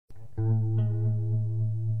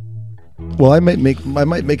Well, I might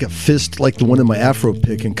make a fist like the one in my Afro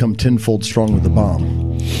pick and come tenfold strong with the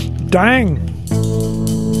bomb. Dang.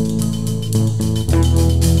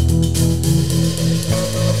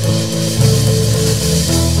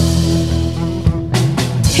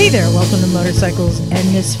 Hey there, welcome to Motorcycles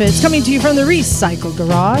and Misfits, coming to you from the Recycle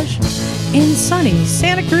Garage in sunny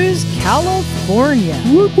Santa Cruz, California.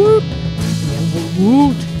 Whoop whoop. Yeah,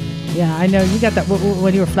 whoop, whoop. Yeah, I know you got that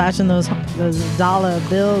when you were flashing those dollar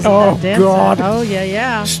bills. Oh, at that dancer. God. Oh,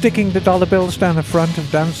 yeah. Sticking the dollar bills down the front of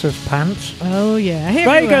dancers' pants. Oh, yeah. Hey,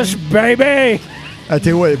 Vegas, baby! I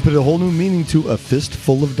tell you what, it put a whole new meaning to a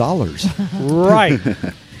fistful of dollars. Right.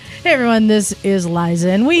 Hey everyone, this is Liza,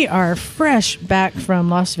 and we are fresh back from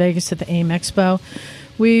Las Vegas at the AIM Expo.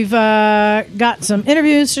 We've got some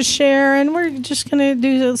interviews to share, and we're just going to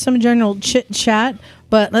do some general chit-chat.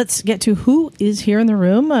 But let's get to who is here in the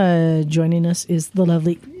room. Joining us is the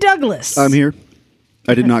lovely Douglas. I'm here.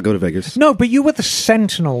 I did not go to Vegas. No, but you were the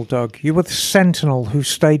sentinel, Doug. You were the sentinel who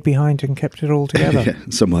stayed behind and kept it all together. Yeah,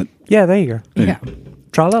 somewhat. Yeah, there you go. Yeah.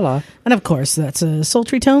 Tra-la-la. And of course, that's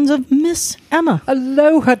sultry tones of Miss Emma.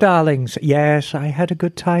 Aloha, darlings. Yes, I had a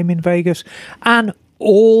good time in Vegas. And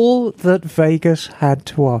all that Vegas had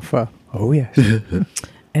to offer. Oh, yes.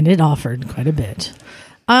 And it offered quite a bit.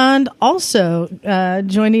 And also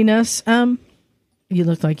joining us, you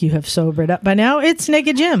look like you have sobered up by now. It's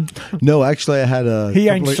Naked Jim. No, actually, I had a He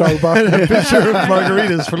ain't sober. I had a picture of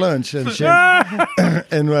margaritas for lunch and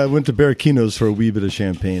went to Barraquino's for a wee bit of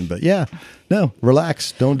champagne. But yeah, no,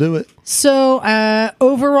 relax, don't do it. So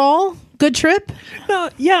overall, good trip.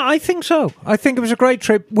 Yeah, I think so. I think it was a great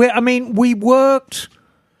trip. We worked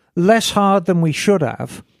less hard than we should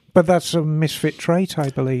have, but that's a misfit trait, I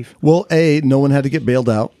believe. Well, no one had to get bailed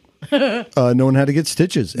out. No one had to get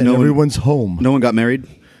stitches, and everyone's home. No one got married?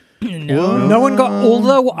 No one got...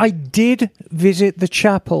 Although I did visit the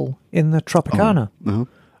chapel in the Tropicana. Uh-huh.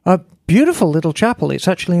 A beautiful little chapel. It's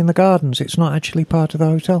actually in the gardens. It's not actually part of the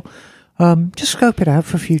hotel. Just scope it out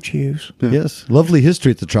for future use. Yeah. Yes, lovely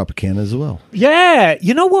history at the Tropicana as well. Yeah,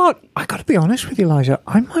 you know what? I got to be honest with you, Liza.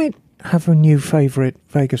 I might have a new favourite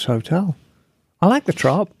Vegas hotel. I like the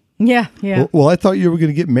Trop. Yeah. Well, I thought you were going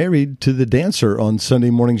to get married to the dancer on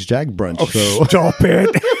Sunday morning's Jag Brunch. Oh, so. Stop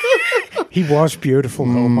it. He was beautiful.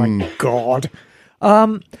 Oh, my God.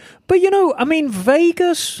 But,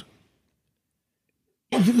 Vegas,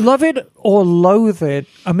 love it or loathe it,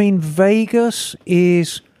 Vegas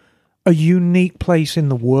is a unique place in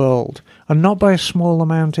the world, and not by a small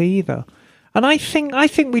amount either. And I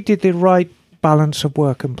think we did the right balance of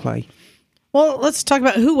work and play. Well, let's talk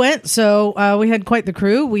about who went. So we had quite the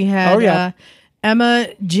crew. We had Emma,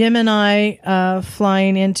 Jim, and I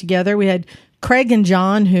flying in together. We had Craig and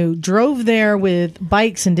John, who drove there with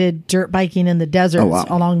bikes and did dirt biking in the deserts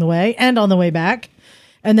along the way and on the way back.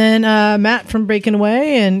 And then Matt from Breaking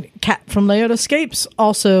Away and Kat from Layout Escapes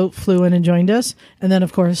also flew in and joined us. And then,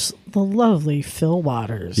 of course, the lovely Phil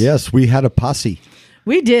Waters. Yes, we had a posse.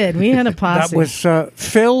 We did. We had a posse. That was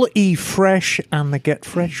Phil E. Fresh and the Get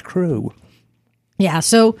Fresh crew. Yeah,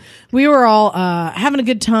 so we were all having a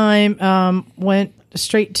good time. Went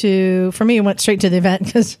straight to the event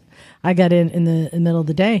because I got in the middle of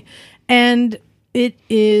the day. And it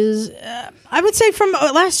is, I would say from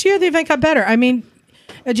last year, the event got better.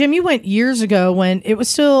 Jim, you went years ago when it was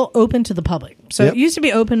still open to the public. So It used to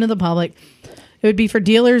be open to the public. It would be for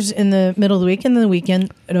dealers in the middle of the week, and then the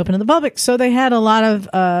weekend it opened to the public. So they had a lot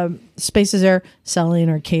of spaces there selling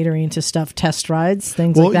or catering to stuff, test rides,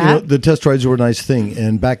 things like that. The test rides were a nice thing.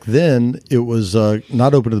 And back then, it was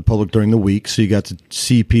not open to the public during the week. So you got to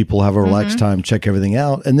see people, have a relaxed time, check everything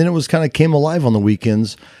out. And then it was kind of came alive on the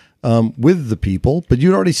weekends with the people. But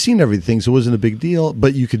you'd already seen everything, so it wasn't a big deal.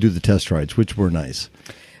 But you could do the test rides, which were nice.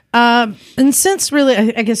 And since really,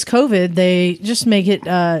 I guess COVID, they just make it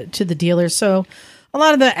to the dealers. So a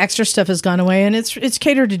lot of the extra stuff has gone away, and it's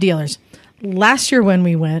catered to dealers. Last year when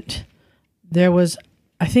we went, there was,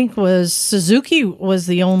 I think, Suzuki was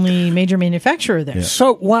the only major manufacturer there. Yeah.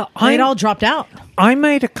 So it all dropped out. I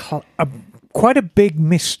made quite a big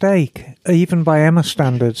mistake, even by Emma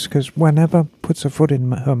standards, because when Emma puts a foot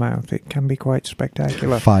in her mouth, it can be quite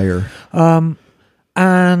spectacular. Fire.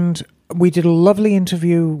 And we did a lovely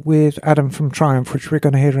interview with Adam from Triumph, which we're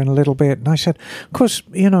going to hear in a little bit. And I said, of course,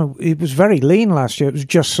 it was very lean last year. It was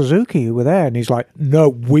just Suzuki who were there. And he's like, no,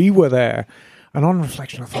 we were there. And on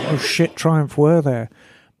reflection, I thought, oh, shit, Triumph were there.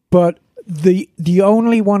 But the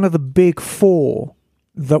only one of the big four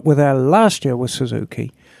that were there last year was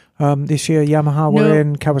Suzuki. This year, Yamaha were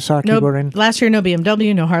in, Kawasaki were in. Last year, no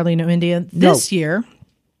BMW, no Harley, no India. This year,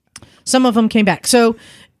 some of them came back. So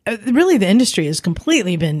really the industry has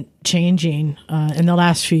completely been changing in the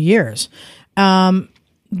last few years.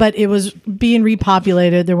 But it was being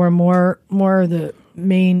repopulated. There were more of the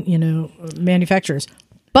main, manufacturers.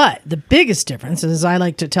 But the biggest difference is, I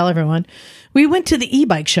like to tell everyone, we went to the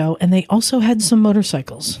e-bike show and they also had some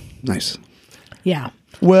motorcycles. Nice. Yeah.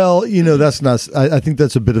 Well, that's not. I think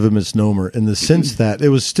that's a bit of a misnomer in the sense that it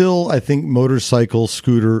was still, I think, motorcycle,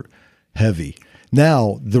 scooter heavy.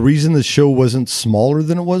 Now, the reason the show wasn't smaller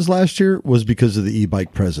than it was last year was because of the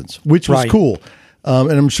e-bike presence, which was cool.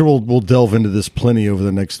 And I'm sure we'll delve into this plenty over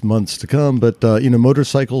the next months to come. But,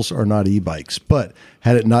 motorcycles are not e-bikes. But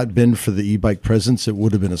had it not been for the e-bike presence, it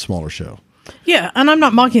would have been a smaller show. Yeah, and I'm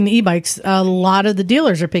not mocking the e-bikes. A lot of the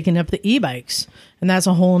dealers are picking up the e-bikes, and that's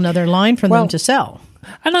a whole nother line for them to sell.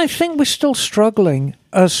 And I think we're still struggling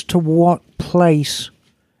as to what place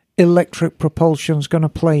electric propulsion is going to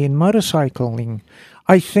play in motorcycling.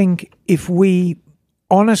 I think if we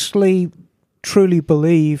honestly, truly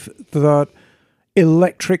believe that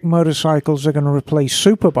electric motorcycles are going to replace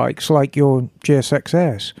superbikes like your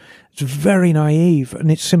GSX-S, it's very naive,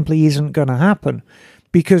 and it simply isn't going to happen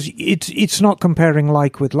because it's not comparing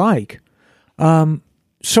like with like.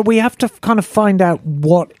 So we have to kind of find out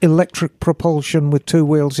what electric propulsion with two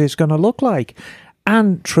wheels is going to look like.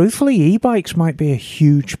 And truthfully, e-bikes might be a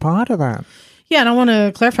huge part of that. Yeah, and I want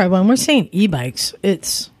to clarify, when we're saying e-bikes,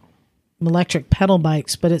 it's electric pedal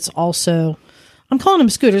bikes, but it's also, I'm calling them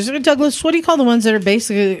scooters. Douglas, what do you call the ones that are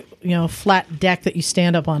basically, flat deck that you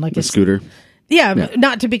stand up on? Like a scooter. Yeah,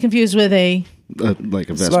 not to be confused with a...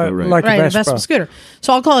 like a Vespa, right? Like a Vespa scooter.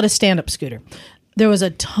 So I'll call it a stand-up scooter. There was a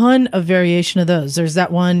ton of variation of those. There's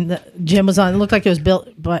that one that Jim was on. It looked like it was built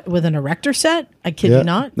with an erector set. I kid you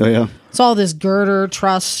not. Oh, yeah. It's all this girder,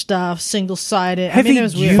 truss stuff, single-sided. Heavy it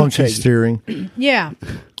was weird. Funky steering. Yeah.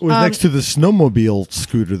 It was next to the snowmobile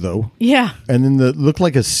scooter, though. Yeah. And then looked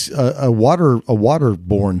like a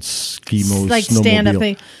waterborne skimo like snowmobile. stand-up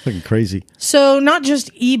thing. Looking crazy. So not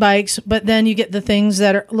just e-bikes, but then you get the things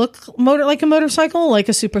that look like a motorcycle, like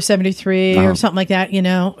a Super 73 or something like that,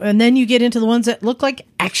 And then you get into the ones that look like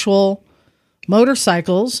actual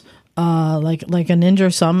motorcycles, like a Ninja or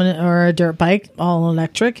something, or a dirt bike, all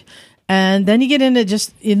electric. And then you get into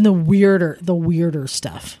just in the weirder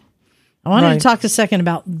stuff. I wanted to talk a second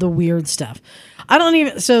about the weird stuff.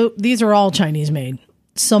 So these are all Chinese made.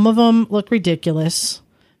 Some of them look ridiculous.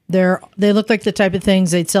 They look like the type of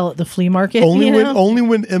things they'd sell at the flea market. Only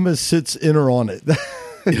when Emma sits in or on it.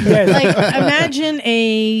 Like imagine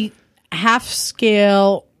a half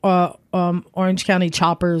scale Orange County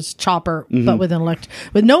chopper, but with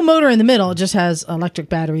with no motor in the middle. It just has electric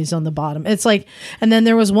batteries on the bottom. It's like, and then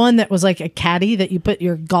there was one that was like a caddy that you put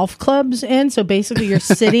your golf clubs in. So basically, you're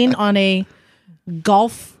sitting on a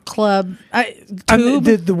golf club tube.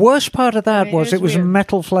 The worst part of that was it was weird.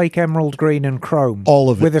 metal flake, emerald green, and chrome. All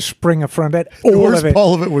of it. With a Springer front end. The worst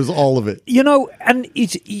part of it was all of it. And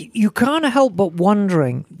you can't help but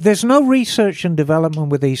wondering, there's no research and development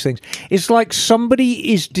with these things. It's like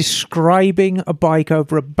somebody is describing a bike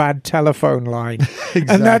over a bad telephone line. Exactly.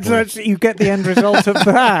 And that's you get the end result of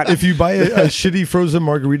that. If you buy a shitty frozen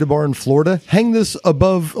margarita bar in Florida, hang this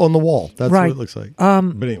above on the wall. That's what it looks like.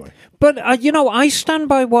 But anyway. But I stand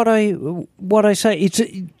by what I say. It's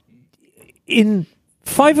in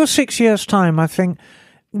 5 or 6 years' time. I think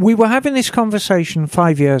we were having this conversation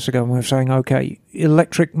 5 years ago, and we were saying, okay,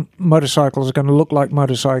 electric motorcycles are going to look like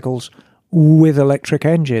motorcycles with electric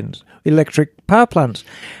engines, electric power plants,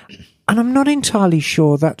 and I'm not entirely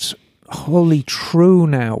sure that's wholly true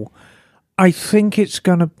now. I think it's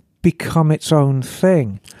going to become its own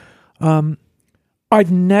thing.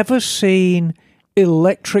 I've never seen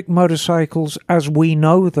electric motorcycles as we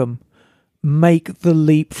know them make the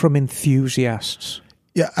leap from enthusiasts.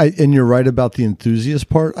 Yeah, and you're right about the enthusiast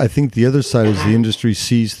part. I think the other side is the industry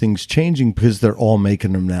sees things changing because they're all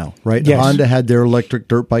making them now, right? Yes. Honda had their electric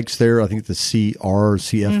dirt bikes there. I think the CR or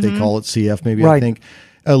CF, they call it CF maybe, Right. I think.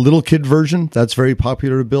 A little kid version, that's very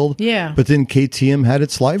popular to build. Yeah. But then KTM had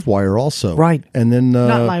its Livewire also. Right. And then...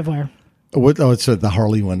 Not Livewire. It's the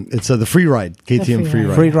Harley one. It's the Freeride, KTM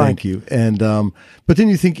Freeride. Freeride. Thank you. And but then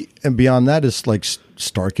you think, and beyond that is like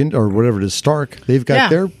Stark or whatever it is, Stark. They've got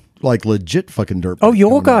their like legit fucking dirt. Oh, bike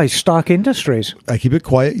your coming out. guys, Stark Industries. I keep it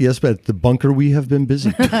quiet, yes, but at the bunker we have been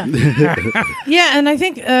busy. Yeah, and I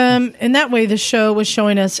think in that way the show was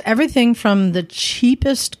showing us everything from the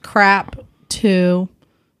cheapest crap to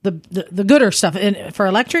the gooder stuff for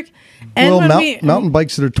electric. And well, when mountain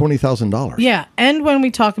bikes that are $20,000. Yeah, and when we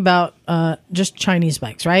talk about just Chinese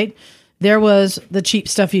bikes, right? There was the cheap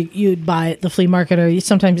stuff you'd buy at the flea market, or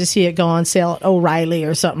sometimes you see it go on sale at O'Reilly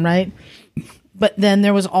or something, right? But then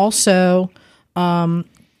there was also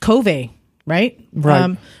Cove, right?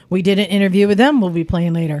 Right. We did an interview with them. We'll be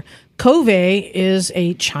playing later. Cove is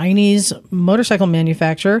a Chinese motorcycle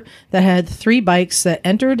manufacturer that had 3 bikes that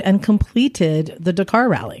entered and completed the Dakar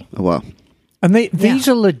Rally. Oh, wow. And these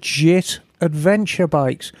are legit adventure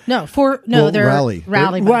bikes. No, they're rally.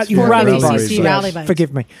 Rally bikes. Rally 450cc bikes. rally Yes, bikes.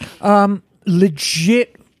 forgive me.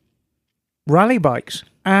 Legit rally bikes.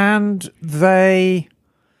 And they...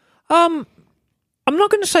 I'm not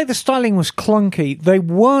going to say the styling was clunky. They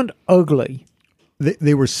weren't ugly.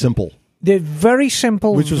 They were simple. They're very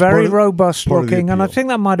simple, Which was very part of robust-looking, the and I appeal. think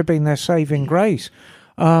that might have been their saving grace.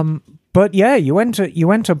 But yeah, you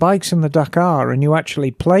enter bikes in the Dakar, and you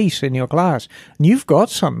actually place in your class, and you've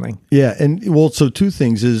got something. Yeah, and well, so 2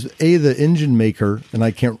 things is the engine maker, and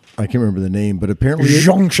I can't remember the name, but apparently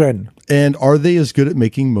Zhongshan. And are they as good at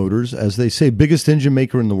making motors as they say? Biggest engine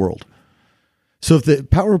maker in the world. So if the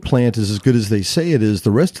power plant is as good as they say it is, the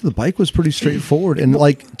rest of the bike was pretty straightforward. And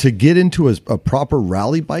like to get into a proper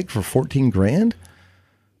rally bike for $14,000,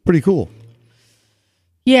 pretty cool.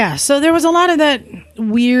 Yeah, so there was a lot of that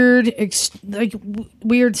weird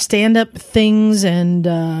stand-up things and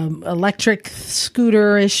electric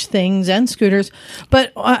scooter-ish things and scooters.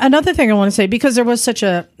 But another thing I want to say, because there was such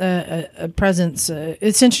a presence,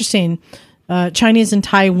 it's interesting. Chinese and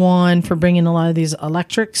Taiwan for bringing a lot of these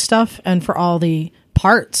electric stuff and for all the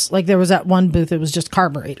parts. Like there was that one booth, it was just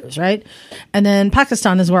carburetors, right? And then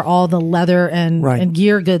Pakistan is where all the leather and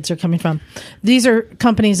gear goods are coming from. These are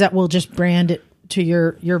companies that will just brand it to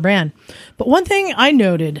your brand. But one thing I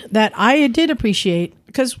noted that I did appreciate,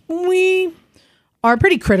 because we are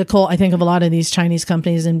pretty critical, I think, of a lot of these Chinese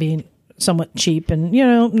companies and being somewhat cheap and,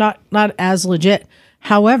 not as legit.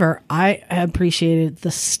 However, I appreciated the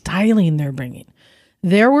styling they're bringing.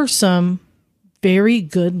 There were some very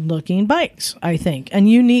good-looking bikes, I think, and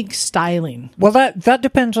unique styling. Well, that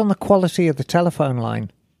depends on the quality of the telephone line.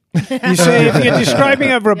 You see, if you're describing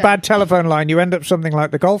over a bad telephone line, you end up something like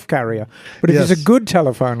the Golf Carrier. But if it's a good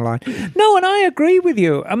telephone line... No, and I agree with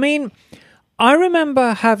you. I mean, I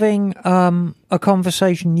remember having a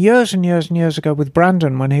conversation years and years and years ago with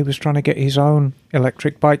Brandon when he was trying to get his own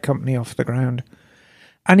electric bike company off the ground.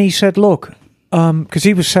 And he said, look, because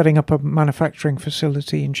he was setting up a manufacturing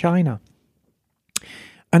facility in China.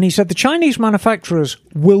 And he said, the Chinese manufacturers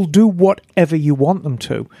will do whatever you want them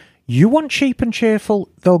to. You want cheap and cheerful,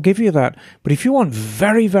 they'll give you that. But if you want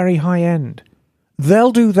very, very high end,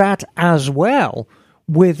 they'll do that as well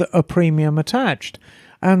with a premium attached.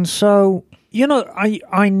 And so,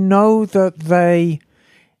 I know that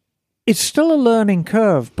it's still a learning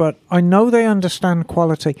curve, but I know they understand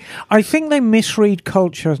quality. I think they misread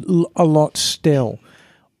culture a lot still.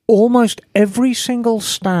 Almost every single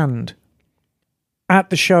stand at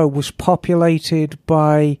the show was populated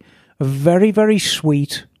by a very, very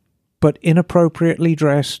sweet but inappropriately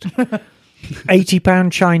dressed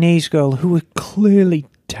 80-pound Chinese girl who were clearly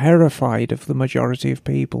terrified of the majority of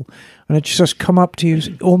people. And it'd just come up to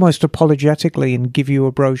you almost apologetically and give you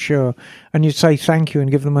a brochure. And you'd say thank you and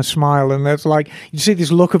give them a smile. And there's you'd see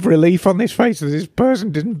this look of relief on his face that this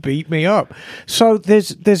person didn't beat me up. So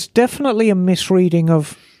there's definitely a misreading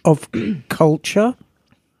of culture.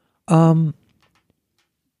 But,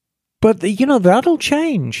 that'll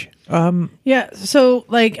change. Yeah, so,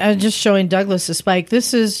 I'm just showing Douglas this bike.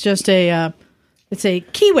 This is just it's a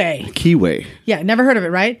Keyway. Keyway. Yeah, never heard of it,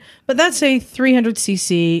 right? But that's a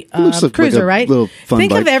 300cc Looks like cruiser, a right? little fun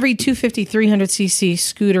Think bike. of every 250, 300cc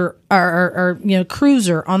scooter or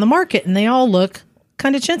cruiser on the market, and they all look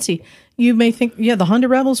kind of chintzy. You may think, the Honda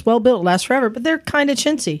Rebel's well built, lasts forever, but they're kind of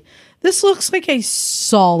chintzy. This looks like a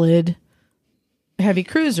solid heavy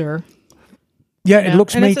cruiser. Yeah, it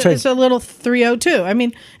looks and meaty. It's a little 302. I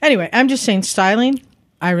mean, anyway, I'm just saying styling,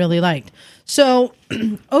 I really liked. So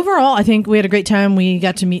overall, I think we had a great time. We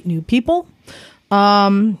got to meet new people.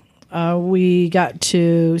 We got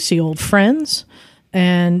to see old friends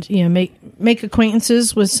and, make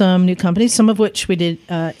acquaintances with some new companies, some of which we did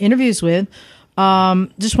interviews with.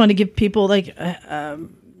 Just want to give people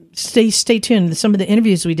stay tuned to some of the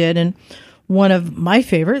interviews we did. And one of my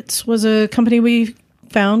favorites was a company we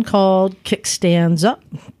found called Kickstands Up.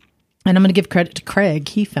 And I'm going to give credit to Craig.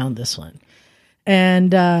 He found this one.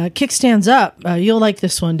 And Kickstands Up, you'll like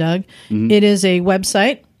this one, Doug. Mm-hmm. It is a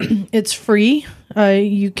website. It's free.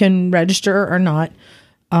 You can register or not.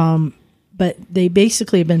 But they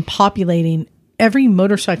basically have been populating every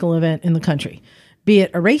motorcycle event in the country, be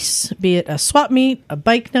it a race, be it a swap meet, a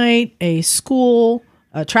bike night, a school,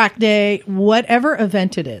 a track day, whatever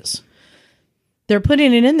event it is. They're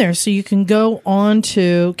putting it in there so you can go on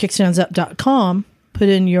to kickstandsup.com, put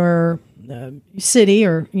in your city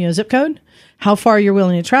or zip code, how far you're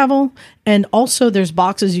willing to travel, and also there's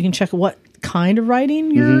boxes you can check what kind of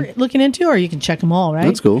riding you're looking into, or you can check them all, right?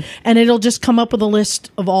 That's cool. And it'll just come up with a list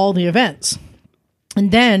of all the events.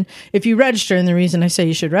 And then if you register, and the reason I say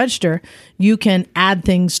you should register, you can add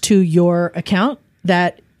things to your account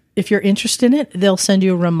that if you're interested in it, they'll send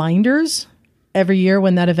you reminders every year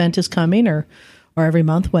when that event is coming, or every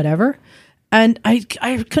month, whatever. And I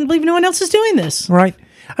couldn't believe no one else is doing this. Right.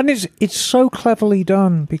 And it's so cleverly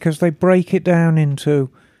done because they break it down into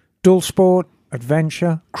dual sport,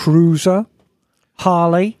 adventure, cruiser,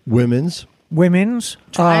 Harley, women's,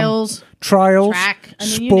 trials, track,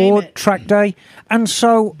 sport, track day. And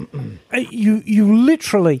so you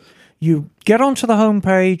literally, you get onto the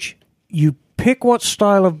homepage, you pick what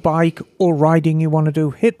style of bike or riding you want to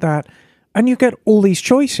do, hit that, and you get all these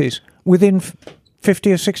choices within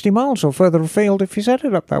 50 or 60 miles or further afield if you set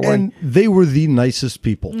it up that way. And they were the nicest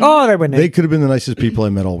people. Oh, they were nice. They could have been the nicest people I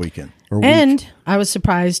met all weekend. And I was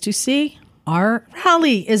surprised to see our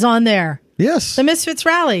rally is on there. Yes. The Misfits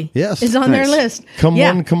Rally yes. is on their list. Come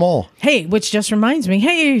one, come all. Hey, which just reminds me,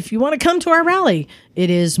 hey, if you want to come to our rally, it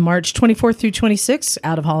is March 24th through 26th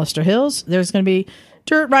out of Hollister Hills. There's going to be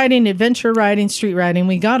dirt riding, adventure riding, street riding.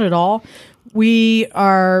 We got it all. We've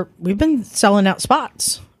been selling out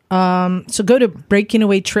spots. So go to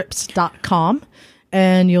breakingawaytrips.com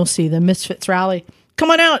and you'll see the Misfits Rally. Come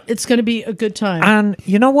on out. It's going to be a good time. And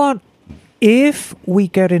you know what? If we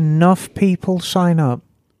get enough people sign up,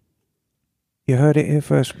 you heard it here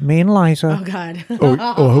first. Me and Liza. Oh, God.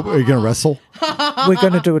 Are you going to wrestle? We're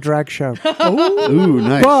going to do a drag show. Ooh,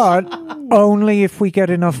 nice. But only if we get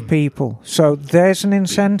enough people. So there's an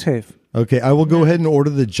incentive. Okay, I will go ahead and order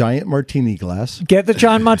the giant martini glass. Get the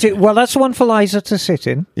giant martini. Well, that's the one for Liza to sit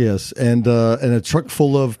in. Yes, and a truck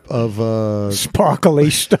full of sparkly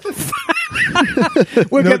stuff.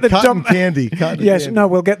 We'll get the dump candy. Yes, no,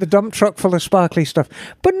 we'll get the dump truck full of sparkly stuff.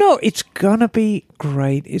 But no, it's gonna be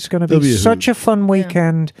great. It's gonna be such a fun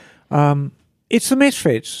weekend. Yeah. It's the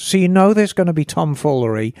Misfits, so you know there's going to be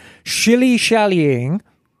tomfoolery, shilly-shallying,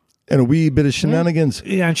 and a wee bit of shenanigans.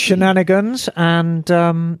 Yeah, shenanigans, and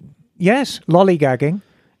yes, lollygagging.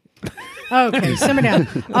 Okay, simmer down.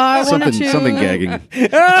 Something gagging.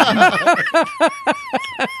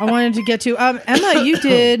 I wanted to get to Emma. You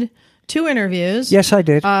did 2 interviews. Yes, I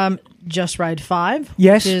did. Just Ride 5.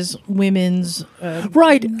 Yes, which is women's.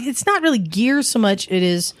 Right. It's not really gear so much.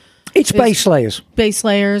 It's base layers. Base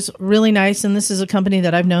layers, really nice. And this is a company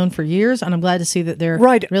that I've known for years, and I'm glad to see that they're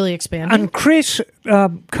really expanding. And Chris,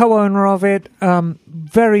 co-owner of it,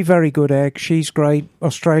 very, very good egg. She's great,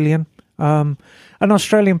 Australian. And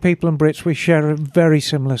Australian people and Brits, we share a very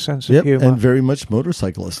similar sense of humour. And very much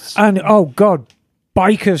motorcyclists. And, oh, God,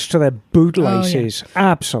 bikers to their bootlaces. Oh,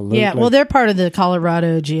 yeah. Absolutely. Yeah, well, they're part of the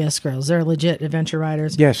Colorado GS Girls. They're legit adventure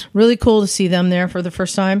riders. Yes. Really cool to see them there for the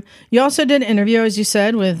first time. You also did an interview, as you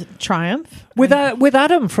said, with Triumph. With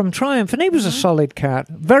Adam from Triumph, and he was a solid cat.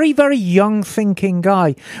 Very, very young thinking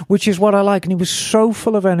guy, which is what I like. And he was so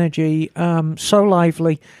full of energy, so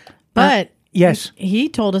lively. But... yes. He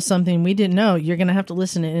told us something we didn't know. You're going to have to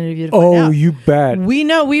listen to an interview to find out. Oh, you bet. We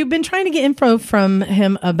know. We've been trying to get info from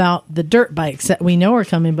him about the dirt bikes that we know are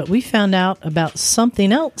coming, but we found out about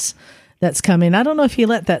something else that's coming. I don't know if he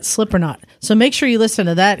let that slip or not. So make sure you listen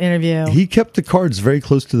to that interview. He kept the cards very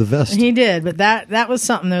close to the vest. He did, but that was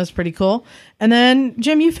something that was pretty cool. And then,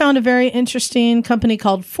 Jim, you found a very interesting company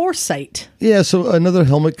called Foresight. Yeah, so another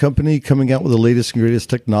helmet company coming out with the latest and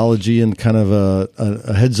greatest technology and kind of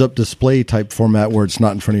a heads-up display type format where it's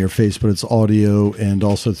not in front of your face, but it's audio and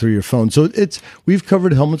also through your phone. So we've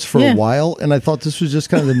covered helmets for a while, and I thought this was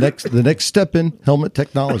just kind of the next step in helmet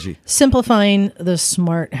technology. Simplifying the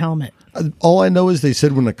smart helmet. All I know is they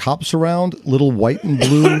said when the cop's around, little white and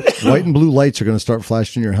blue lights are going to start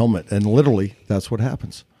flashing in your helmet, and literally that's what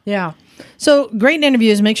happens. Yeah. So great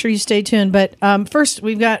interviews. Make sure you stay tuned. But first,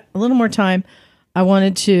 we've got a little more time. I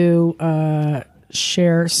wanted to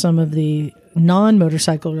share some of the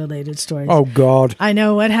non-motorcycle related stories. Oh, God. I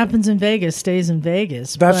know what happens in Vegas stays in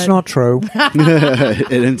Vegas. That's not true.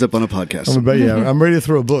 It ends up on a podcast. I'm ready to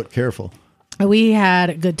throw a book. Careful. We had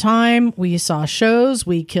a good time. We saw shows.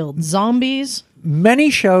 We killed zombies. Many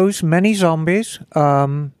shows, many zombies.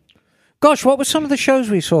 Gosh, what were some of the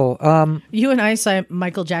shows we saw? You and I saw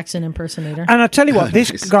Michael Jackson impersonator. And I tell you what,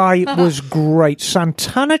 this guy was great.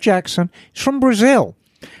 Santana Jackson. He's from Brazil.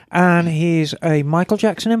 And he's a Michael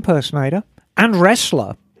Jackson impersonator and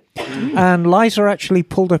wrestler. And Liza actually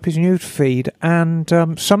pulled up his news feed. And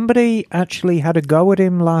somebody actually had a go at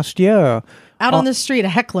him last year. Out on the street, a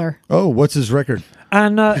heckler. Oh, what's his record?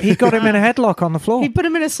 And he got him in a headlock on the floor. He put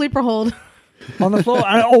him in a sleeper hold. on the floor,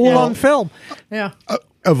 and all on film. Yeah.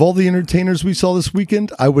 Of all the entertainers we saw this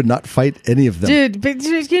weekend, I would not fight any of them. Dude, but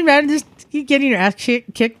just can you imagine just getting your ass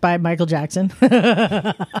kicked by Michael Jackson?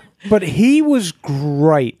 But he was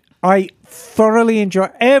great. I thoroughly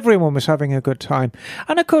enjoyed. Everyone was having a good time.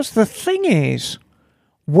 And of course, the thing is,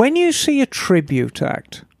 when you see a tribute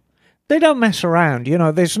act, they don't mess around. You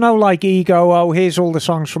know, there's no like ego, oh, here's all the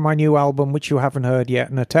songs from my new album, which you haven't heard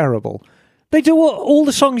yet and are terrible. They do all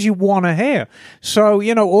the songs you want to hear. So,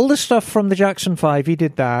 you know, all the stuff from the Jackson 5, he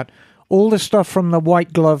did that. All the stuff from the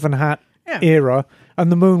White Glove and Hat era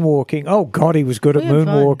and the moonwalking. Oh, God, he was good at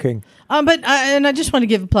moonwalking. And I just want to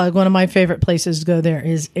give a plug. One of my favorite places to go there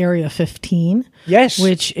is Area 15. Yes.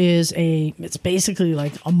 Which is it's basically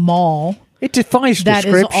like a mall. It defies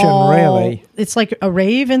description, really. It's like a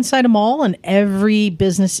rave inside a mall, and every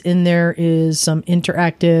business in there is some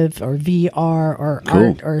interactive or VR or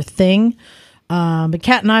art or thing. But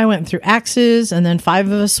Kat and I went through Axes, and then 5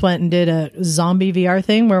 of us went and did a zombie VR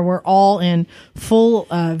thing where we're all in full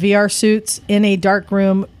VR suits in a dark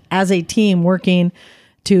room as a team working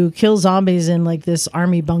to kill zombies in like this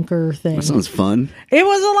army bunker thing. That sounds fun. It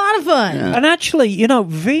was a lot of fun. Yeah. And actually, you know,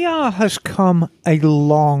 VR has come a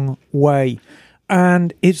long way.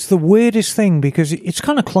 And it's the weirdest thing because it's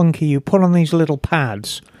kind of clunky. You put on these little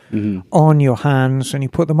pads on your hands and you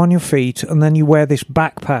put them on your feet, and then you wear this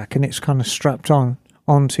backpack and it's kind of strapped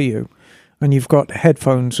onto you. And you've got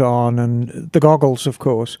headphones on and the goggles, of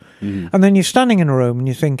course. And then you're standing in a room and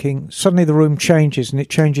you're thinking, suddenly the room changes and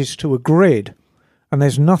it changes to a grid. And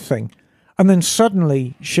there's nothing. And then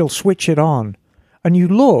suddenly she'll switch it on. And you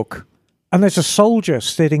look, and there's a soldier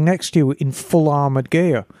sitting next to you in full armoured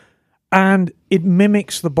gear. And it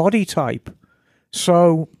mimics the body type.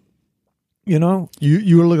 So, you know.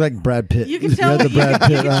 You look like Brad Pitt. You can tell, the Brad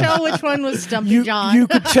Pitt, you can tell which one was Stumpy John. You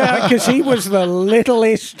could tell, because he was the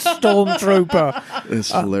littlest stormtrooper.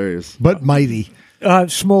 It's hilarious. But mighty.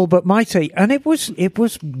 Small but mighty, and it was you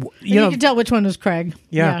know, can tell which one was Craig.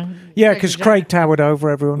 Yeah, because Craig towered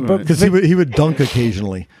over everyone, but Because he would dunk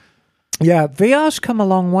occasionally. Yeah, VR's come a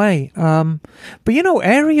long way. But you know,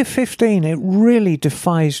 Area 15, it really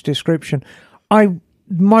defies description. My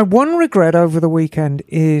one regret over the weekend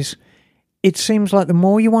is it seems like the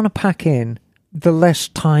more you want to pack in, the less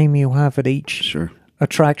time you have at each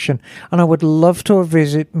attraction. And I would love to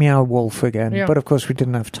visit Meow Wolf again, but of course we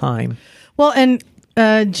didn't have time. Well, and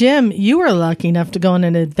Jim, you were lucky enough to go on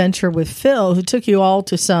an adventure with Phil, who took you all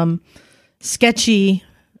to some sketchy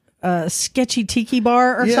tiki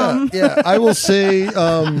bar or something. Yeah, I will say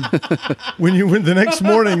when the next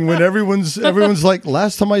morning when everyone's like,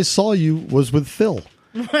 last time I saw you was with Phil.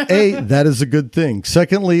 A, that is a good thing.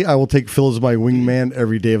 Secondly, I will take Phil as my wingman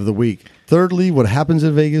every day of the week. Thirdly, what happens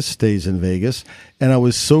in Vegas stays in Vegas. And I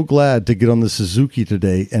was so glad to get on the Suzuki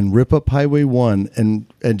today and rip up Highway 1 and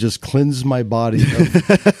just cleanse my body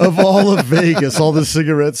of all of Vegas, all the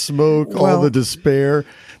cigarette smoke, all the despair.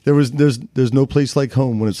 There's no place like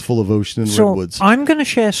home when it's full of ocean and redwoods. I'm going to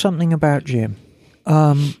share something about Jim.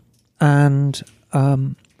 When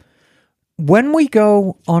we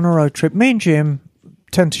go on a road trip, me and Jim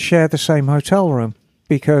tend to share the same hotel room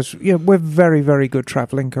because we're very, very good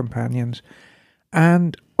traveling companions.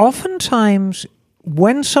 And oftentimes,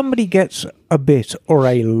 when somebody gets a bit or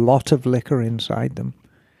a lot of liquor inside them,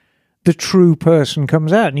 the true person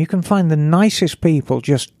comes out, and you can find the nicest people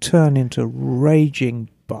just turn into raging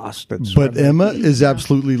bastards. But Emma is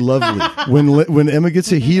absolutely lovely. When Emma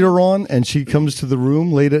gets a heater on and she comes to the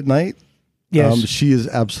room late at night, yes, she is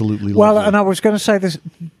absolutely lovely. Well, and I was going to say this,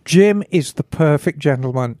 Jim is the perfect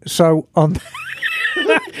gentleman. So I'm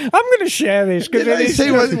going to share this because I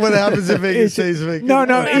say what happens if Vegas stays Vegas. No,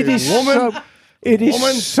 it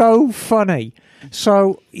is so funny.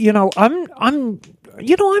 So I'm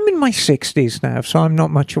in my 60s now, so I'm not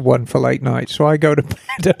much of one for late nights. So I go to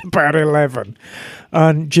bed at about 11,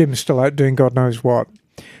 and Jim's still out doing God knows what.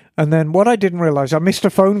 And then what I didn't realise, I missed a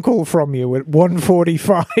phone call from you at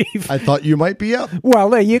 1:45. I thought you might be up. Well,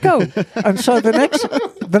 there you go. And so the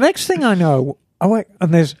next thing I know,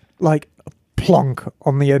 and there's like a plonk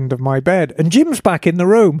on the end of my bed, and Jim's back in the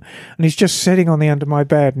room, and he's just sitting on the end of my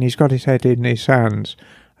bed, and he's got his head in his hands.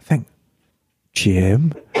 I think,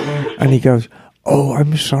 Jim? And he goes, "Oh,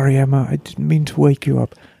 I'm sorry, Emma. I didn't mean to wake you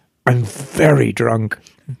up. I'm very drunk,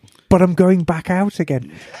 but I'm going back out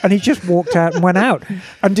again." And he just walked out and went out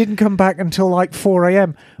and didn't come back until like 4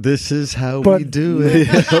 a.m. This is how we do it.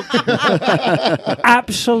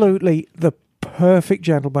 Absolutely the perfect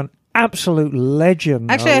gentleman. Absolute legend.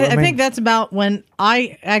 Actually, I think that's about when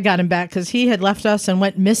I got him back because he had left us and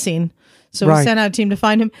went missing. So we Right. sent out a team to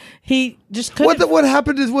find him. He just couldn't. What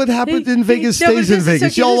happened in Vegas no, but stays this in is so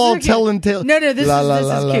Vegas. cute. Y'all This is all so cute. telling tales. No, this La, is la, this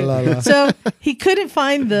la, is la, cute. la, la. So he couldn't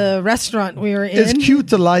find the restaurant we were in. It's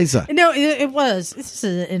cute, Eliza. No, it was. This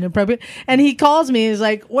is inappropriate. And he calls me. He's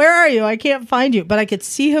like, "Where are you? I can't find you." But I could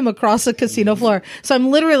see him across the casino floor. So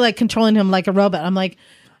I'm literally like controlling him like a robot. I'm like,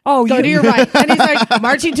 Oh, go to your right. And he's like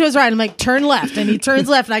marching to his right. I'm like, turn left. And he turns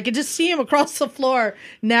left. And I could just see him across the floor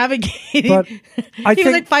navigating. But I he was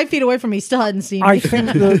think- like 5 feet away from me. Still hadn't seen me. I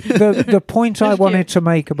think the point I That's wanted cute. to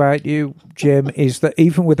make about you, Jim, is that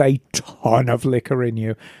even with a ton of liquor in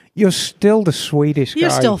you, you're still the sweetest guy. You're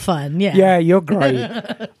still fun. Yeah. Yeah, you're great.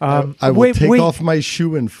 I will take off my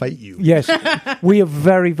shoe and fight you. Yes, we are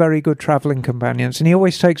very, very good travelling companions, and he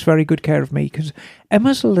always takes very good care of me because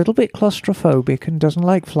Emma's a little bit claustrophobic and doesn't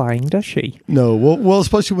like flying, does she? No, well,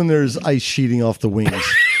 especially when there's ice sheeting off the wings.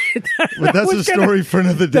 But that's a story for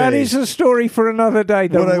another day. That is a story for another day.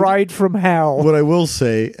 The ride from hell. What I will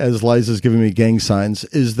say, as Liza's giving me gang signs,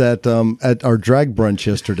 is that at our drag brunch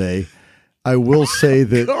yesterday, I will say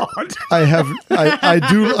that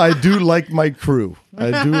I do like my crew.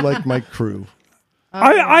 I do like my crew.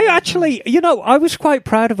 I actually, I was quite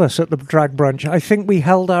proud of us at the drag brunch. I think we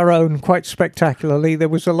held our own quite spectacularly. There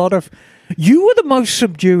was a lot of... You were the most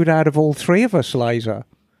subdued out of all three of us, Liza.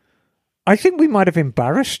 I think we might have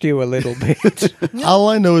embarrassed you a little bit. All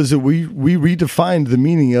I know is that we redefined the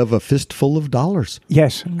meaning of a fistful of dollars.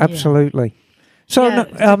 Yes, absolutely. So,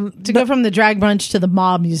 Yeah, to go from the drag brunch to the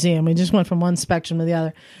mob museum, we just went from one spectrum to the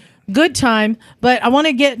other. Good time, but I want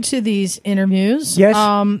to get to these interviews. Yes.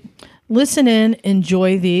 Listen in,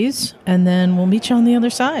 enjoy these, and then we'll meet you on the other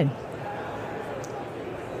side.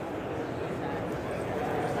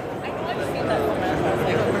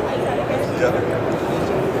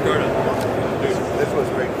 This was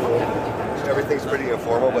pretty cool. Everything's pretty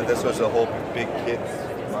informal, but this was a whole big kids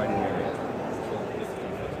riding area.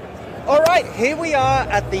 All right, here we are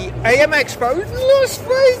at the AM Expo in Las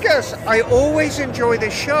Vegas. I always enjoy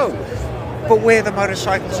this show, but we're the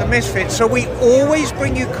Motorcycles and Misfits, so we always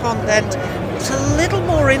bring you content that's a little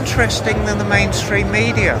more interesting than the mainstream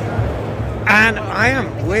media. And I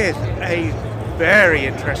am with a very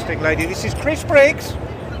interesting lady. This is Chris Briggs.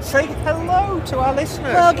 Say hello to our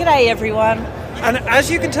listeners. Well, g'day everyone. And as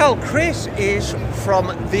you can tell, Chris is from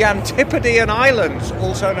the Antipodean Islands,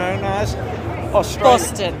 also known as Australia.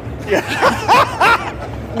 Boston.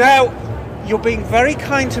 Now, you're being very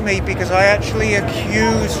kind to me because I actually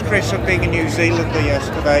accused Chris of being a New Zealander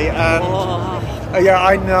yesterday. And yeah,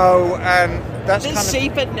 I know, and that's The kind of...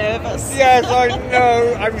 sheep are nervous. Yes, I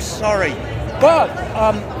know. I'm sorry. But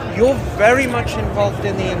you're very much involved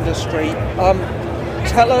in the industry.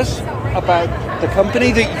 Tell us about the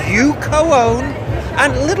company that you co-own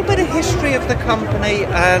and a little bit of history of the company.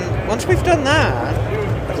 And once we've done that,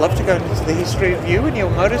 I'd love to go into the history of you and your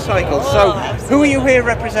motorcycle. So who are you here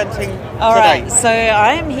representing All today? right, so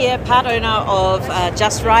I am here part owner of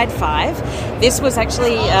Just Ride 5. This was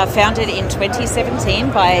actually founded in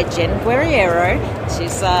 2017 by Jen Guerriero.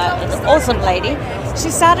 She's an awesome lady. She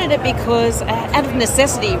started it because, out of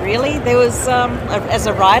necessity really, there was, as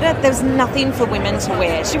a rider, there was nothing for women to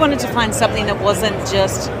wear. She wanted to find something that wasn't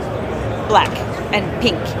just black and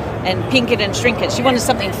pink it and shrink it. She wanted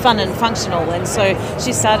something fun and functional, and so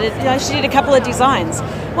she started, she did a couple of designs.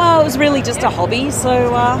 Well, it was really just a hobby,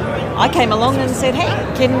 so I came along and said, hey,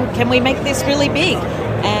 can we make this really big?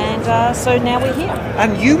 And so now we're here.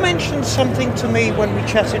 And you mentioned something to me when we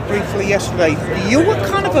chatted briefly yesterday. You were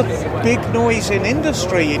kind of a big noise in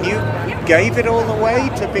industry, and you gave it all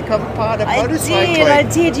away to become part of motorcycling. I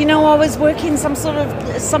did. I was working some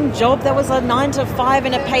job that was a 9 to 5,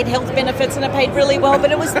 and it paid health benefits, and it paid really well,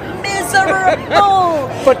 but it was miserable.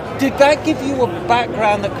 But did that give you a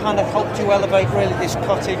background that kind of helped you elevate really this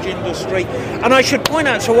cottage industry? And I should point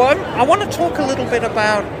out, so I want to talk a little bit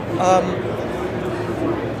about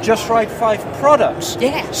Just Ride 5 products.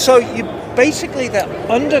 Yeah. So you basically, the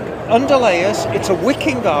underlayers, it's a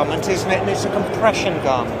wicking garment, isn't it? And it's a compression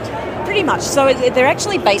garment. Pretty much. So they're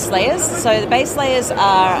actually base layers. So the base layers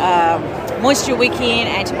are moisture wicking,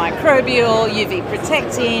 antimicrobial, UV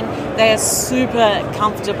protecting. They are super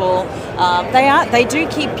comfortable. They do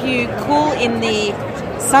keep you cool in the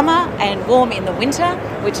summer and warm in the winter,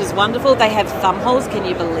 which is wonderful. They have thumb holes. Can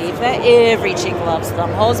you believe that? Every chick loves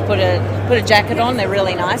thumb holes. Put a jacket on. They're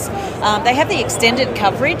really nice. They have the extended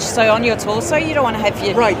coverage. So on your torso, you don't want to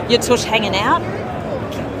have your tush hanging out.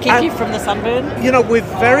 Keep you from the sunburn. We're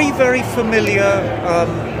very, very familiar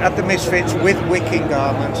at the Misfits with wicking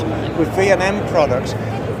garments, with V&M products.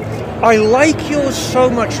 I like yours so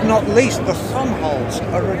much, not least the thumb holes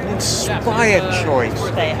are an inspired choice.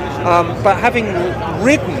 They are. But having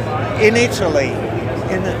ridden in Italy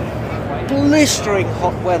in blistering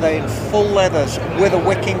hot weather in full leathers with a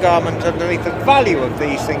wicking garment underneath, the value of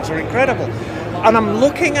these things are incredible. And I'm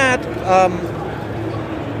looking at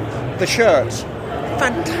the shirts.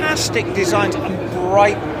 Fantastic designs and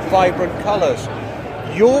bright, vibrant colours.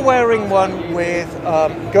 You're wearing one with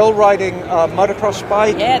girl riding a motocross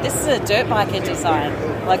bike. Yeah, this is a dirt biker design.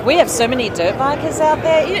 Like, we have so many dirt bikers out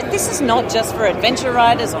there. This is not just for adventure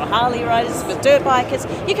riders or Harley riders, for dirt bikers.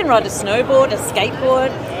 You can ride a snowboard, a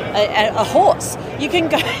skateboard, a horse. You can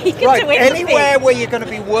go. You can do anything. Anywhere where you're going to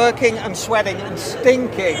be working and sweating and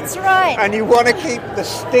stinking. That's right. And you want to keep the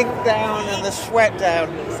stink down and the sweat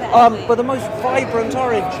down. Exactly. But the most vibrant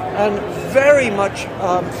orange and very much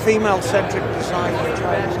female-centric design, which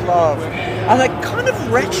I always love. And like kind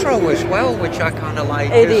of retro as well, which I kind of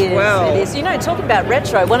like It well. is. You know, talking about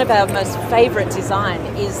retro, one of our most favourite design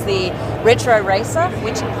is the Retro Racer,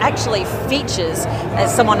 which actually features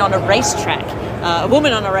as someone on a racetrack, a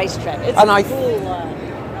woman on a racetrack. It's And a I- cool.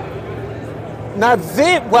 Now,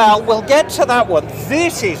 we'll get to that one.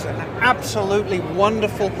 This is an absolutely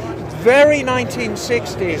wonderful, very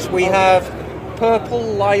 1960s. We have purple,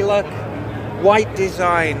 lilac, white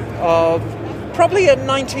design of probably a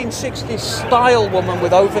 1960s style woman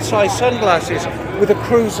with oversized sunglasses with a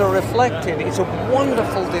cruiser reflecting. It's a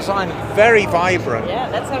wonderful design, very vibrant. Yeah,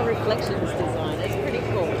 that's our Reflections design. It's pretty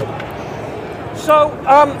cool. So,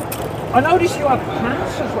 I noticed you have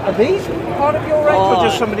pants as well. Are these part of your range or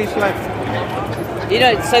just somebody's left? You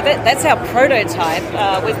know, so that's our prototype.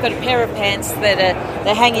 We've got a pair of pants that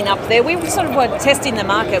they're hanging up there. We sort of were testing the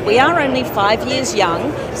market. We are only 5 years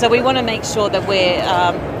young, so we want to make sure that we're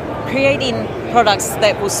creating products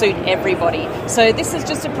that will suit everybody. So this is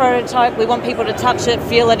just a prototype. We want people to touch it,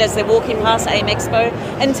 feel it as they're walking past AIM Expo,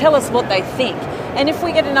 and tell us what they think. And if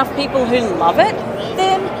we get enough people who love it,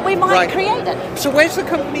 then we might create it. So where's the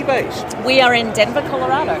company based? We are in Denver,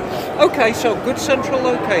 Colorado. Okay, so good central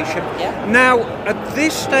location. Yeah. Now, at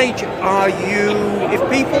this stage, if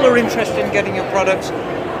people are interested in getting your products,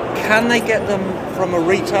 can they get them from a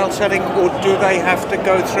retail setting, or do they have to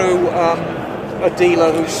go through a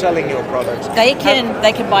dealer who's selling your products? They can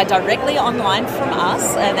buy directly online from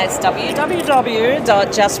us, and that's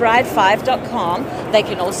www.justride5.com. They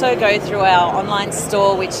can also go through our online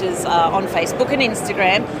store, which is on Facebook and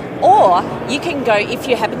Instagram. Or you can go, if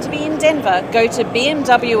you happen to be in Denver, go to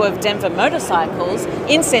BMW of Denver Motorcycles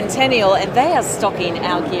in Centennial, and they are stocking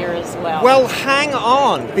our gear as well. Well, hang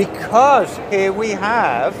on, because here we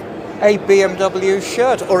have a BMW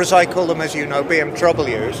shirt, or as I call them, as you know,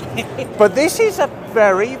 BMWs. But this is a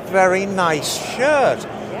very, very nice shirt.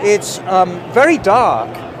 It's very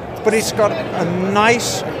dark, but it's got a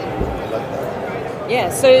nice... Yeah,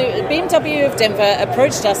 so BMW of Denver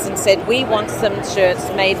approached us and said, we want some shirts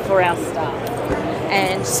made for our staff.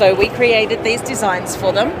 And so we created these designs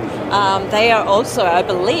for them. They are also, I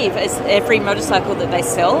believe, as every motorcycle that they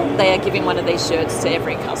sell, they are giving one of these shirts to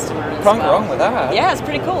every customer as Can't well. go wrong with that. Yeah, it's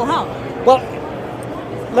pretty cool, huh? Well,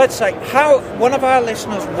 let's say, one of our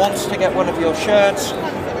listeners wants to get one of your shirts.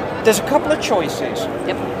 There's a couple of choices.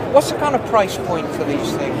 Yep. What's the kind of price point for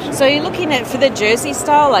these things? So you're looking at, for the jersey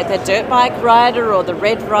style, like the dirt bike rider or the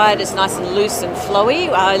red ride is nice and loose and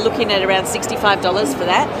flowy, looking at around $65 for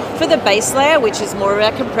that. For the base layer, which is more of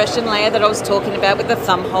our compression layer that I was talking about with the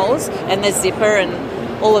thumb holes and the zipper and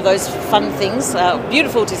all of those fun things,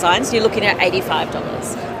 beautiful designs, you're looking at $85.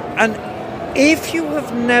 And if you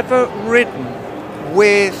have never ridden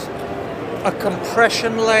with a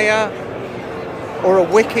compression layer or a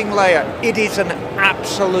wicking layer, it is an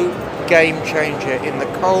absolute game changer in the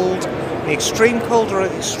cold, the extreme cold or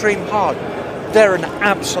the extreme hot. They're an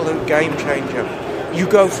absolute game changer. You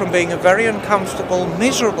go from being a very uncomfortable,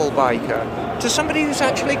 miserable biker to somebody who's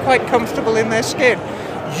actually quite comfortable in their skin.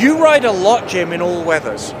 You ride a lot, Jim, in all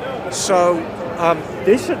weathers. So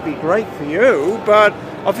this would be great for you, but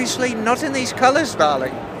obviously not in these colors,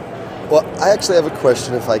 darling. Well, I actually have a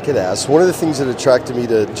question if I could ask. One of the things that attracted me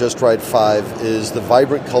to Just Ride 5 is the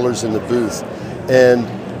vibrant colors in the booth. And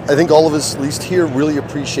I think all of us, at least here, really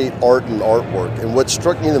appreciate art and artwork. And what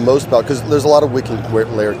struck me the most about, because there's a lot of wicking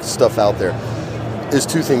layer stuff out there, is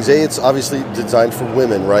two things. A, it's obviously designed for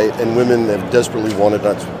women, right? And women have desperately wanted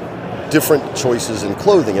different choices in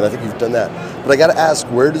clothing, and I think you've done that. But I got to ask,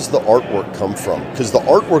 where does the artwork come from? Because the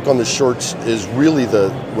artwork on the shorts is really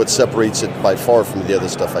what separates it by far from the other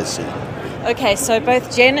stuff I see. Okay, so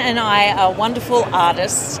both Jen and I are wonderful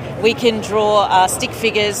artists. We can draw stick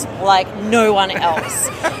figures like no one else.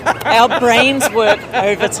 Our brains work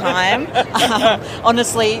overtime.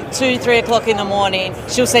 Honestly, 2, 3 o'clock in the morning,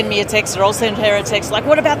 she'll send me a text or I'll send her a text like,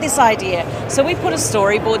 what about this idea? So we put a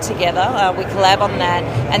storyboard together, we collab on that,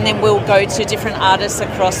 and then we'll go to different artists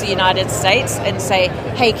across the United States and say,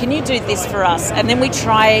 hey, can you do this for us? And then we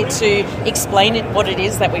try to explain it, what it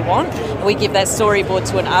is that we want. We give that storyboard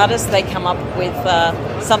to an artist, they come up with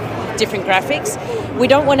some different graphics. We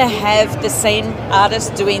don't want to have the same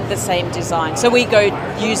artist doing the same design. So we go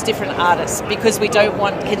use different artists because we don't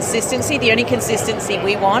want consistency. The only consistency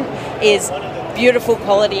we want is beautiful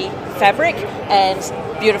quality fabric and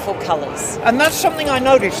beautiful colours. And that's something I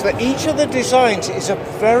noticed, that each of the designs is a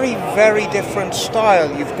very, very different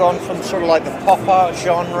style. You've gone from sort of like the pop art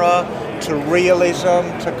genre to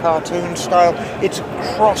realism to cartoon style. It's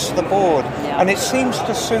across the board. Yeah. And it seems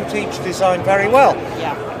to suit each design very well.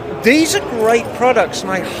 Yeah. These are great products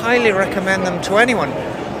and I highly recommend them to anyone.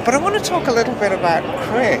 But I want to talk a little bit about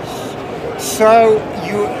Chris. So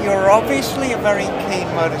you're obviously a very keen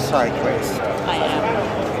motorcyclist. I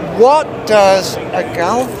am. What does a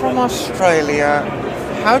gal from Australia,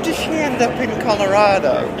 how does she end up in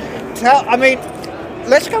Colorado?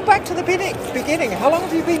 Let's go back to the beginning. How long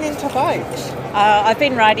have you been into bikes? I've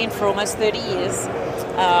been riding for almost 30 years.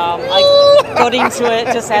 I got into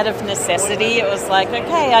it just out of necessity. It was like,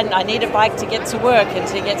 okay, I need a bike to get to work and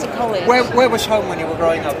to get to college. Where was home when you were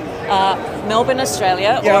growing up? Melbourne,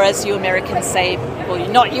 Australia, Yeah. or as you Americans say, well,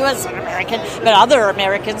 not you as an American, but other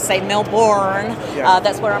Americans say Melbourne. Yeah.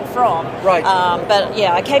 That's where I'm from. Right. But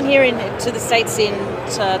yeah, I came here to the States in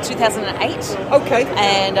 2008. Okay.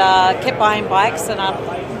 And kept buying bikes and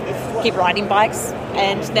I keep riding bikes.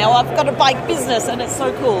 And now I've got a bike business and it's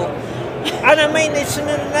so cool. And I mean, it's an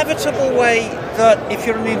inevitable way that if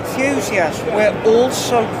you're an enthusiast, we're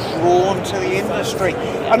also drawn to the industry.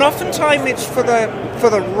 And oftentimes it's for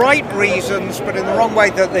the right reasons, but in the wrong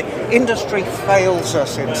way, that the industry fails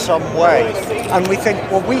us in some way. And we think,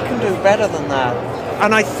 well, we can do better than that.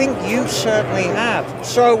 And I think you certainly have.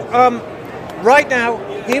 So right now,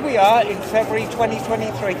 here we are in February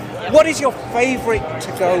 2023. What is your favourite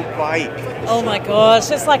to-go bike? Oh my gosh,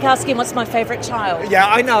 it's like asking what's my favourite child. Yeah,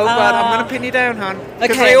 I know, but I'm going to pin you down, hon.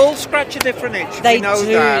 Because okay. they all scratch a different itch. They we know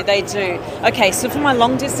do, that. they do. Okay, so for my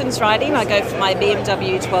long distance riding, I go for my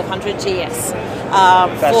BMW 1200 GS.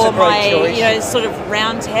 That's for a great my, choice. sort of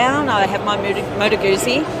round town, I have my Moto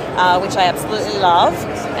Guzzi, which I absolutely love.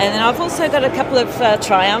 And then I've also got a couple of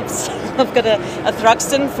Triumphs. I've got a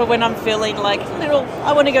Thruxton for when I'm feeling like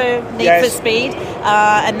I want to go need for speed.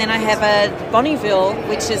 And then I have a Bonneville,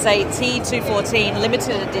 which is a T214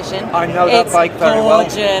 limited edition. I know that bike very well.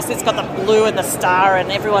 It's gorgeous. It's got the blue and the star,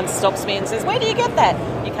 and everyone stops me and says, "Where do you get that?"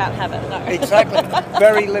 You can't have it. No. Exactly.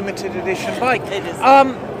 Very limited edition bike. It is.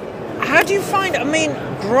 How do you find,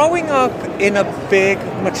 growing up in a big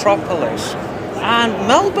metropolis, and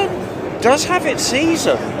Melbourne does have its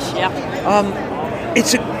seasons. Yeah.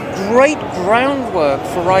 It's a great groundwork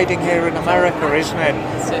for riding here in America, isn't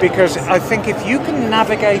it? Because I think if you can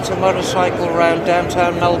navigate a motorcycle around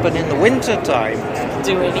downtown Melbourne in the winter time,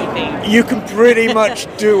 Do anything. you can pretty much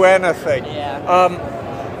do anything. Yeah.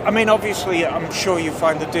 Obviously, I'm sure you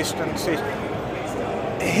find the distances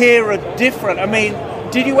here are different.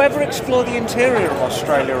 Did you ever explore the interior of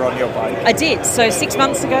Australia on your bike? I did. So 6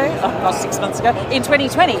 months ago, in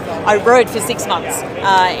 2020, I rode for 6 months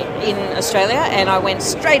in Australia, and I went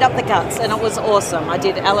straight up the guts, and it was awesome. I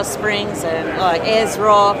did Alice Springs and Ayers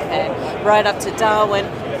Rock and right up to Darwin.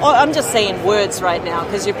 Oh, I'm just saying words right now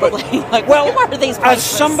because you're probably like, well, what are these places?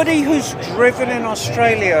 As somebody who's driven in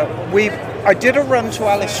Australia, I did a run to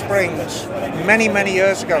Alice Springs many, many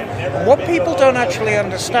years ago. And what people don't actually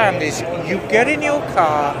understand is you get in your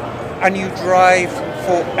car and you drive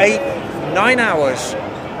for 8-9 hours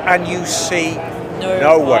and you see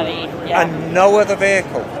no one and no other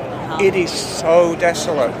vehicle. It is so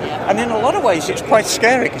desolate. Yeah. And in a lot of ways it's quite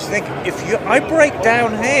scary because you think, I break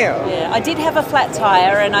down here. Yeah, I did have a flat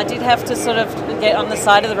tyre and I did have to sort of get on the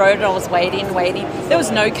side of the road and I was waiting. There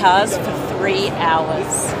was no cars for 3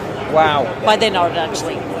 hours. Wow. By then I would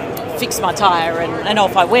actually fix my tyre and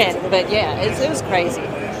off I went. But yeah, it was crazy.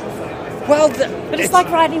 Well, but it's like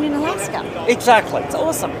riding in Alaska. Exactly. It's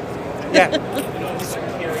awesome. Yeah.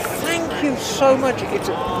 Thank you so much. It's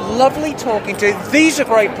lovely talking to you. These are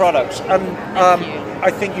great products, and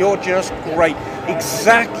I think you're just great.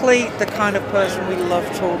 Exactly the kind of person we love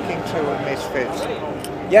talking to at Misfits.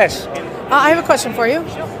 Yes. I have a question for you.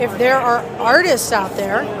 If there are artists out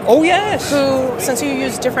there, oh yes, who, since you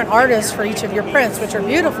use different artists for each of your prints, which are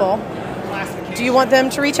beautiful, do you want them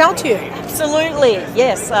to reach out to you? Absolutely,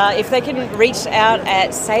 yes. If they can reach out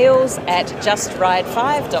at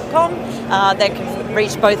sales@justride5.com, they can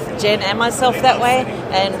reach both Jen and myself that way,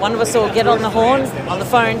 and one of us will get on the phone,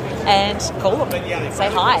 and call them, say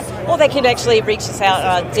hi. Or they can actually reach us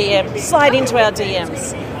out DM, slide into our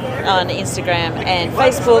DMs on Instagram and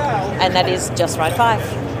Facebook, and that is Just Ride 5.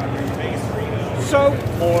 So,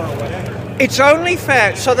 it's only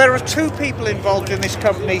fair. So there are two people involved in this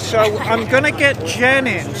company. So I'm going to get Jen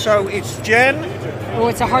in. So it's Jen. Oh,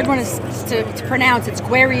 it's a hard one to pronounce. It's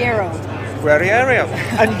Guerriero. Guerriero.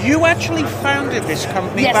 And you actually founded this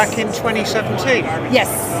company back in 2017. Yes,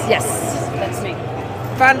 that's me.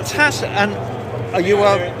 Fantastic. And are you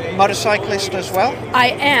a motorcyclist as well? I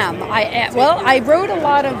am. Well, I rode a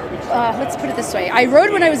lot of, let's put it this way. I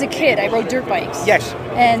rode when I was a kid. I rode dirt bikes. Yes.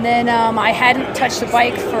 And then I hadn't touched a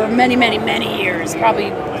bike for many, many, many years,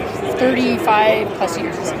 probably 35 plus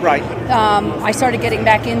years. Right. I started getting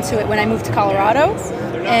back into it when I moved to Colorado.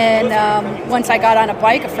 And once I got on a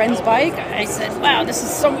bike, a friend's bike, I said, wow, this is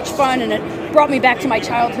so much fun. And it brought me back to my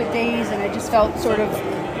childhood days, and I just felt sort of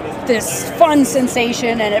this fun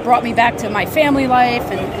sensation, and it brought me back to my family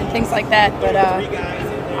life and things like that. But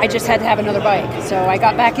I just had to have another bike. So I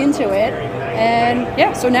got back into it. And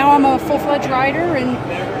yeah, so now I'm a full-fledged rider. And,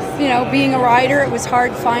 you know, being a rider, it was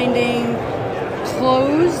hard finding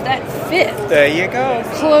clothes that fit. There you go.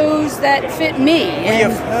 Clothes that fit me. We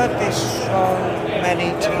have heard this so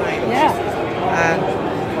many times. Yeah.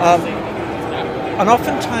 And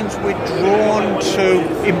oftentimes we're drawn to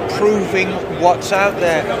improving what's out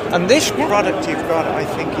there. And this product you've got, I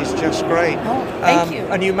think, is just great. Oh, thank you.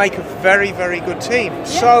 And you make a very, very good team. Yeah.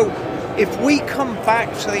 So if we come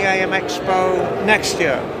back to the AM Expo next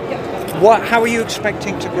year, how are you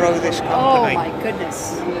expecting to grow this company? Oh, my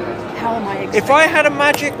goodness. How am I expecting? If I had a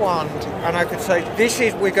magic wand and I could say,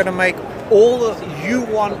 we're going to make all that you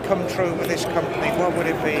want come true with this company, what would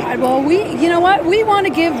it be? God, well, you know what? We want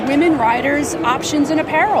to give women riders options in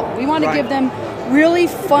apparel. We want to give them really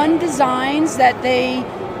fun designs that they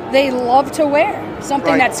love to wear.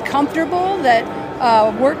 Something that's comfortable, that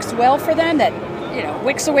works well for them, that, you know,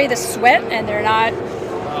 wicks away the sweat, and they're not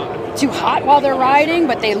too hot while they're riding,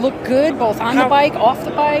 but they look good both on the bike, off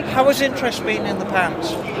the bike. How has interest been in the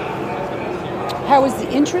pants? How is the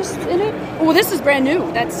interest in it? Well, this is brand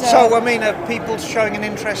new. That's so. I mean, are people showing an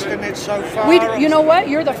interest in it so far? You know what?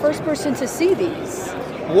 You're the first person to see these.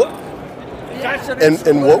 What?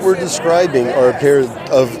 And what we're describing are a pair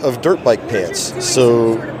of dirt bike pants.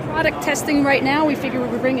 So product testing right now. We figure we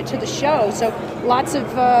would bring it to the show. So lots of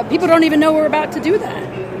people don't even know we're about to do that.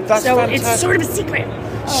 That's so fantastic. It's sort of a secret.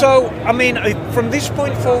 So, I mean, from this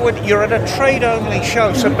point forward, you're at a trade-only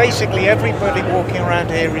show, so basically everybody walking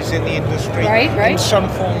around here is in the industry in some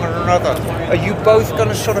form or another. Are you both going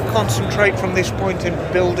to sort of concentrate from this point in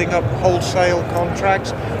building up wholesale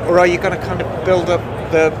contracts, or are you going to kind of build up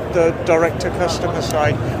the direct-to-customer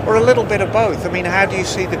side, or a little bit of both? I mean, how do you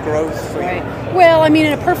see the growth for you? Well, I mean,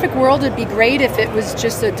 in a perfect world, it'd be great if it was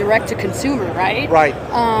just a direct-to-consumer, right? Right.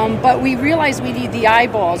 But we realize we need the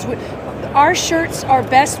eyeballs. Our shirts are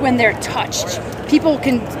best when they're touched. People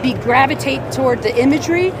can gravitate toward the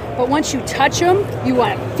imagery, but once you touch them, you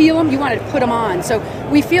want to feel them, you want to put them on. So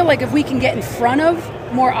we feel like if we can get in front of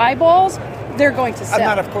more eyeballs, they're going to sell. And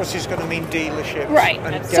that, of course, is going to mean dealerships. Right.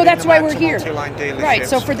 So that's why we're here. Right.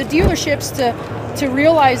 So for the dealerships to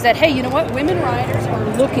realize that, hey, you know what? Women riders are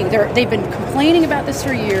looking. They've been complaining about this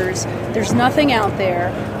for years. There's nothing out there.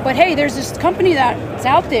 But hey, there's this company that's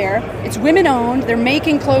out there. It's women-owned. They're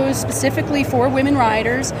making clothes specifically for women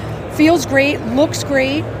riders. Feels great. Looks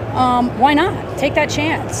great. Why not? Take that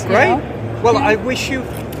chance. Great. You know? Well, I wish you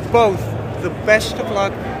both the best of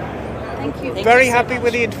luck. Thank you. Very happy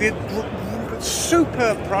with the interview.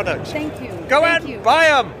 Superb products. Thank you. Go out and buy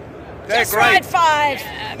them. They're Just great. Ride 5.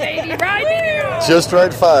 Yeah, baby, ride. Just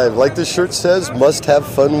Ride 5, like the shirt says, must have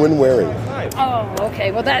fun when wearing. Oh,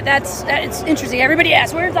 okay. Well, that's interesting. Everybody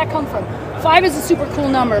asks, where did that come from? 5 is a super cool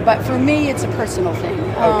number, but for me, it's a personal thing.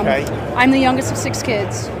 Okay. I'm the youngest of 6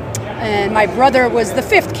 kids, and my brother was the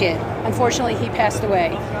 5th kid. Unfortunately, he passed away.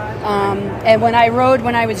 And when I rode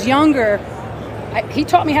when I was younger, he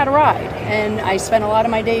taught me how to ride, and I spent a lot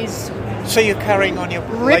of my days. So you're carrying on your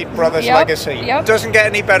late brother's legacy. Yep. Doesn't get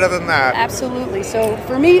any better than that. Absolutely. So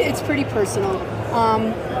for me, it's pretty personal.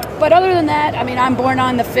 But other than that, I mean, I'm born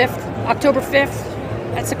on the 5th, October 5th.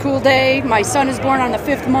 That's a cool day. My son is born on the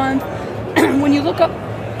 5th month. When you look up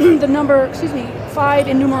the number, 5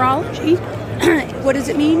 in numerology, what does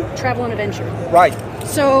it mean? Travel and adventure. Right.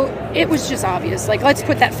 So it was just obvious. Like, let's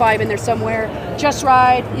put that 5 in there somewhere. Just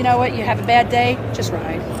ride. You know what? You have a bad day, just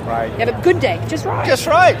ride. Right. You have a good day, just ride. Just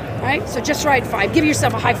ride. Right? So just ride 5. Give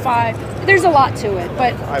yourself a high 5. There's a lot to it,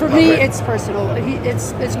 but for me, it's personal.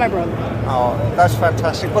 It's my brother. Oh, that's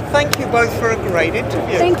fantastic. Well, thank you both for a great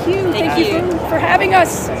interview. Thank you. Thank you for having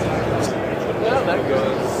us. Yeah, that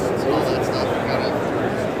goes. All that stuff. We gotta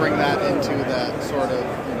bring that into that sort of,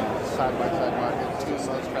 side-by-side market. 2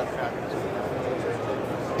 sides package.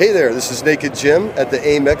 Hey there, this is Naked Jim at the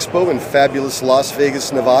AIM Expo in fabulous Las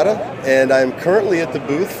Vegas, Nevada, and I'm currently at the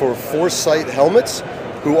booth for Foresight Helmets,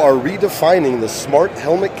 who are redefining the smart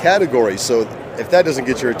helmet category. So if that doesn't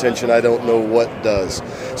get your attention, I don't know what does.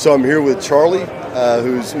 So I'm here with Charlie,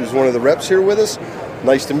 who's one of the reps here with us.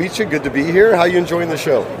 Nice to meet you. Good to be here. How are you enjoying the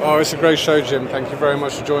show? Oh, it's a great show, Jim. Thank you very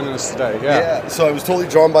much for joining us today. Yeah. So I was totally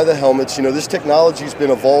drawn by the helmets. This technology's been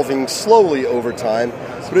evolving slowly over time,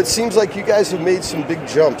 but it seems like you guys have made some big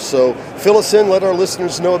jumps. So fill us in, let our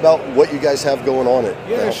listeners know about what you guys have going on.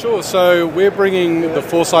 Sure. So we're bringing the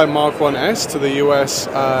Foresight Mark 1S to the US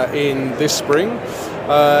in this spring.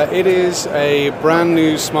 It is a brand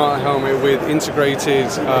new smart helmet with integrated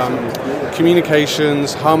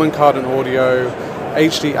communications, Harman Kardon audio,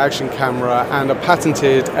 HD action camera, and a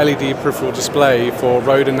patented LED peripheral display for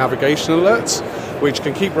road and navigation alerts, which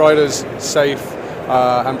can keep riders safe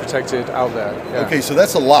and protected out there. Yeah. Okay, so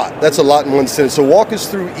that's a lot. That's a lot in one sentence. So walk us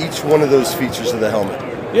through each one of those features of the helmet.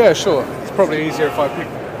 Yeah, sure. It's probably easier if I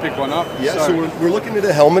pick one up. Yeah, so we're looking at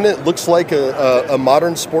a helmet. It looks like a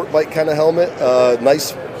modern sport bike kind of helmet.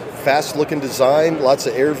 Nice, fast-looking design, lots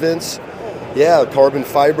of air vents. Yeah, carbon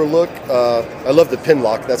fiber look. I love the pin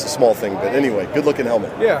lock. That's a small thing, but anyway, good-looking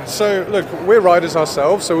helmet. Yeah, so look, we're riders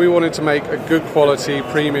ourselves, so we wanted to make a good quality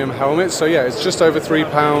premium helmet. So yeah, it's just over 3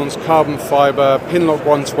 pounds, carbon fiber, pin lock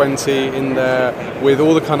 120 in there with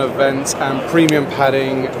all the kind of vents and premium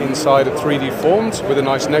padding inside of 3D formed with a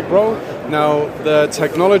nice neck roll. Now, the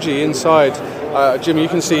technology inside, Jim, you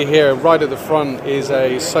can see here right at the front is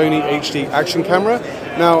a Sony HD action camera.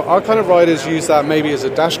 Now, our kind of riders use that maybe as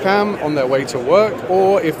a dash cam on their way to work,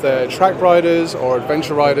 or if they're track riders or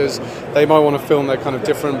adventure riders, they might want to film their kind of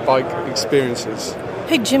different bike experiences.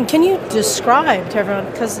 Hey, Jim, can you describe to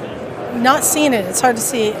everyone, because not seeing it, it's hard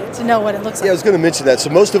to know what it looks like. Yeah, I was going to mention that. So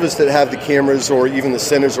most of us that have the cameras or even the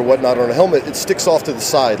centers or whatnot on a helmet, it sticks off to the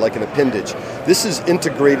side like an appendage. This is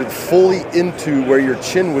integrated fully into where your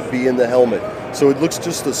chin would be in the helmet. So it looks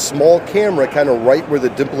just a small camera kind of right where the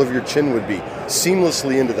dimple of your chin would be,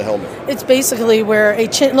 seamlessly into the helmet. It's basically where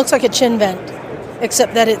it looks like a chin vent,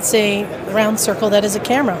 except that it's a round circle that is a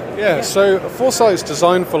camera. Yeah, so Foresight's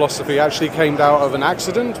design philosophy actually came out of an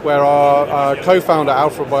accident where our co-founder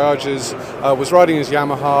Alfred Boyages was riding his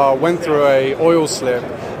Yamaha, went through a oil slip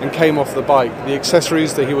and came off the bike. The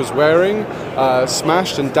accessories that he was wearing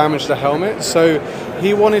smashed and damaged the helmet, so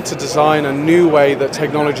he wanted to design a new way that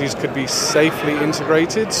technologies could be safely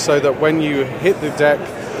integrated so that when you hit the deck,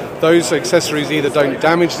 those accessories either don't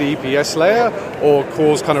damage the EPS layer or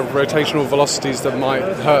cause kind of rotational velocities that might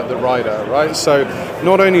hurt the rider, right? So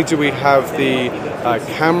not only do we have the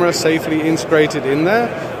camera safely integrated in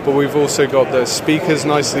there, but we've also got the speakers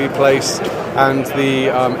nicely placed and the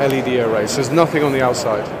LED array. So there's nothing on the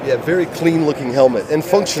outside. Yeah, very clean looking helmet and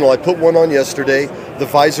functional. I put one on yesterday. The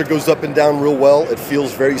visor goes up and down real well. It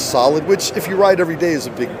feels very solid, which if you ride every day is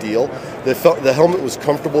a big deal. The helmet was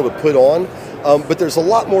comfortable to put on. But there's a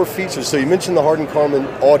lot more features. So you mentioned the Harman Kardon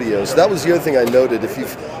audio. So that was the other thing I noted. If you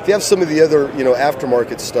have some of the other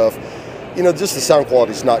aftermarket stuff, just the sound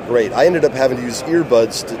quality is not great. I ended up having to use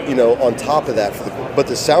earbuds to, on top of that. But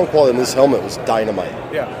the sound quality in this helmet was dynamite.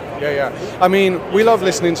 Yeah. I mean, we love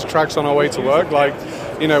listening to tracks on our way to work. Like,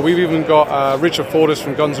 we've even got Richard Fortas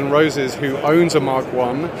from Guns N' Roses who owns a Mark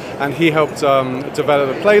 1, and he helped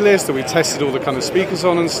develop a playlist that we tested all the kind of speakers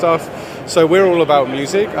on and stuff. So we're all about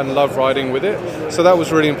music and love riding with it. So that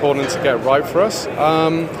was really important to get right for us.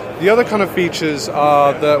 The other kind of features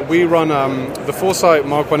are that we run the Foresight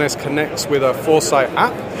Mark 1S connects with a Foresight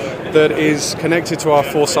app that is connected to our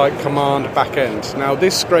Foresight Command backend. Now,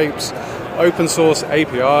 this scrapes open source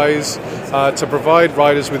APIs to provide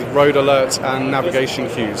riders with road alerts and navigation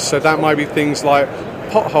cues. So that might be things like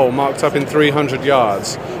pothole marked up in 300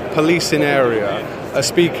 yards, police in area, a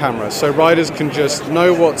speed camera, so riders can just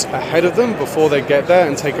know what's ahead of them before they get there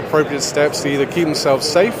and take appropriate steps to either keep themselves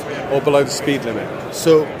safe or below the speed limit.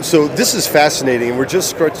 So this is fascinating, and we're just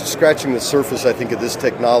scratching the surface, I think, of this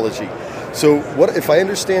technology. So what if I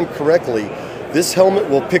understand correctly, this helmet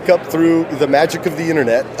will pick up through the magic of the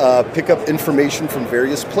internet, pick up information from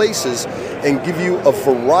various places and give you a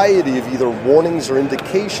variety of either warnings or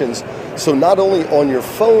indications So not only on your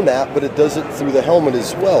phone app, but it does it through the helmet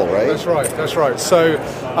as well, right? That's right. So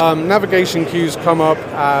navigation cues come up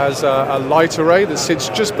as a light array that sits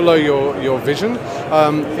just below your vision.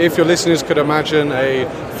 If your listeners could imagine a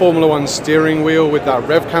Formula One steering wheel with that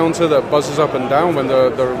rev counter that buzzes up and down when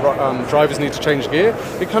the drivers need to change gear,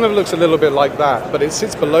 it kind of looks a little bit like that, but it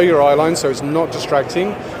sits below your eye line, so it's not distracting.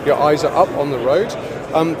 Your eyes are up on the road.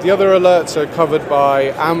 The other alerts are covered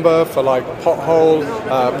by amber for like pothole,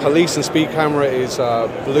 police and speed camera is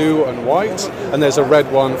blue and white, and there's a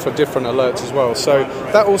red one for different alerts as well. So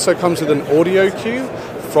that also comes with an audio cue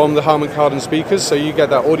from the Harman Kardon speakers, so you get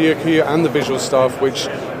that audio cue and the visual stuff, which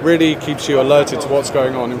really keeps you alerted to what's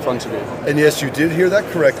going on in front of you. And yes, you did hear that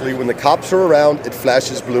correctly. When the cops are around, it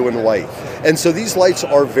flashes blue and white. And so these lights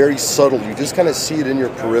are very subtle. You just kind of see it in your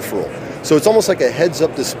peripheral. So it's almost like a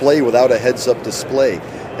heads-up display without a heads-up display.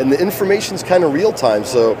 And the information's kind of real-time.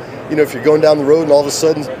 So, if you're going down the road and all of a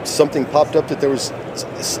sudden something popped up that there was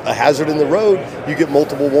a hazard in the road, you get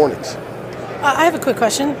multiple warnings. I have a quick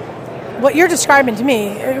question. What you're describing to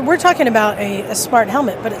me, we're talking about a smart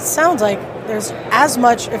helmet, but it sounds like there's as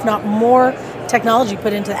much, if not more, technology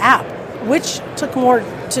put into the app. Which took more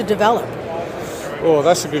to develop? Oh,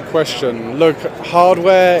 that's a good question. Look,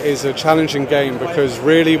 hardware is a challenging game because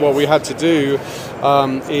really what we had to do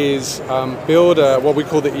is build what we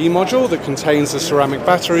call the E-module that contains the ceramic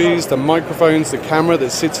batteries, the microphones, the camera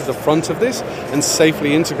that sits at the front of this, and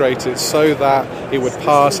safely integrate it so that it would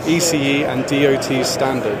pass ECE and DOT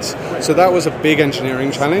standards. So that was a big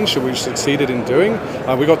engineering challenge that we succeeded in doing.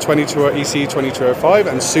 We got ECE 2205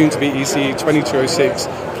 and soon to be ECE 2206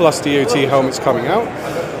 plus DOT helmets coming out.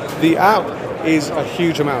 The app is a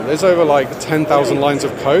huge amount. There's over 10,000 lines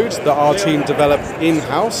of code that our team developed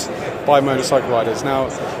in-house by motorcycle riders. Now,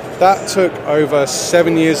 that took over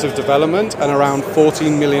 7 years of development and around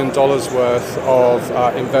 $14 million worth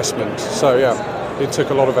of investment. So yeah, it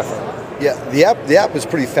took a lot of effort. Yeah, the app is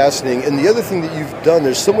pretty fascinating. And the other thing that you've done,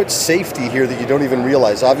 there's so much safety here that you don't even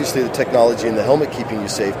realize. Obviously, the technology and the helmet keeping you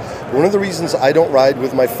safe. One of the reasons I don't ride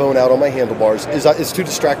with my phone out on my handlebars is it's too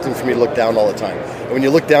distracting for me to look down all the time. And when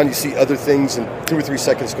you look down, you see other things, and 2 or 3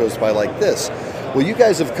 seconds goes by like this. Well, you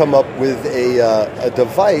guys have come up with a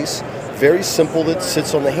device, very simple, that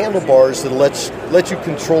sits on the handlebars that lets you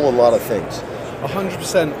control a lot of things.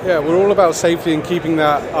 100%. Yeah, we're all about safety and keeping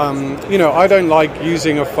that. I don't like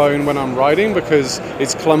using a phone when I'm riding because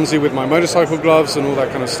it's clumsy with my motorcycle gloves and all that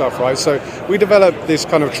kind of stuff, right? So we developed this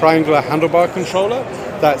kind of triangular handlebar controller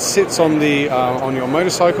that sits on your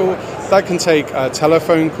motorcycle. That can take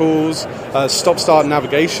telephone calls, stop-start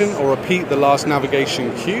navigation, or repeat the last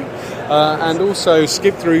navigation cue, and also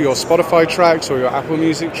skip through your Spotify tracks or your Apple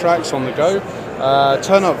Music tracks on the go,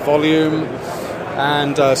 turn up volume,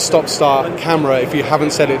 and stop-start camera if you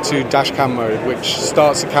haven't set it to dash cam mode, which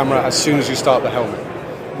starts the camera as soon as you start the helmet.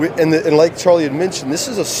 And like Charlie had mentioned, this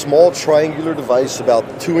is a small triangular device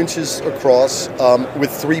about 2 inches across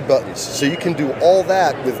with 3 buttons. So you can do all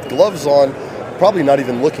that with gloves on, probably not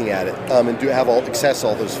even looking at it, and access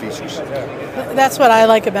all those features. That's what I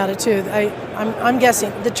like about it too. I'm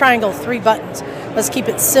guessing the triangle, 3 buttons. Let's keep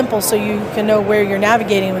it simple so you can know where you're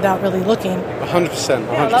navigating without really looking.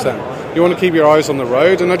 100%. You want to keep your eyes on the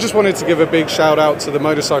road, and I just wanted to give a big shout out to the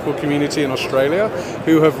motorcycle community in Australia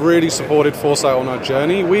who have really supported Foresight on our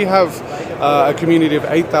journey. We have a community of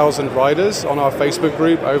 8,000 riders on our Facebook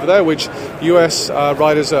group over there, which US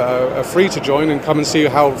riders are free to join and come and see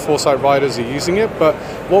how Foresight riders are using it. But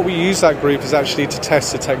what we use that group is actually to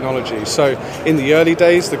test the technology. So in the early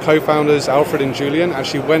days, the co-founders, Alfred and Julian,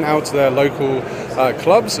 actually went out to their local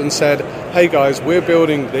clubs and said, hey guys, we're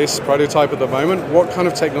building this prototype at the moment. What kind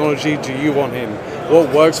of technology do you want in?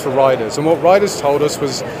 What works for riders? And what riders told us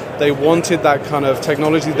was they wanted that kind of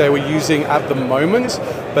technology they were using at the moment,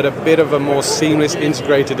 but a bit of a more seamless,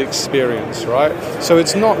 integrated experience, right? So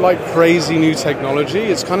it's not like crazy new technology.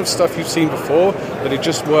 It's kind of stuff you've seen before, but it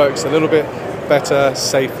just works a little bit better,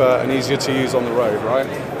 safer, and easier to use on the road, right?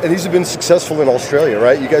 And these have been successful in Australia,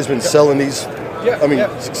 right? You guys have been selling these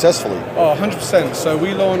successfully. Oh, 100%. So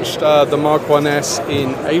we launched the Mark 1S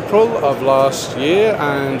in April of last year,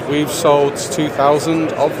 and we've sold 2,000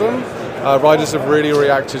 of them. Riders have really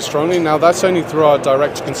reacted strongly. Now, that's only through our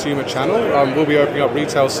direct-to-consumer channel. We'll be opening up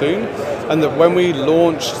retail soon. And when we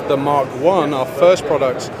launched the Mark 1, our first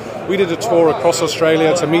product, we did a tour across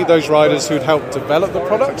Australia to meet those riders who'd helped develop the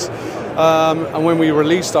product. And when we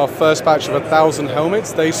released our first batch of 1,000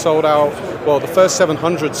 helmets, they sold out, the first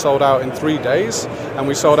 700 sold out in 3 days, and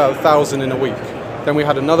we sold out 1,000 in a week. Then we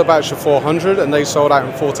had another batch of 400, and they sold out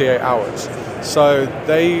in 48 hours. So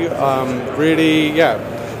they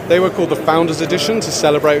They were called the Founders Edition to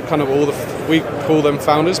celebrate kind of we call them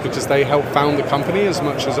founders because they helped found the company as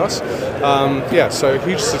much as us. So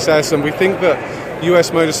huge success, and we think that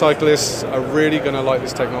US motorcyclists are really going to like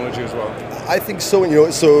this technology as well. I think so.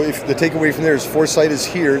 So if the takeaway from there is Foresight is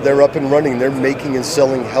here, they're up and running, they're making and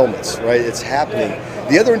selling helmets, right? It's happening.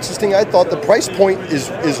 The other interesting, I thought the price point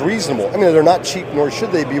is reasonable. I mean, they're not cheap, nor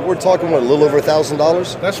should they be. We're talking, a little over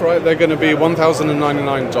 $1,000? That's right. They're going to be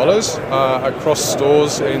 $1,099 across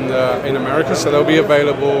stores in America. So they'll be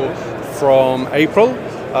available from April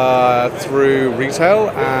through retail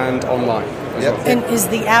and online. Yep. And is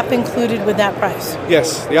the app included with that price?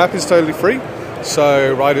 Yes, the app is totally free.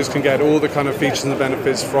 So riders can get all the kind of features and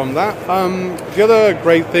benefits from that. The other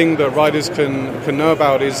great thing that riders can know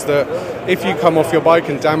about is that if you come off your bike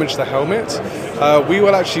and damage the helmet, we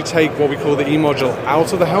will actually take what we call the E-module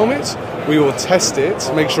out of the helmet. We will test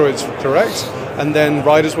it, make sure it's correct, and then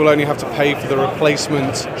riders will only have to pay for the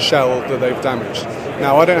replacement shell that they've damaged.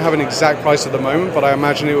 Now, I don't have an exact price at the moment, but I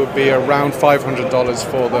imagine it would be around $500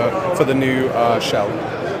 for the new shell.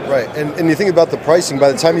 Right, and you think about the pricing,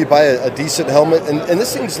 by the time you buy a decent helmet, and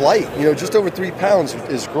this thing's light, just over 3 pounds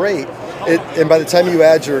is great, and by the time you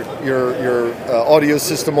add your audio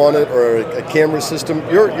system on it or a camera system,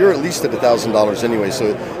 you're at least at $1,000 anyway, so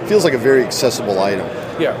it feels like a very accessible item.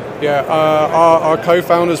 Yeah. Our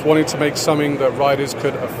co-founders wanted to make something that riders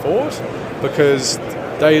could afford because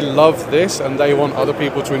they love this and they want other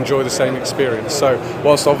people to enjoy the same experience. So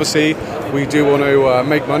whilst obviously we do want to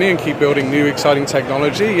make money and keep building new exciting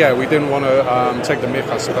technology, we didn't want to take the mick,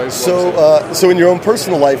 I suppose. So in your own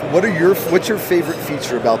personal life, what's your favorite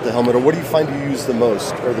feature about the helmet, or what do you find you use the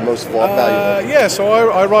most or the most valuable? So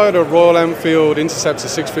I ride a Royal Enfield Interceptor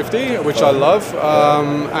 650, which I love,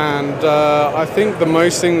 and I think the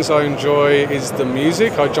most things I enjoy is the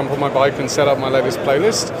music. I jump on my bike and set up my latest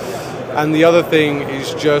playlist. And the other thing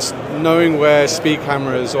is just knowing where speed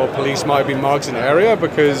cameras or police might be marked in the area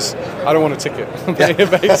because I don't want a ticket,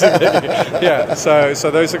 basically.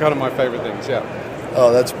 So those are kind of my favorite things,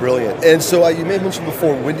 Oh, that's brilliant. And so you may have mentioned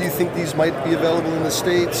before, when do you think these might be available in the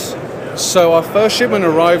States? So our first shipment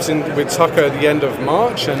arrives with Tucker at the end of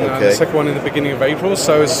March and the second one in the beginning of April.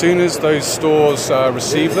 So as soon as those stores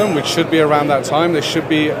receive them, which should be around that time, they should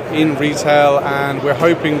be in retail, and we're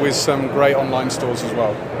hoping with some great online stores as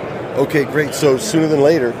well. Okay, great. So sooner than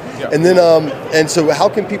later. Yeah. And then, and so how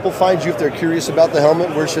can people find you if they're curious about the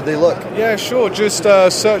helmet? Where should they look? Yeah, sure. Just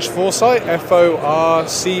search Foresight,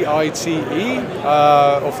 Forcite,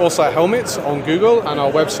 or Foresight Helmets on Google, and our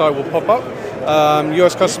website will pop up.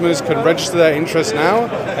 US customers can register their interest now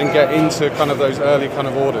and get into kind of those early kind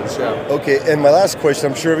of orders. Okay, and my last question,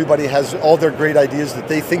 I'm sure everybody has all their great ideas that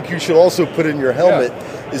they think you should also put in your helmet.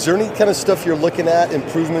 Is there any kind of stuff you're looking at,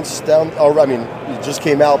 improvements down, it just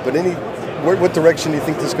came out, but what direction do you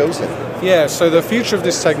think this goes in? Yeah, so the future of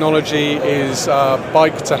this technology is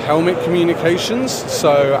bike-to-helmet communications,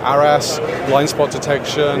 so ARAS, blind spot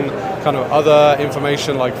detection, kind of other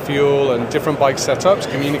information like fuel and different bike setups,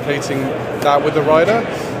 communicating that with the rider.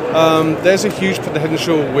 There's a huge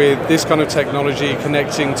potential with this kind of technology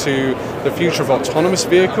connecting to the future of autonomous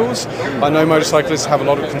vehicles. I know motorcyclists have a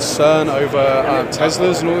lot of concern over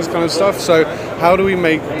Teslas and all this kind of stuff. So how do we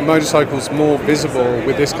make motorcycles more visible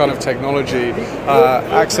with this kind of technology,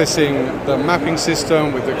 accessing the mapping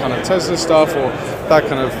system with the kind of Tesla stuff or that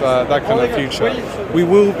kind of future?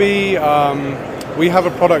 We have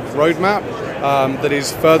a product roadmap that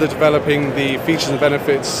is further developing the features and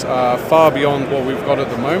benefits far beyond what we've got at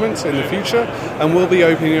the moment in the future, and we'll be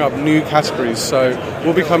opening up new categories. So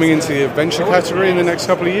we'll be coming into the adventure category in the next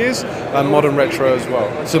couple of years, and modern retro as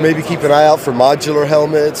well. So maybe keep an eye out for modular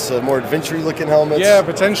helmets, more adventure-y looking helmets? Yeah,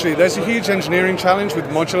 potentially. There's a huge engineering challenge with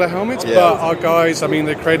modular helmets, but our guys,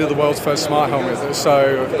 they created the world's first smart helmet,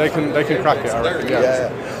 so they can crack it, I reckon.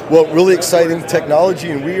 Yeah. Well, really exciting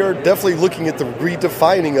technology, and we are definitely looking at the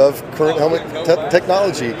redefining of current helmet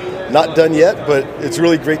technology. Not done yet, but it's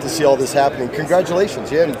really great to see all this happening.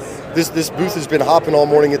 Congratulations. Yeah, and this booth has been hopping all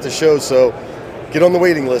morning at the show, so get on the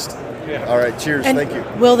waiting list. Yeah. All right, cheers. And thank you.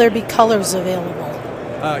 Will there be colors available?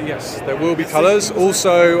 Yes, there will be colours.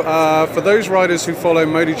 Also, for those riders who follow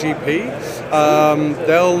MotoGP,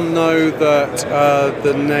 they'll know that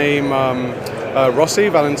the name Rossi,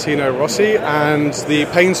 Valentino Rossi, and the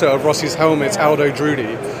painter of Rossi's helmets, Aldo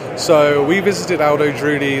Drudi. So we visited Aldo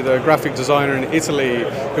Drudi, the graphic designer in Italy,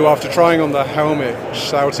 who after trying on the helmet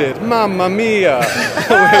shouted, "Mamma mia!"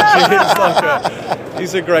 which is like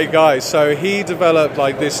He's a great guy. So he developed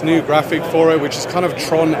like this new graphic for it, which is kind of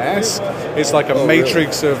Tron-esque. It's like a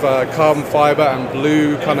matrix of carbon fiber and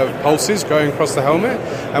blue kind of pulses going across the helmet.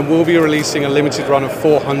 And we'll be releasing a limited run of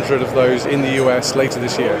 400 of those in the US later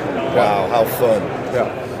this year. Wow, how fun.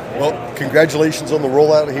 Yeah. Well, congratulations on the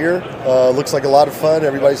rollout here. Looks like a lot of fun.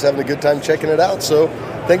 Everybody's having a good time checking it out. So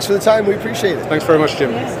thanks for the time. We appreciate it. Thanks very much,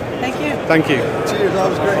 Jim. Thank you. Thank you. Cheers. That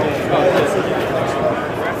was great.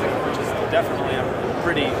 Which is definitely a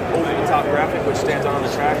pretty over-the-top graphic, which stands on the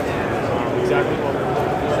track. Exactly what we're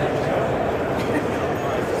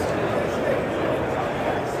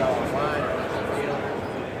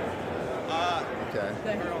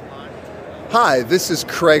Hi, this is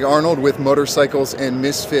Craig Arnold with Motorcycles and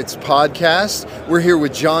Misfits podcast. We're here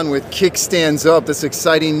with John with Kickstands Up, this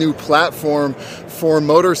exciting new platform for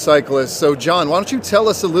motorcyclists. So John, why don't you tell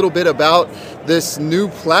us a little bit about this new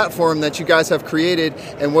platform that you guys have created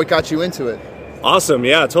and what got you into it? Awesome,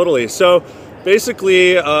 yeah, totally. So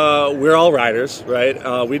basically, we're all riders,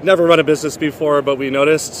 right? We'd never run a business before, but we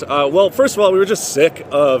noticed, well, first of all, we were just sick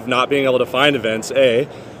of not being able to find events, A.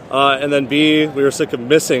 And then B, we were sick of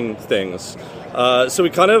missing things. So we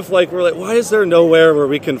kind of were like, why is there nowhere where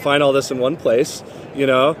we can find all this in one place, you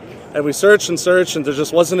know? And we searched and searched, and there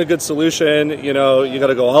just wasn't a good solution. You know, you got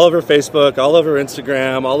to go all over Facebook, all over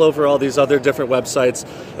Instagram, all over all these other different websites.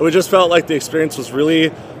 And we just felt like the experience was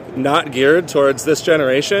really not geared towards this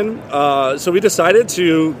generation. So we decided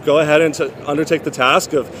to go ahead and to undertake the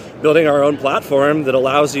task of building our own platform that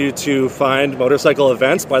allows you to find motorcycle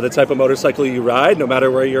events by the type of motorcycle you ride, no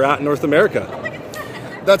matter where you're at in North America.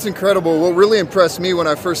 That's incredible. What really impressed me when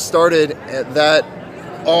I first started, that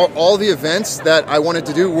all the events that I wanted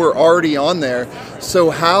to do were already on there. So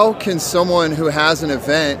how can someone who has an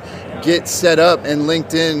event get set up and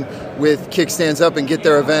linked in with Kickstands Up and get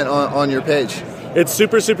their event on your page? It's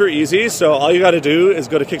super, super easy. So all you got to do is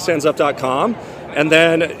go to kickstandsup.com, and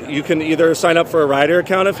then you can either sign up for a rider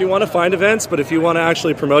account if you want to find events, but if you want to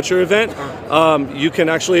actually promote your event, you can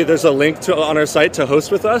actually, there's a link on our site to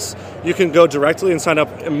host with us. You can go directly and sign up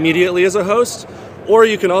immediately as a host, or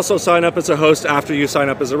you can also sign up as a host after you sign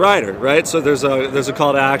up as a rider, right? So there's a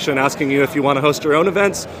call to action asking you if you want to host your own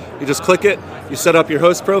events. You just click it, you set up your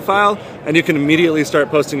host profile, and you can immediately start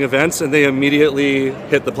posting events, and they immediately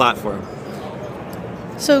hit the platform.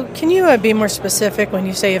 So can you be more specific when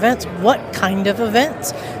you say events? What kind of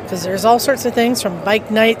events? Because there's all sorts of things from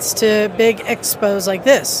bike nights to big expos like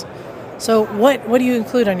this. So what do you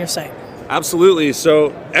include on your site? Absolutely.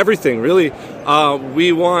 So everything, really.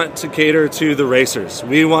 We want to cater to the racers.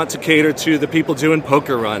 We want to cater to the people doing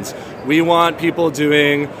poker runs. We want people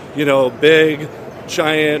doing, big,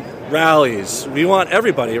 giant rallies. We want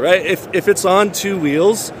everybody, right? If it's on two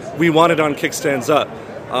wheels, we want it on Kickstands Up.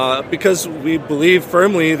 Because we believe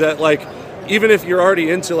firmly that, even if you're already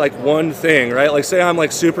into, one thing, right? Say I'm,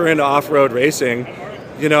 super into off-road racing,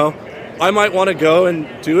 I might want to go and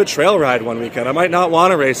do a trail ride one weekend. I might not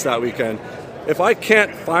want to race that weekend. If I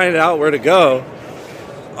can't find out where to go,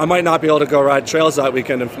 I might not be able to go ride trails that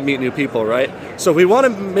weekend and meet new people, right? So we want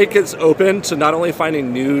to make it open to not only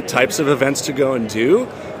finding new types of events to go and do,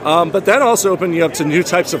 but then also open you up to new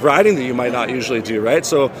types of riding that you might not usually do, right?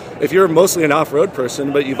 So if you're mostly an off-road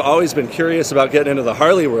person, but you've always been curious about getting into the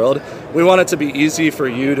Harley world, we want it to be easy for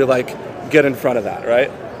you to get in front of that, right?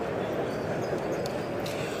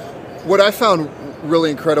 What I found really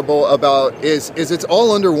incredible about is it's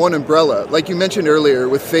all under one umbrella. Like you mentioned earlier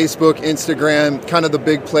with Facebook, Instagram, kind of the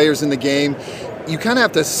big players in the game, you kind of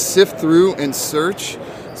have to sift through and search.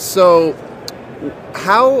 So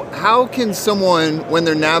how can someone, when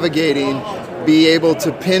they're navigating, be able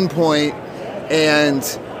to pinpoint and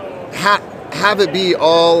have it be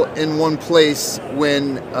all in one place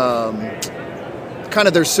when kind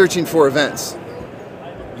of they're searching for events?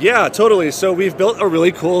 Yeah, totally. So we've built a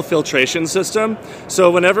really cool filtration system. So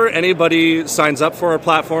whenever anybody signs up for our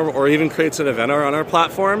platform or even creates an event on our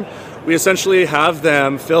platform, we essentially have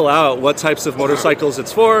them fill out what types of motorcycles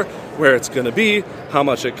it's for, where it's going to be, how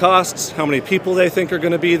much it costs, how many people they think are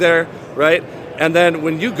going to be there, right? And then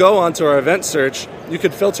when you go onto our event search, you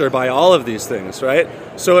could filter by all of these things, right?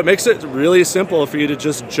 So it makes it really simple for you to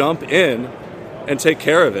just jump in and take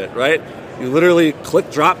care of it, right? You literally click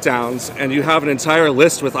drop downs and you have an entire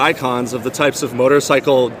list with icons of the types of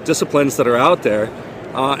motorcycle disciplines that are out there,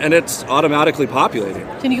 and it's automatically populating.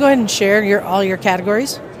 Can you go ahead and share all your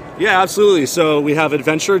categories? Yeah, absolutely. So we have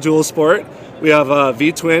adventure dual sport, we have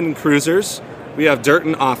V-twin cruisers, we have dirt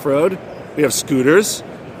and off-road, we have scooters,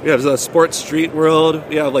 we have the sports street world,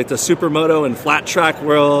 we have the supermoto and flat track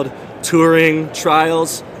world, touring,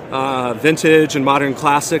 trials, vintage and modern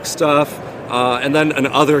classic stuff, And then an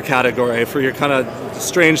other category for your kind of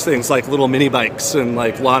strange things like little mini bikes and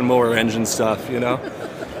like lawnmower engine stuff, you know?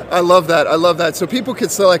 I love that. So people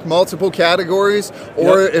could select multiple categories,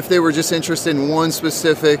 or if they were just interested in one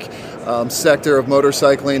specific sector of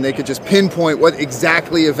motorcycling, they could just pinpoint what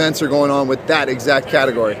exactly events are going on with that exact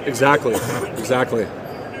category. Exactly.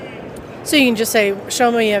 So you can just say,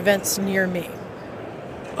 show me events near me.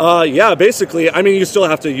 Yeah, basically. I mean, you still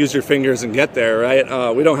have to use your fingers and get there,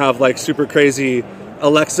 right? We don't have like super crazy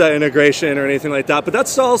Alexa integration or anything like that, but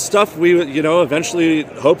that's all stuff we, eventually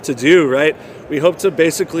hope to do, right? We hope to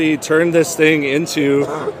basically turn this thing into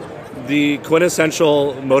the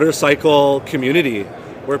quintessential motorcycle community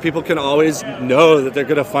where people can always know that they're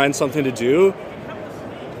going to find something to do.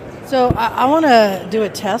 So I want to do a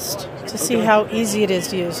test to see how easy it is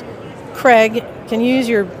to use. Craig, can you use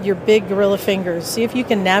your big gorilla fingers? See if you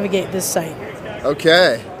can navigate this site.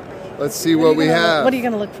 Okay. Let's see what we have. What are you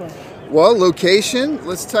going to look for? Well, location,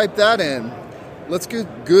 let's type that in. Let's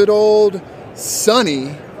get good old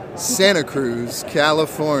sunny Santa Cruz,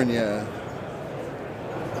 California.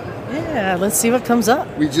 Yeah, let's see what comes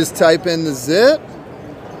up. We just type in the zip,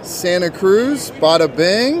 Santa Cruz, bada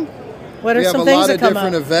bing. What are some things that come up?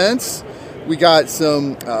 We have a lot of different events. We got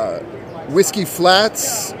some Whiskey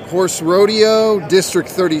Flats, Horse Rodeo, District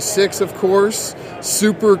 36, of course,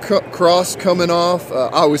 Super Cross coming off. I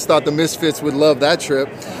always thought the Misfits would love that trip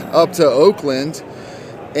up to Oakland.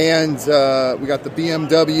 And we got the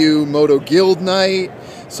BMW Moto Guild Night.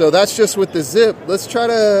 So that's just with the zip. Let's try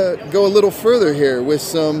to go a little further here with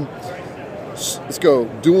some, let's go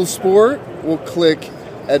dual sport. We'll click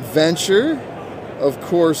adventure, of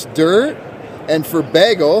course, dirt. And for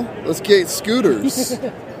bagel, let's get scooters.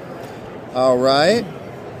 All right.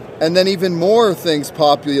 And then even more things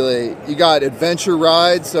populate. You got adventure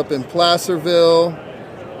rides up in Placerville,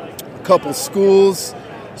 a couple schools,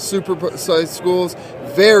 super-sized schools,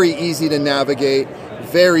 very easy to navigate,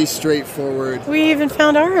 very straightforward. We even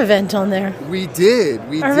found our event on there. We did.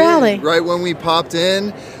 Our rally. Right when we popped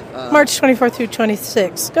in. March 24th through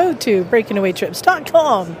 26th. Go to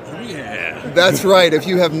breakingawaytrips.com. Yeah. That's right. If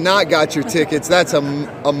you have not got your tickets, that's a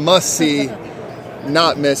must-see,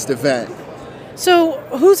 not missed event. So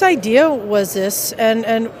whose idea was this,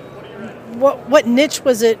 and what niche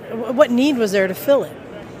was it, what need was there to fill it?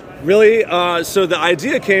 Really, so the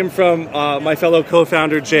idea came from my fellow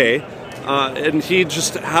co-founder, Jay, and he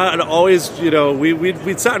just had always,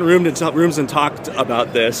 we'd sat in rooms and talked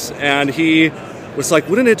about this, and he was like,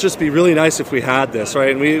 wouldn't it just be really nice if we had this,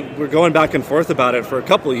 right? And we were going back and forth about it for a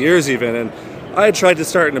couple of years even, and I had tried to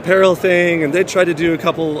start an apparel thing, and they tried to do a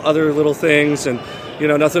couple other little things, and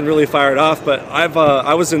nothing really fired off. But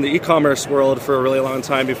I was in the e-commerce world for a really long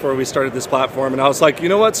time before we started this platform, and I was like, you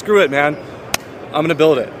know what, screw it, man. I'm going to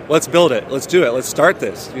build it. Let's build it. Let's do it. Let's start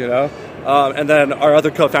this, And then our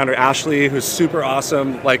other co-founder, Ashley, who's super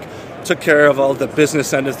awesome, took care of all the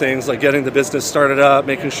business end of things, like getting the business started up,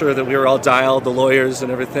 making sure that we were all dialed, the lawyers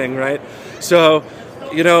and everything, right? So,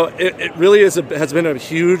 it really has been a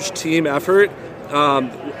huge team effort.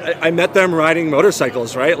 I met them riding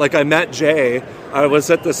motorcycles, right? Like I met Jay. I was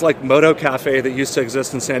at this moto cafe that used to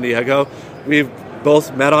exist in San Diego. We've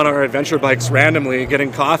both met on our adventure bikes randomly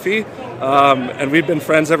getting coffee. And we've been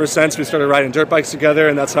friends ever since. We started riding dirt bikes together,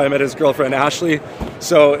 and that's how I met his girlfriend, Ashley.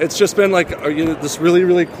 So it's just been this really,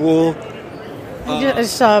 really cool. I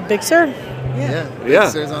saw Big Sur. Yeah.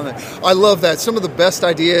 On there. I love that. Some of the best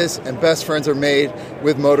ideas and best friends are made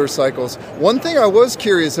with motorcycles. One thing I was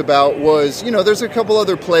curious about was, there's a couple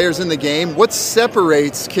other players in the game. What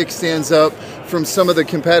separates Kickstands Up from some of the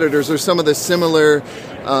competitors or some of the similar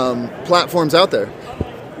platforms out there?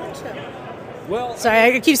 Well,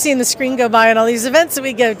 sorry, I keep seeing the screen go by on all these events that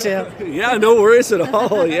we go to. Yeah, no worries at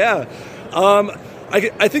all. Yeah.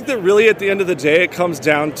 I think that really at the end of the day, it comes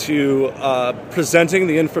down to presenting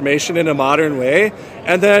the information in a modern way,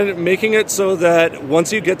 and then making it so that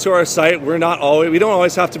once you get to our site, we don't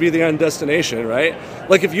always have to be the end destination, right?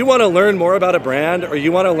 Like if you want to learn more about a brand or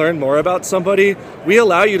you want to learn more about somebody, we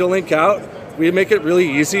allow you to link out. We make it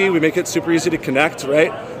really easy. We make it super easy to connect,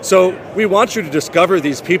 right? So we want you to discover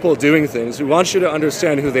these people doing things. We want you to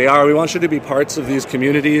understand who they are. We want you to be parts of these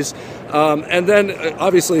communities. And then,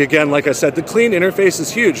 obviously, again, like I said, the clean interface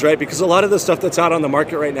is huge, right? Because a lot of the stuff that's out on the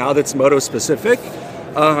market right now that's moto-specific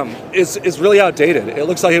is really outdated. It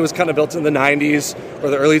looks like it was kind of built in the 90s or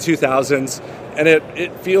the early 2000s, and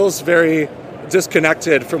it feels very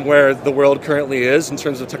disconnected from where the world currently is in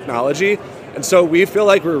terms of technology. And so we feel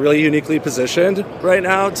like we're really uniquely positioned right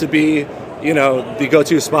now to be, the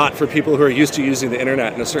go-to spot for people who are used to using the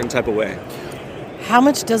internet in a certain type of way. How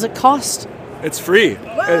much does it cost? It's free.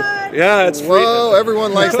 What? Yeah, it's free. Whoa,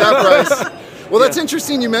 everyone likes that price. Well, that's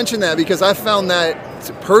interesting you mentioned that, because I found that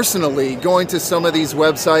personally going to some of these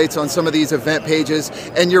websites on some of these event pages,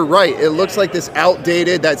 and you're right, it looks like this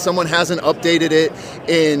outdated, that someone hasn't updated it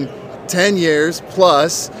in 10 years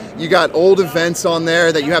plus. You got old events on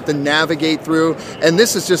there that you have to navigate through, and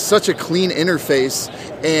this is just such a clean interface,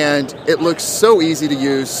 and it looks so easy to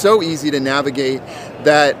use, so easy to navigate,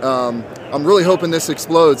 that I'm really hoping this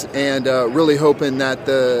explodes, and really hoping that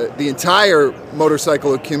the entire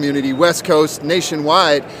motorcycle community, West Coast,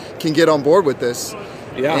 nationwide, can get on board with this.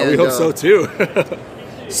 Yeah, and, we hope so too.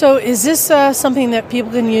 So is this something that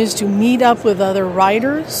people can use to meet up with other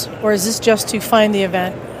riders, or is this just to find the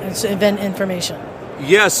event information?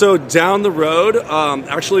 Yeah, so down the road,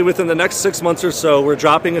 actually within the next 6 months or so, we're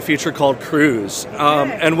dropping a feature called Cruise.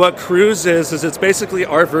 And what Cruise is it's basically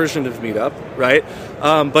our version of Meetup, right?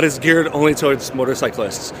 But it's geared only towards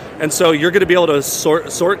motorcyclists. And so you're going to be able to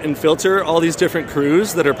sort and filter all these different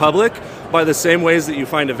crews that are public by the same ways that you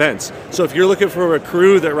find events. So if you're looking for a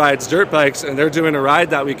crew that rides dirt bikes and they're doing a ride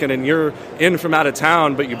that weekend and you're in from out of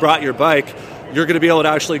town, but you brought your bike, you're going to be able to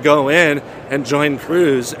actually go in and join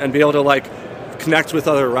Cruise and be able to connect with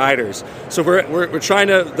other riders. So we're trying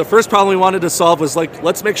to, the first problem we wanted to solve was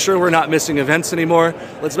let's make sure we're not missing events anymore.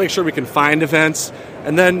 Let's make sure we can find events.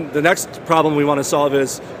 And then the next problem we want to solve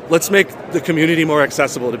is let's make the community more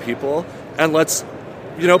accessible to people, and let's,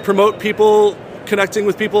 promote people connecting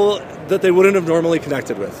with people that they wouldn't have normally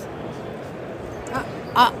connected with.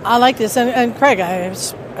 I like this, and Craig, I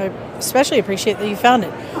especially appreciate that you found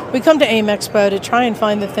it. We come to AIM Expo to try and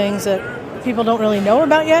find the things that people don't really know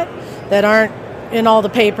about yet, that aren't in all the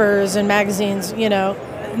papers and magazines,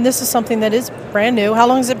 and this is something that is brand new. How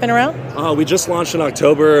long has it been around? We just launched in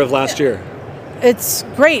October of last year. It's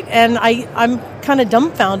great, and I'm kind of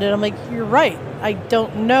dumbfounded. I'm like, you're right. I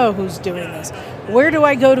don't know who's doing this. Where do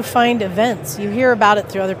I go to find events? You hear about it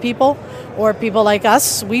through other people, or people like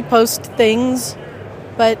us. We post things,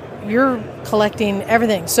 but you're collecting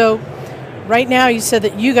everything. So right now you said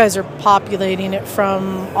that you guys are populating it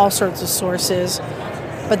from all sorts of sources,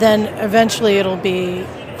 but then eventually it'll be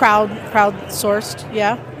crowdsourced,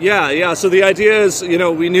 yeah? Yeah. So the idea is,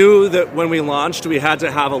 we knew that when we launched, we had to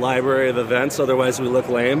have a library of events, otherwise we look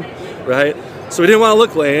lame, right? So we didn't want to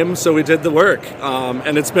look lame, so we did the work.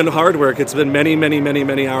 And it's been hard work. It's been many, many, many,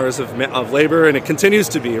 many hours of labor, and it continues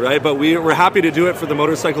to be, right? But we're happy to do it for the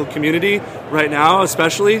motorcycle community right now,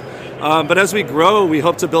 especially. But as we grow, we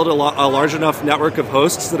hope to build a large enough network of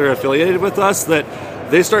hosts that are affiliated with us that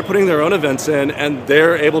they start putting their own events in, and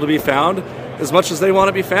they're able to be found as much as they want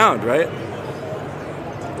to be found, right?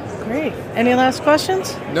 Great. Any last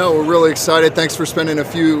questions? No, we're really excited. Thanks for spending a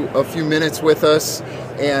few minutes with us.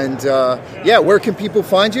 And where can people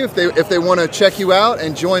find you if they want to check you out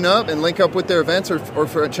and join up and link up with their events, or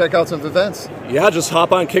for check out some events? Yeah, just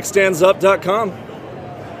hop on kickstandsup.com.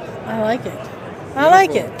 I like it. I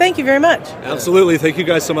like it. Thank you very much. Absolutely. Thank you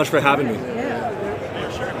guys so much for having me.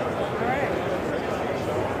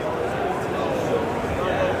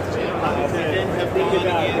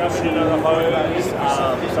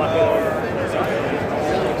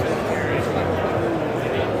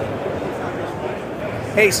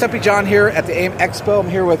 Hey, Stumpy John here at the AIM Expo. I'm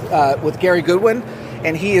here with Gary Goodwin,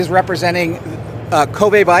 and he is representing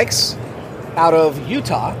Kobe Bikes out of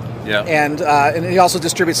Utah. Yeah. And he also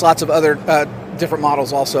distributes lots of other different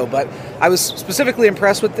models also. But I was specifically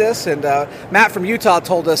impressed with this, and Matt from Utah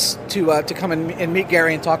told us to come and meet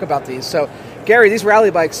Gary and talk about these. So, Gary, these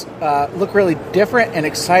rally bikes look really different and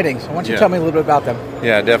exciting. So why don't you tell me a little bit about them?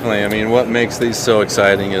 Yeah, definitely. I mean, what makes these so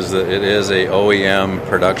exciting is that it is a OEM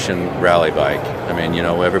production rally bike. I mean,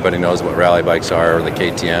 everybody knows what rally bikes are, or the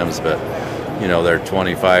KTMs, but, they're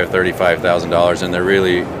 $25,000, $35,000, and they're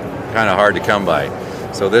really kind of hard to come by.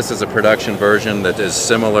 So this is a production version that is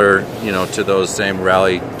similar, to those same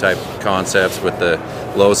rally type concepts with the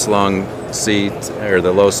low slung seat or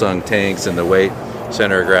the low slung tanks and the weight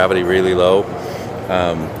center of gravity really low.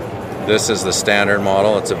 This is the standard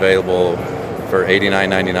model. It's available for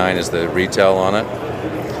 $89.99 is the retail on it.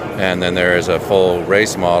 And then there is a full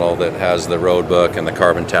race model that has the road book and the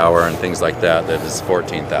carbon tower and things like that is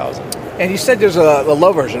 $14,000. And you said there's a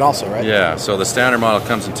low version also, right? Yeah, so the standard model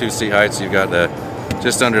comes in 2 seat heights. You've got the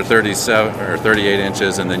just under 37 or 38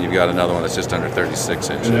 inches, and then you've got another one that's just under 36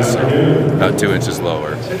 inches, so about 2 inches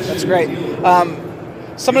lower. That's great.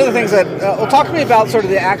 Some of the things that talk to me about sort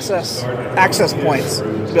of the access points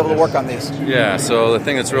to be able to work on these. Yeah, so the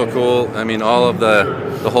thing that's real cool, I mean, all of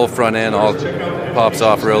the whole front end all pops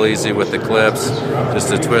off real easy with the clips.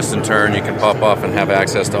 Just a twist and turn, you can pop off and have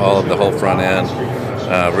access to all of the whole front end.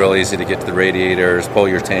 Real easy to get to the radiators, pull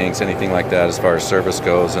your tanks, anything like that as far as service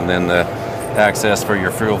goes. And then the access for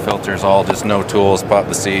your fuel filters, all just no tools, pop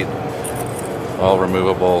the seat, all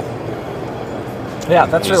removable. Yeah,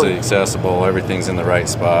 that's easily really accessible. Everything's in the right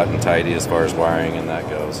spot and tidy as far as wiring and that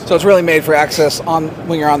goes. So it's really made for access on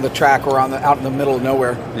when you're on the track or out in the middle of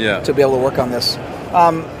nowhere. Yeah. To be able to work on this.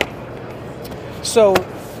 So,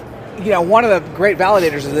 one of the great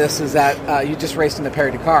validators of this is that you just raced in the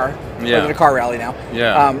Paris-Dakar, or the Dakar Rally now.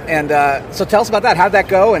 Yeah. So tell us about that. How did that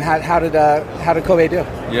go, and how did Kobe do?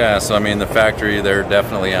 Yeah. So I mean, the factory, they're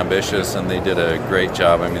definitely ambitious, and they did a great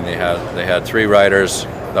job. I mean, they had 3 riders.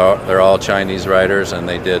 They're all Chinese riders, and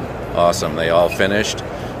they did awesome. They all finished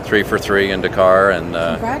 3 for 3 in Dakar, and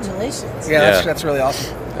congratulations. Yeah, that's really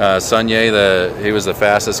awesome. Sun Ye, he was the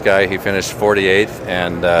fastest guy. He finished 48th,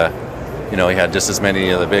 and he had just as many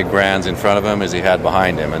of the big brands in front of him as he had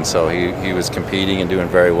behind him, and so he was competing and doing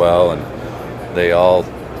very well, and they all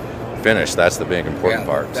finished. That's the big important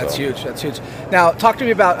part. That's huge. That's huge. Now, talk to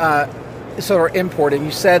me about sort of importing.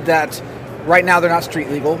 You said that right now they're not street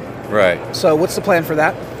legal. Right. So what's the plan for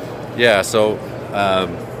that? Yeah, so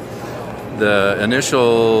the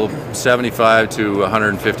initial 75 to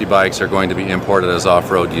 150 bikes are going to be imported as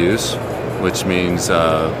off-road use, which means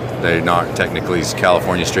they're not technically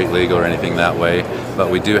California street legal or anything that way. But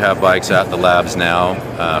we do have bikes at the labs now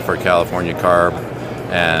for California CARB,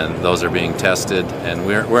 and those are being tested. And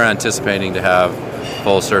we're anticipating to have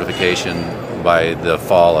full certification by the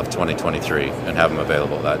fall of 2023 and have them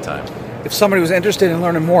available at that time. If somebody was interested in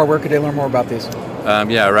learning more, where could they learn more about these?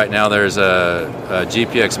 Right now there's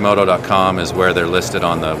gpxmoto.com is where they're listed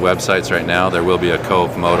on the websites right now. There will be a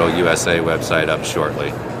Cove Moto USA website up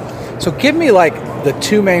shortly. So give me like the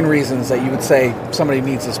 2 main reasons that you would say somebody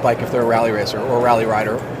needs this bike if they're a rally racer or a rally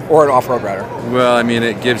rider or an off-road rider. Well, I mean,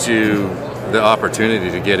 it gives you the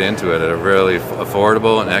opportunity to get into it at a really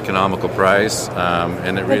affordable and economical price,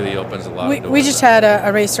 and it really opens a lot of doors. We just had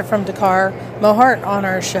a racer from Dakar, Mohart, on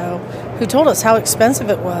our show who told us how expensive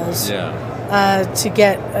it was to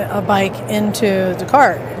get a bike into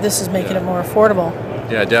Dakar. This is making it more affordable.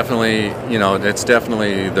 Yeah, definitely. It's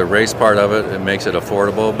definitely the race part of it. It makes it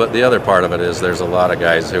affordable. But the other part of it is there's a lot of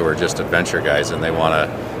guys who are just adventure guys, and they want to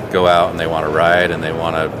go out and they want to ride and they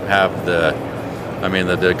want to have the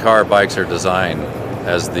Dakar bikes are designed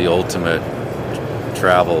as the ultimate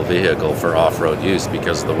travel vehicle for off-road use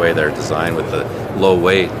because of the way they're designed with the low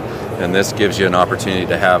weight. And this gives you an opportunity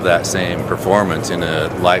to have that same performance in a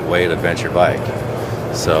lightweight adventure bike.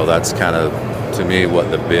 So that's kind of, to me,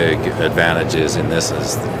 what the big advantage is in this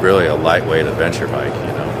is really a lightweight adventure bike,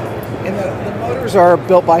 And the motors are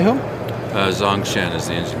built by whom? Zongshen is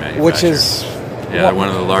the engine manufacturer. Which is... one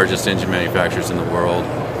of the largest engine manufacturers in the world.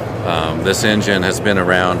 This engine has been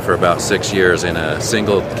around for about 6 years in a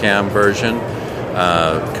single cam version.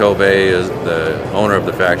 Kobe is the owner of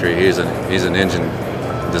the factory. He's an engine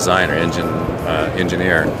designer,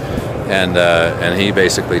 engineer, and he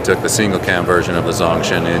basically took the single cam version of the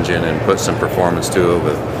Zongshen engine and put some performance to it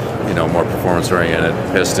with more performance oriented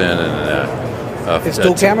piston and it's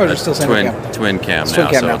dual cam or still single cam? Twin cam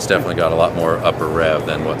now, so it's definitely got a lot more upper rev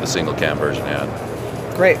than what the single cam version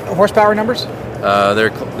had. Great. Horsepower numbers?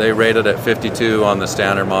 They rated at 52 on the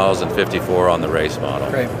standard models and 54 on the race model.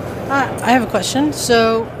 Great. I have a question.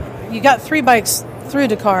 So you got 3 bikes through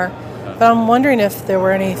Dakar, but I'm wondering if there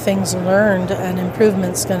were any things learned and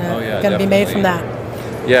improvements going to be made from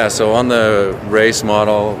that. Yeah, so on the race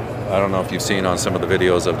model, I don't know if you've seen on some of the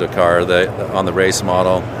videos of Dakar, on the race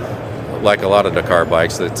model, like a lot of Dakar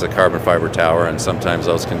bikes, it's a carbon fiber tower, and sometimes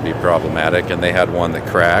those can be problematic, and they had one that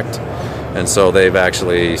cracked. And so they've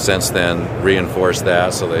actually since then reinforced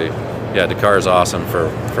that. So Dakar is awesome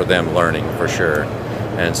for them learning for sure.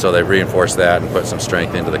 And so they've reinforced that and put some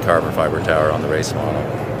strength into the carbon fiber tower on the race model.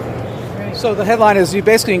 So the headline is you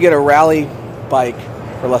basically can get a rally bike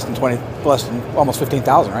for less than almost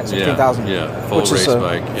 15,000, right? 16,000. Yeah, full race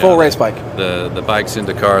bike. Full race bike. The bikes in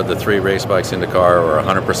Dakar, the 3 race bikes in Dakar are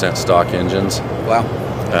 100% stock engines. Wow.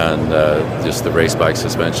 And just the race bike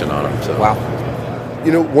suspension on them. So. Wow.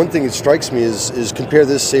 One thing that strikes me is compare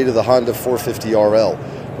this, say, to the Honda 450 RL,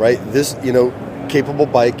 right? This, capable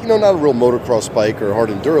bike, not a real motocross bike or hard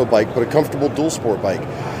enduro bike, but a comfortable dual sport bike.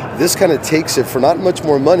 This kind of takes it for not much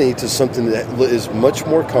more money to something that is much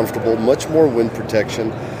more comfortable, much more wind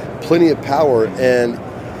protection, plenty of power, and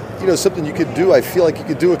something you could do. I feel like you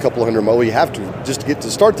could do a couple hundred miles. Well, you have to just to get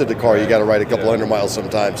to start the Dakar. You got to ride a couple hundred miles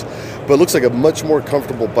sometimes, but it looks like a much more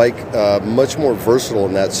comfortable bike, much more versatile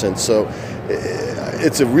in that sense. So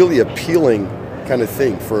it's a really appealing kind of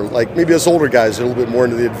thing for like maybe us older guys a little bit more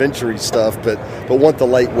into the adventure-y stuff, but want the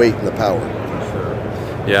lightweight and the power.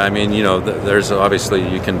 Yeah, I mean, there's obviously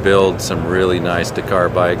you can build some really nice Dakar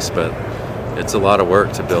bikes, but it's a lot of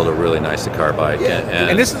work to build a really nice Dakar bike. Yeah.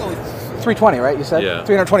 And this is only 320, right? You said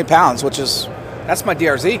 320 pounds, that's my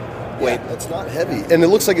DRZ weight. Yeah, it's not heavy, and it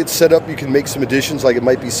looks like it's set up. You can make some additions, like it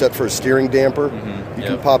might be set for a steering damper. You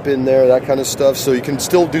can pop in there, that kind of stuff. So you can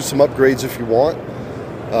still do some upgrades if you want.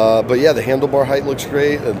 But yeah, the handlebar height looks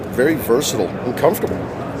great and very versatile and comfortable.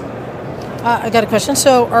 I got a question.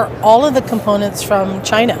 So are all of the components from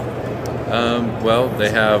China? Well, they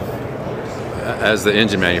have, as the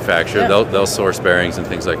engine manufacturer, they'll source bearings and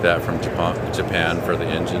things like that from Japan for the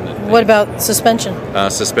engine. What about suspension?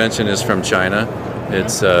 Suspension is from China.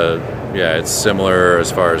 It's it's similar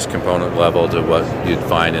as far as component level to what you'd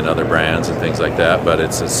find in other brands and things like that, but it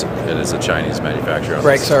is a Chinese manufacturer.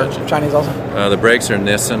 Brakes are Chinese also? The brakes are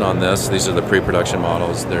Nissan on this. These are the pre-production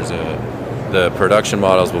models. The production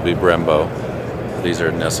models will be Brembo. These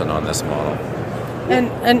are Nissan on this model.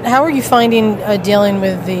 And how are you finding dealing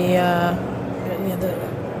with the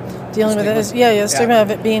stigma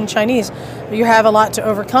of it being Chinese? You have a lot to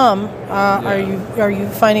overcome. Are you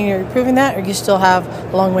finding you're improving that, or do you still have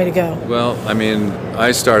a long way to go? Well, I mean,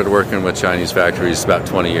 I started working with Chinese factories about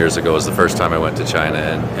 20 years ago. It was the first time I went to China,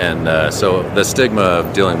 and so the stigma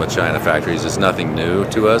of dealing with China factories is nothing new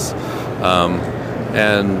to us.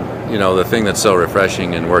 And the thing that's so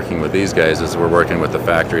refreshing in working with these guys is we're working with a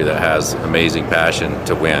factory that has amazing passion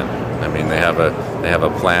to win. I mean, they have a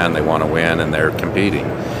plan, they want to win, and they're competing.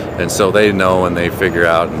 And so they know and they figure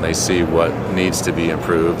out and they see what needs to be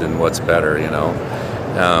improved and what's better,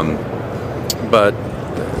 But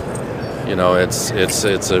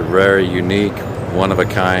it's a very unique, one of a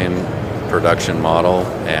kind production model,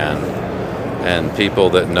 and people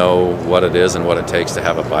that know what it is and what it takes to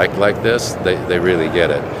have a bike like this, they really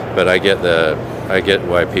get it. But I get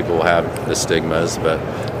why people have the stigmas, but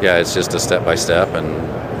yeah, it's just a step by step, and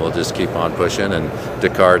we'll just keep on pushing. And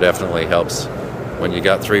Dakar definitely helps. When you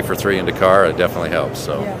got 3 for 3 in Dakar, it definitely helps.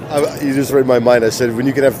 So you just read my mind. I said when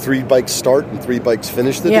you can have 3 bikes start and 3 bikes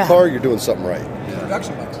finish the Dakar, you're doing something right.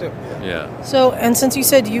 Production bikes too. Yeah. So, and since you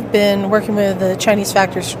said you've been working with the Chinese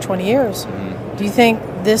factories for 20 years, do you think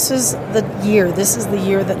this is the year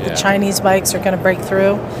that the Chinese bikes are going to break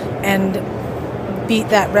through and beat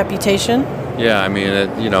that reputation? Yeah, I mean,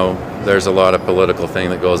 there's a lot of political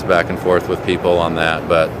thing that goes back and forth with people on that,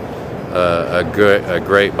 but a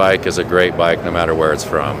great bike is a great bike no matter where it's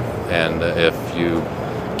from. And if you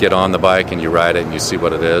get on the bike and you ride it and you see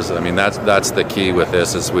what it is, I mean, that's the key with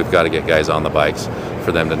this, is we've got to get guys on the bikes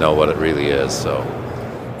for them to know what it really is. So.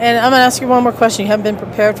 And I'm going to ask you one more question. You haven't been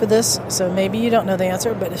prepared for this, so maybe you don't know the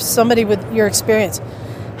answer, but if somebody with your experience,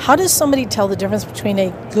 how does somebody tell the difference between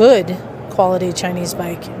a good quality Chinese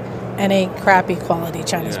bike and a crappy quality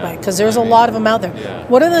Chinese bike? Because there's a lot of them out there. Yeah.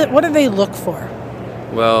 What do they look for?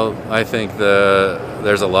 Well, I think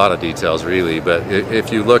there's a lot of details really, but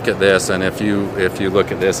if you look at this, and if you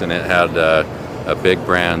look at this and it had a big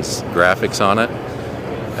brand's graphics on it,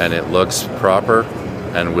 and it looks proper,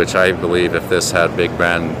 and which I believe if this had big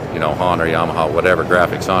brand, Honda or Yamaha, whatever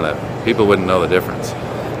graphics on it, people wouldn't know the difference.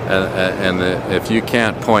 And if you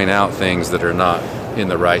can't point out things that are not in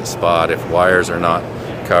the right spot, if wires are not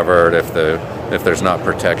covered, if there's not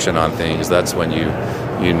protection on things, that's when you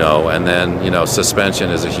know. And then suspension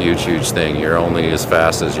is a huge thing. You're only as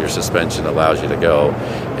fast as your suspension allows you to go,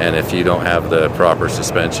 and if you don't have the proper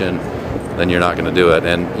suspension, then you're not going to do it.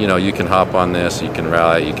 And you can hop on this, you can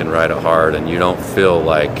rally, you can ride it hard, and you don't feel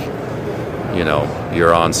like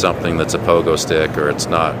you're on something that's a pogo stick or it's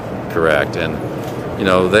not correct. And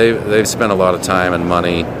they've spent a lot of time and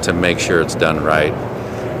money to make sure it's done right,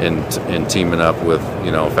 in teaming up with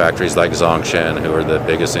factories like Zhongshan, who are the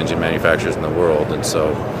biggest engine manufacturers in the world. And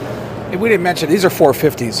so we didn't mention these are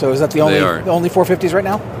 450s. So is that the only 450s right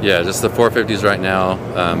now? Yeah, just the 450s right now.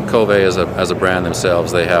 Kove as a brand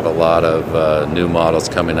themselves, they have a lot of new models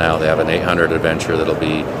coming out. They have an 800 Adventure that'll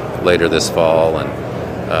be later this fall, and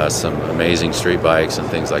some amazing street bikes and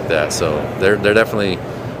things like that. So they're definitely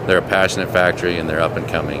a passionate factory, and they're up and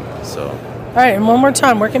coming. So. All right, and one more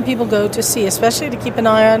time, where can people go to see, especially to keep an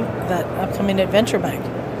eye on that upcoming adventure bike?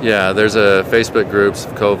 Yeah, there's a Facebook groups,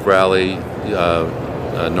 Cove Rally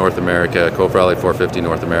North America, Cove Rally 450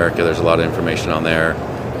 North America. There's a lot of information on there.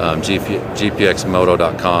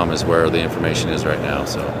 GPXmoto.com is where the information is right now.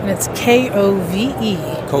 So. And it's K-O-V-E.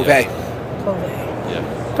 Cove. Yeah. Cove.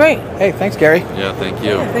 Yeah. Great. Hey, thanks, Gary. Yeah, thank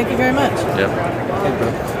you. Yeah, thank you very much. Yep. Is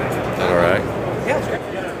that all right? Yeah, it's great.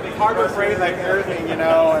 Harbor Freight, like everything, and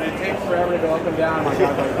it takes forever to go up and down. My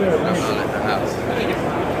God, like, dude, I'm not at the house.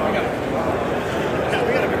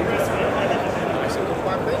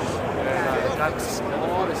 That's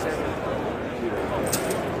all the same.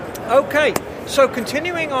 Okay, so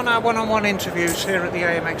continuing on our one-on-one interviews here at the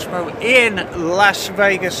AM Expo in Las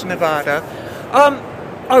Vegas, Nevada,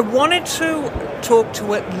 I wanted to talk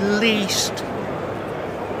to at least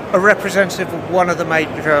a representative of one of the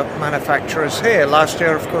major manufacturers here. Last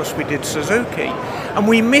year, of course, we did Suzuki, and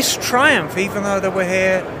we missed Triumph even though they were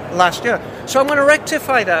here last year. So I'm going to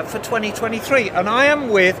rectify that for 2023, and I am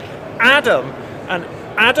with Adam, and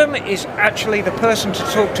Adam is actually the person to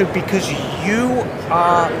talk to because you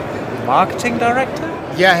are marketing director?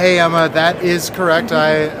 Yeah, hey Emma, that is correct.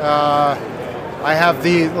 I have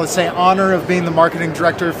the, let's say, honor of being the marketing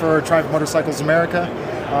director for Triumph Motorcycles America.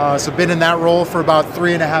 So been in that role for about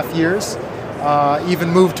 3.5 years. Even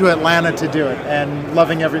moved to Atlanta to do it, and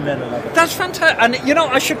loving every minute of it. That's fantastic. And, you know,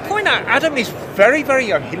 I should point out, Adam is very, very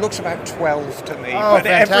young. He looks about 12 to me, Oh, but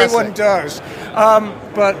fantastic. everyone does.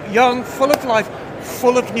 But young, full of life,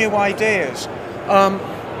 full of new ideas.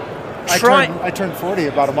 I turned 40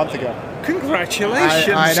 about a month ago.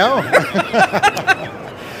 Congratulations. I know.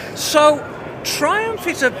 So, Triumph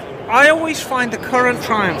is I always find the current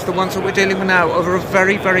Triumphs, the ones that we're dealing with now, are a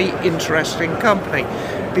very, very interesting company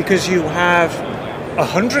because you have a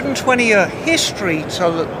 120-year history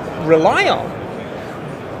to rely on,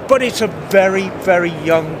 but it's a very, very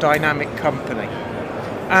young, dynamic company.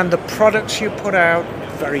 And the products you put out,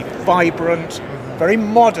 very vibrant, very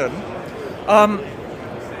modern.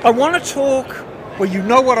 I want to talk, well, you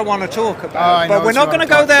know what I want to talk about, but we're not going to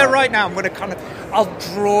go there right now. I'm going to I'll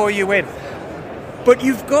draw you in. But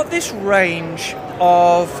you've got this range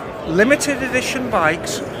of limited edition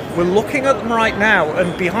bikes. We're looking at them right now,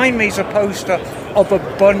 and behind me is a poster of a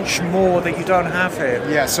bunch more that you don't have here.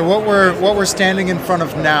 Yeah, so what we're standing in front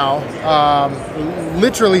of now,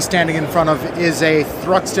 literally standing in front of, is a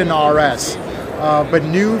Thruxton RS. But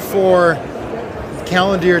new for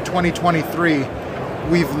calendar year 2023,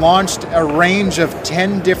 we've launched a range of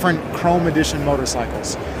 10 different Chrome Edition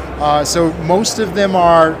motorcycles. So most of them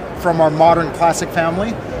are from our modern classic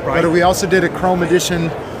family, but we also did a Chrome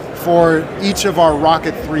Edition for each of our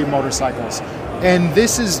Rocket 3 motorcycles. And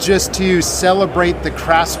this is just to celebrate the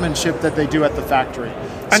craftsmanship that they do at the factory.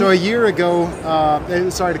 So a year ago,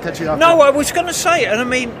 sorry to cut you off. No, I was going to say, and I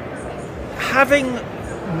mean, having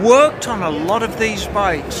worked on a lot of these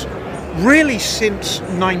bikes, really since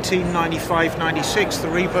 1995-96, the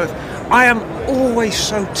rebirth, I am always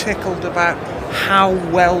so tickled about how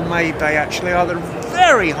well made they actually are. They're a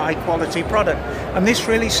very high quality product, and this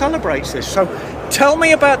really celebrates this. So tell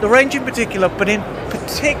me about the range in particular, but in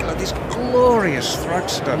particular this glorious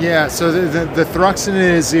Thruxton. Yeah, so the Thruxton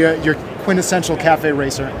is your quintessential cafe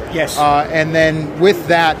racer. Yes. And then with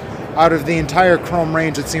that, out of the entire Chrome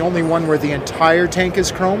range, it's the only one where the entire tank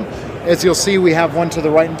is Chrome. As you'll see, we have one to the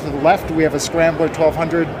right and to the left. We have a Scrambler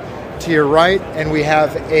 1200 to your right, and we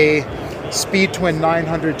have a Speed Twin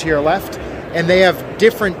 900 to your left. And they have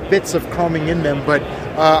different bits of chroming in them, but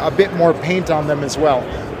a bit more paint on them as well.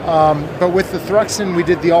 But with the Thruxton, we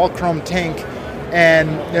did the all-chrome tank, and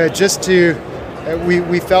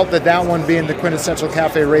we felt that one being the quintessential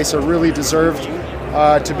cafe racer really deserved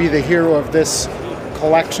to be the hero of this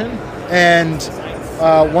collection. And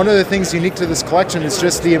one of the things unique to this collection is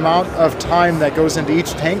just the amount of time that goes into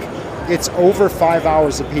each tank. It's over 5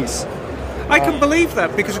 hours a piece. I can believe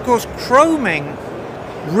that because, of course, chroming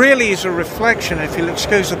really is a reflection, if you'll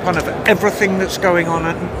excuse the pun, of everything that's going on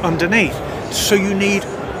underneath. So you need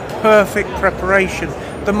perfect preparation.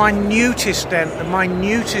 The minutest dent, the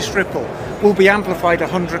minutest ripple will be amplified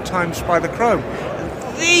 100 times by the chrome.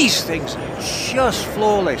 These things are just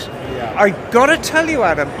flawless. Yeah. I gotta tell you,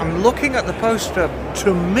 Adam, I'm looking at the poster.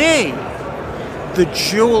 To me, the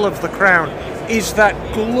jewel of the crown is that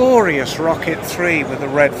glorious Rocket 3 with the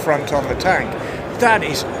red front on the tank. That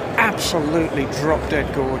is absolutely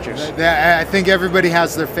drop-dead gorgeous. I think everybody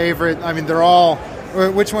has their favorite. I mean, they're all...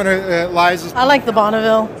 Which one lies? I like the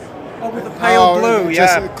Bonneville. Oh, with the pale blue,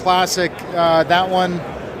 just yeah. Classic. That one,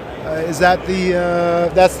 is that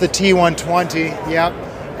that's the T120, yep.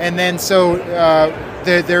 And then so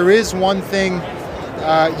there is one thing,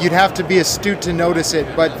 you'd have to be astute to notice it,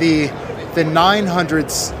 but the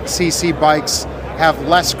 900cc bikes have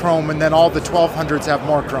less chrome, and then all the 1200s have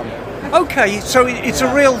more chrome. Okay, so it's a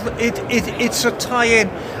real, it's a tie-in,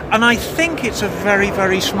 and I think it's a very,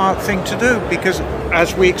 very smart thing to do because,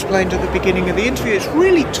 as we explained at the beginning of the interview, it's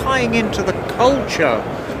really tying into the culture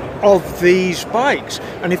of these bikes.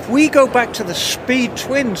 And if we go back to the Speed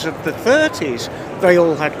Twins of the 30s, they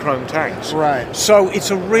all had chrome tanks. Right. So it's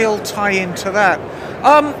a real tie-in to that.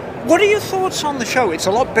 What are your thoughts on the show? It's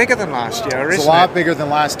a lot bigger than last year, isn't it? It's a lot bigger than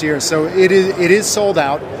last year. So it is sold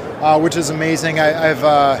out, which is amazing. I've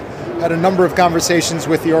had a number of conversations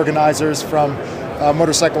with the organizers from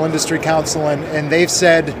Motorcycle Industry Council, and they've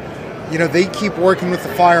said, they keep working with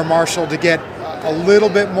the fire marshal to get a little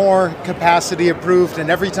bit more capacity approved, and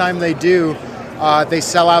every time they do, they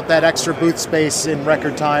sell out that extra booth space in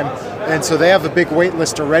record time, and so they have a big wait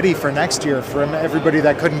list already for next year from everybody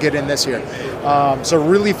that couldn't get in this year. So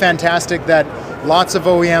really fantastic that lots of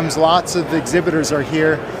OEMs, lots of exhibitors are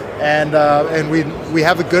here, and we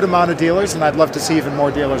have a good amount of dealers, and I'd love to see even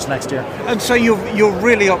more dealers next year. And so you're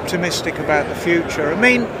really optimistic about the future. I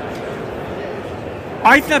mean,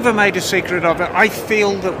 I've never made a secret of it. I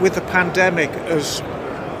feel that with the pandemic, as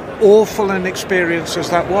awful an experience as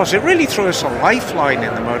that was, it really threw us a lifeline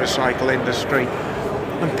in the motorcycle industry,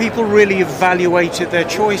 and people really evaluated their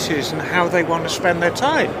choices and how they want to spend their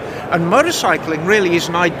time. And motorcycling really is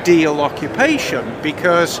an ideal occupation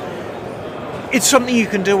because it's something you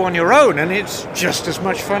can do on your own, and it's just as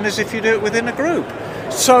much fun as if you do it within a group.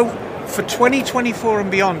 So for 2024 and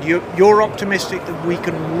beyond, you're optimistic that we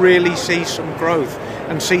can really see some growth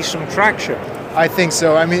and see some traction. I think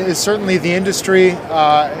so. I mean, it's certainly the industry,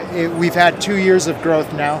 we've had 2 years of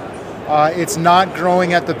growth now. It's not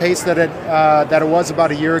growing at the pace that it was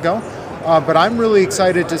about a year ago, but I'm really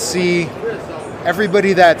excited to see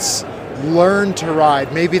everybody that's learned to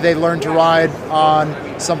ride. Maybe they learned to ride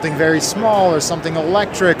on something very small or something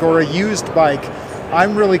electric or a used bike.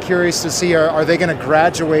 I'm really curious to see, are they going to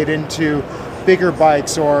graduate into bigger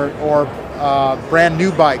bikes or brand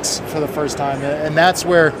new bikes for the first time? And that's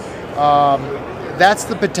where that's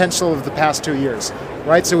the potential of the past 2 years,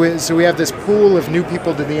 right? So we have this pool of new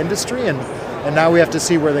people to the industry, and now we have to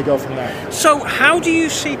see where they go from there. So how do you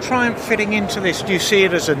see Triumph fitting into this? Do you see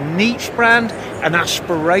it as a niche brand, an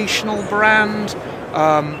aspirational brand?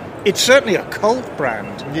 It's certainly a cult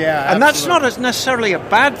brand. Yeah, and that's not necessarily a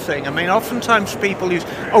bad thing. I mean, oftentimes people use,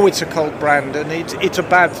 it's a cult brand, and it's a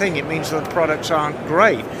bad thing. It means that the products aren't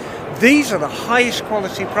great. These are the highest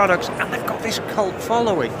quality products, and they've got this cult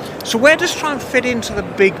following. So where does Triumph fit into the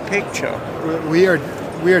big picture? We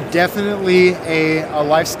are definitely a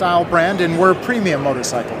lifestyle brand, and we're a premium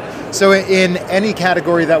motorcycle. So in any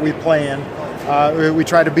category that we play in, we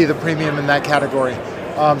try to be the premium in that category.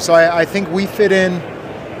 So I think we fit in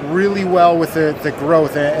really well with the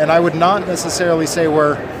growth, and I would not necessarily say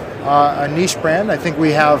we're a niche brand. I think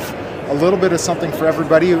we have a little bit of something for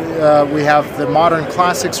everybody. We have the modern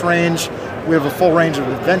classics range. We have a full range of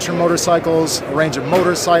adventure motorcycles, a range of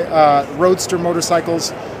roadster motorcycles.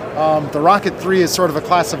 The Rocket 3 is sort of a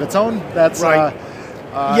class of its own. That's right.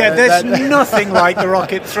 There's nothing like the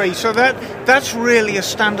Rocket 3, so that's really a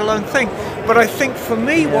standalone thing. But I think for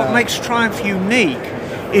me, what makes Triumph unique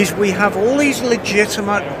is we have all these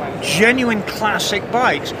legitimate, genuine classic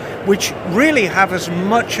bikes, which really have as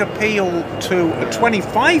much appeal to a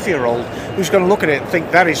 25-year-old who's going to look at it and think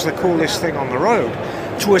that is the coolest thing on the road,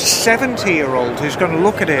 to a 70-year-old who's going to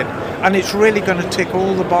look at it and it's really going to tick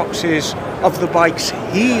all the boxes of the bikes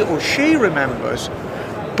he or she remembers.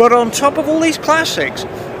 But on top of all these classics,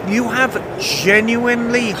 you have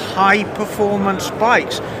genuinely high-performance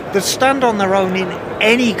bikes that stand on their own in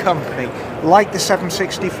any company, like the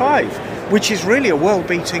 765, which is really a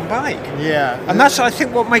world-beating bike. Yeah. And that's, I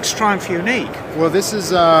think, what makes Triumph unique. Well, this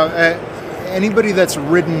is anybody that's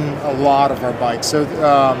ridden a lot of our bikes. So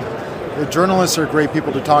the journalists are great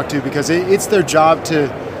people to talk to because it's their job to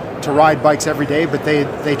ride bikes every day, but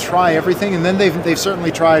they try everything, and then they've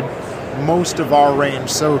certainly tried most of our range.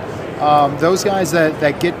 So those guys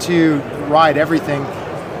that get to ride everything,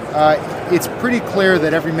 it's pretty clear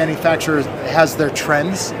that every manufacturer has their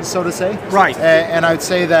trends, so to say. Right. And I would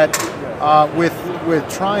say that with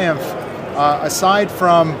Triumph, aside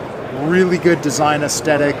from really good design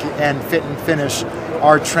aesthetic and fit and finish,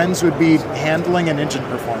 our trends would be handling and engine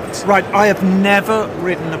performance. Right. I have never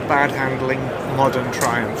ridden a bad handling modern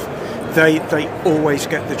Triumph. They always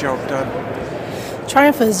get the job done.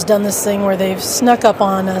 Triumph has done this thing where they've snuck up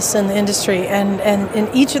on us in the industry, and in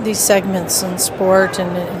each of these segments, in sport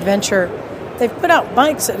and adventure, they've put out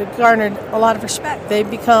bikes that have garnered a lot of respect. They've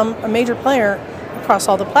become a major player across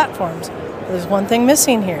all the platforms. There's one thing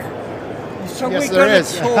missing here. So yes, we're going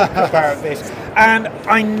to talk about this. And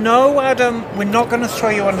I know, Adam, we're not going to throw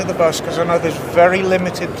you under the bus because I know there's very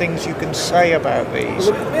limited things you can say about these.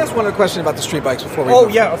 Let me ask one other question about the street bikes before we go. Oh,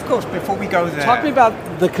 yeah, of course, before we go there. Talk to me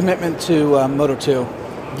about the commitment to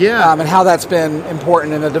Moto2. Yeah. And how that's been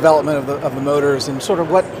important in the development of the motors and sort of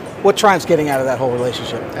what Triumph's getting out of that whole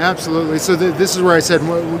relationship. Absolutely. So this is where I said,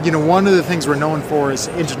 one of the things we're known for is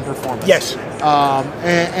engine performance. Yes.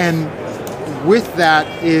 And with that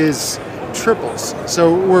is triples.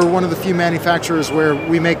 So we're one of the few manufacturers where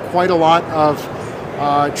we make quite a lot of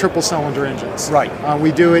triple cylinder engines. Right.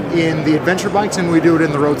 We do it in the adventure bikes and we do it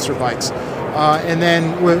in the roadster bikes. And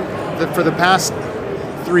then for the past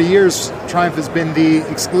 3 years, Triumph has been the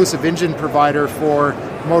exclusive engine provider for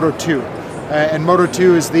Moto 2. And Moto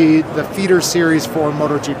 2 is the feeder series for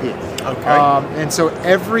MotoGP. Okay. And so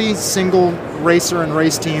every single racer and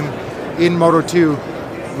race team in Moto 2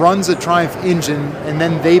 runs a Triumph engine, and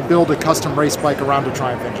then they build a custom race bike around a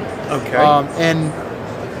Triumph engine. Okay.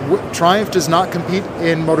 Triumph does not compete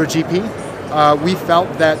in MotoGP. We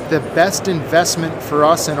felt that the best investment for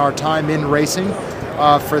us in our time in racing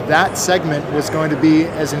for that segment was going to be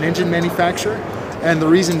as an engine manufacturer. And the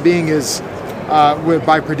reason being is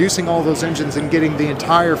by producing all those engines and getting the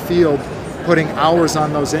entire field putting hours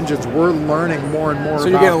on those engines, we're learning more and more. So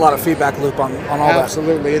you're getting a lot of feedback loop on all that.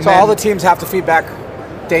 Absolutely. And so all the teams have to feedback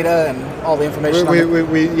data and all the information.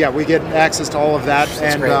 We get access to all of that,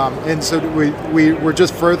 and so we're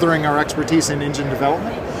just furthering our expertise in engine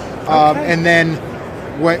development. And then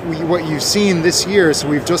what you've seen this year, so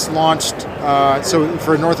we've just launched. So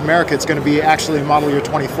for North America, it's going to be actually model year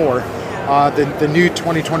 24. The new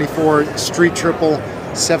 2024 Street Triple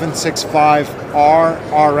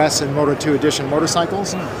 765R, RS, and Moto 2 Edition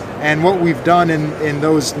motorcycles. And what we've done in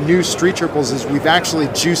those new Street Triples is we've actually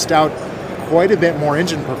juiced out quite a bit more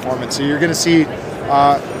engine performance. So you're going to see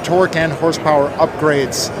torque and horsepower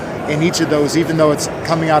upgrades in each of those, even though it's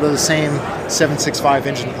coming out of the same 765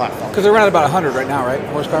 engine platform. Because they're around about 100 right now, right?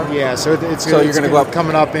 Horsepower? Yeah, so you're going to go up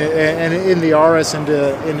coming up in the RS into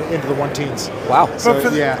the 1-teens. Wow. So,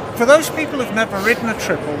 for those people who've never ridden a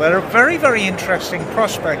triple, they're a very, very interesting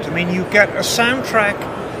prospect. I mean, you get a soundtrack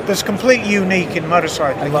that's completely unique in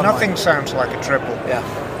motorcycling. Nothing sounds like a triple. Yeah.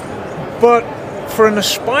 But for an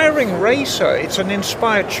aspiring racer, it's an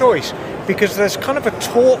inspired choice because there's kind of a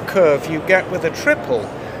torque curve you get with a triple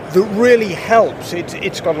that really helps.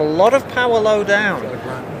 It's got a lot of power low down,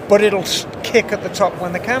 but it'll kick at the top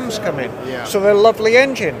when the cams come in. Yeah. So they're lovely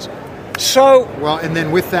engines. So and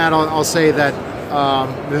then with that, I'll say that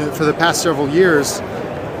for the past several years,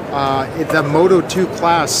 the Moto 2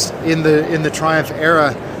 class in the Triumph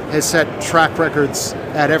era has set track records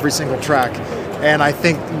at every single track. And I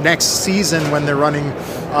think next season, when they're running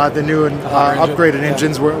the new and upgraded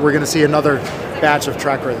engines, we're going to see another batch of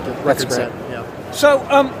track records set. So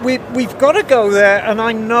we've got to go there, and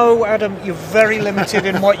I know, Adam, you're very limited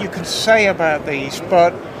in what you can say about these,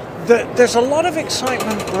 but there's a lot of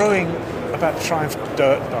excitement brewing about Triumph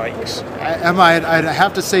dirt bikes. I'd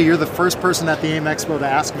have to say you're the first person at the AIM Expo to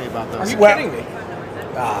ask me about this. Are you kidding me?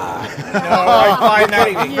 No, I find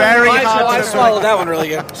that very hard I swallowed that one really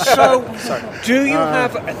good. So, do you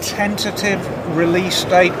have a tentative release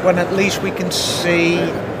date when at least we can see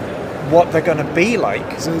what they're going to be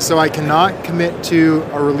like? So I cannot commit to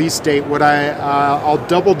a release date. What I'll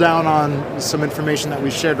double down on some information that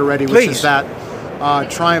we shared already, which is that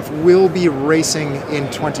Triumph will be racing in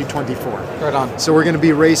 2024. Right on. So we're going to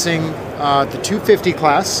be racing the 250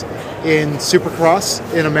 class in Supercross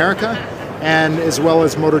in America, and as well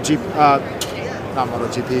as MXGP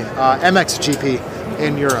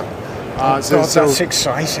in Europe. That's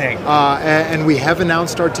exciting. And we have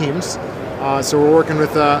announced our teams. So we're working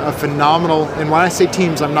with a phenomenal, and when I say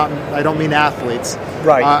teams, I don't mean athletes.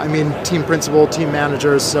 Right. I mean team principal, team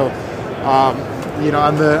managers. So, on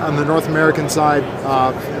the North American side,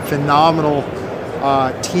 phenomenal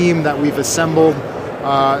team that we've assembled.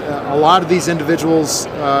 A lot of these individuals,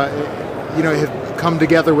 have come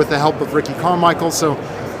together with the help of Ricky Carmichael. So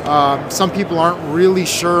some people aren't really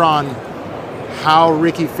sure on how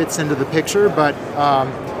Ricky fits into the picture, but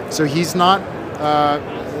so he's not.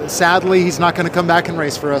 Sadly, he's not going to come back and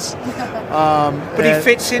race for us. But he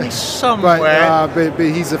fits in somewhere. But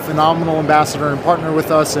he's a phenomenal ambassador and partner with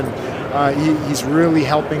us, and he's really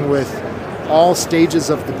helping with all stages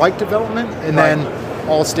of the bike development, and then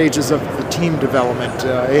all stages of the team development,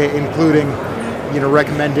 including,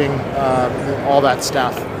 recommending all that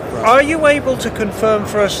staff. Are you able to confirm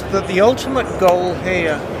for us that the ultimate goal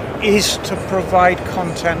here is to provide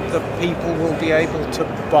content that people will be able to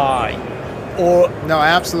buy? Or no,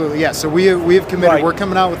 absolutely, yeah. So we have committed. Right. We're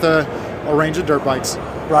coming out with a range of dirt bikes,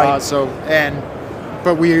 right?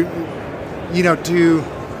 But we, to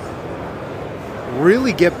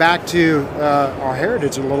really get back to our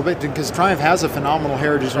heritage a little bit, because Triumph has a phenomenal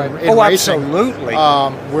heritage in racing. Absolutely.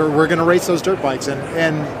 We're going to race those dirt bikes,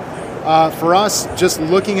 and for us, just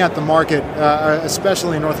looking at the market,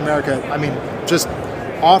 especially in North America, I mean, just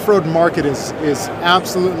off-road market is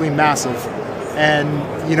absolutely massive, and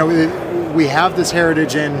we have this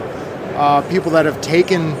heritage in people that have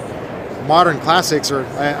taken modern classics, or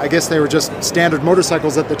I guess they were just standard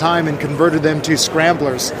motorcycles at the time, and converted them to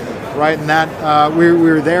scramblers, right? And that we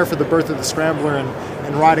were there for the birth of the scrambler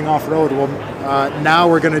and riding off-road. Well, now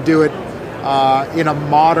we're going to do it in a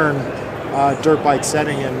modern dirt bike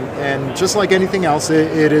setting. And just like anything else,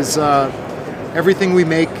 it is everything we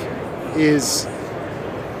make is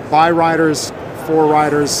by riders, for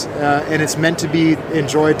riders, and it's meant to be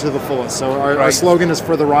enjoyed to the fullest. So our slogan is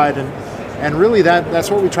For the Ride, and really that's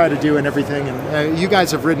what we try to do in everything. And you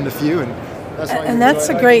guys have ridden a few, and that's why. And that's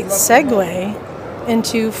a great segue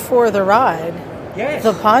into For the Ride,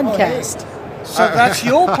 the podcast. So that's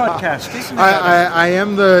your podcast, isn't it? I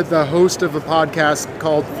am the host of a podcast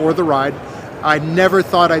called For the Ride. I never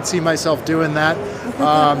thought I'd see myself doing that.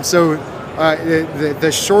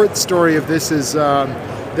 The short story of this is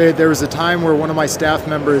there was a time where one of my staff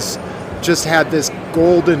members just had this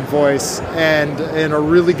golden voice and a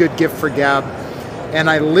really good gift for gab. And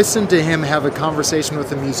I listened to him have a conversation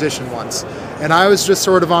with a musician once. And I was just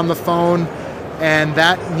sort of on the phone, and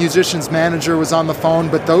that musician's manager was on the phone,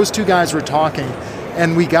 but those two guys were talking.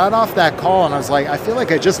 And we got off that call, and I was like, I feel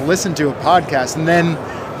like I just listened to a podcast. And then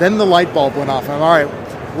the light bulb went off. I'm all right,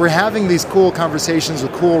 we're having these cool conversations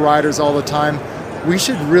with cool riders all the time. We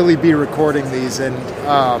should really be recording these. And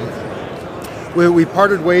we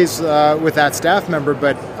parted ways with that staff member,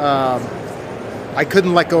 but I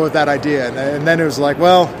couldn't let go of that idea. And then it was like,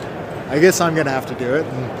 well, I guess I'm going to have to do it.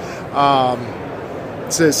 And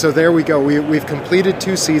so there we go. We've completed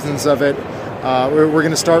 2 seasons of it. We're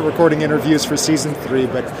going to start recording interviews for season 3,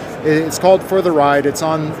 but it's called For the Ride. It's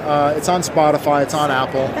on Spotify. It's on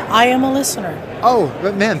Apple. I am a listener. Oh,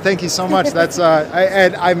 but man, thank you so much. That's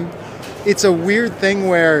It's a weird thing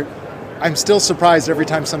where I'm still surprised every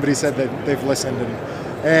time somebody said that they've listened,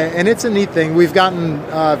 and it's a neat thing. We've gotten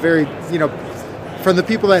very, from the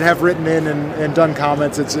people that have written in and done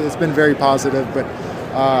comments, it's been very positive, but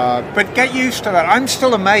get used to that. I'm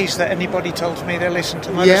still amazed that anybody tells me they listen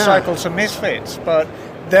to Motorcycles and Misfits, but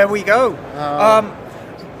there we go.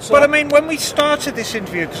 But I mean, when we started this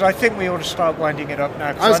interview, because I think we ought to start winding it up now.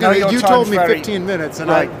 You told me 15 minutes, and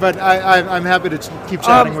I'm happy to keep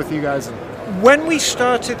chatting with you guys. When we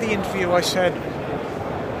started the interview, I said,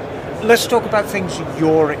 let's talk about things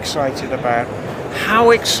you're excited about.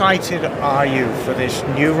 How excited are you for this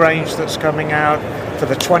new range that's coming out, for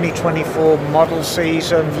the 2024 model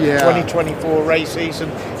season, 2024 race season?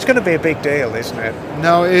 It's going to be a big deal, isn't it?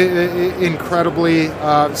 No, incredibly.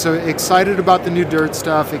 So excited about the new dirt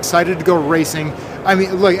stuff, excited to go racing. I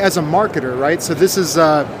mean, look, as a marketer, right? So this is...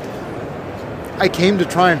 I came to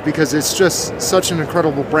Triumph because it's just such an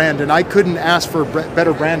incredible brand, and I couldn't ask for a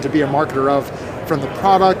better brand to be a marketer of, from the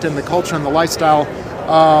product and the culture and the lifestyle.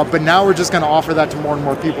 But now we're just going to offer that to more and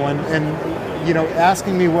more people. And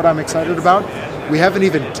asking me what I'm excited about, we haven't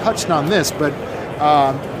even touched on this, but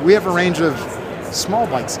we have a range of small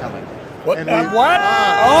bikes coming. What? Oh,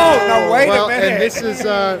 no, wait a minute. And this is...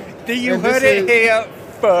 you heard it here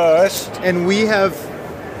first. And we have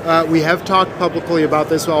talked publicly about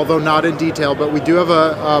this, although not in detail, but we do have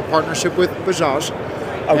a partnership with Bajaj.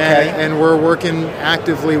 Okay. And we're working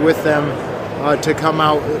actively with them to come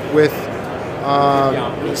out with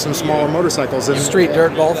some smaller motorcycles. And street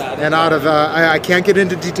dirt both. And out of... I can't get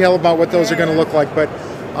into detail about what those are going to look like, but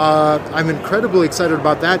I'm incredibly excited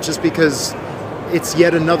about that just because it's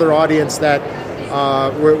yet another audience that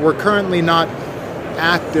we're currently not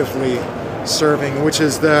actively serving, which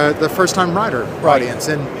is the first-time rider audience,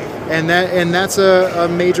 and that's a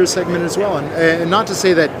major segment as well. And not to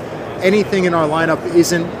say that anything in our lineup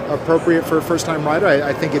isn't appropriate for a first-time rider.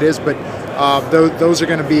 I think it is, but those are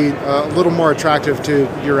going to be a little more attractive to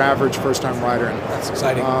your average first-time rider. And that's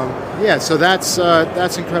exciting. So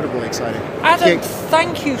that's incredibly exciting. Adam,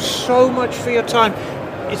 thank you so much for your time.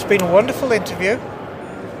 It's been a wonderful interview.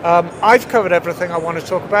 I've covered everything I want to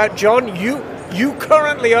talk about. John, you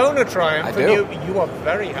currently own a Triumph. I do. And you are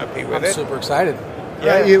very happy with it. I'm super excited.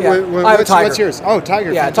 Yeah. I have a Tiger. What's yours? Oh,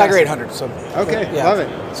 Tiger. Yeah, fantastic. Tiger 800. So okay, love it.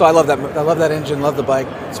 So I love that. I love that engine. Love the bike.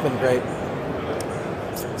 It's been great.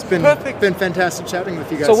 It's been fantastic chatting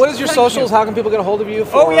with you guys. So what is your socials? How can people get a hold of you?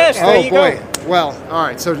 There you go. Well, all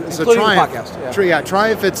right. So including Triumph. the podcast.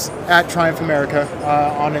 Triumph. It's at Triumph America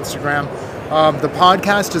on Instagram. The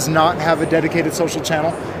podcast does not have a dedicated social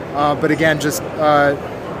channel, but again, just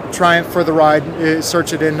Triumph For the Ride.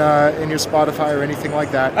 Search it in your Spotify or anything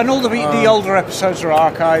like that. And all the older episodes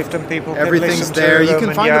are archived, and people can everything's listen there. to You them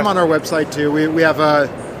can find them on our website too. We have a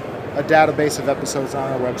database of episodes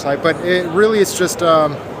on our website, but it's just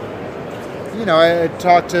I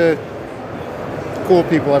talk to cool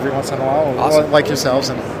people every once in a while, awesome. like yourselves,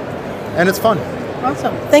 and it's fun.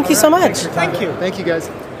 Awesome. Thank you so much. Thank you. Thank you, guys.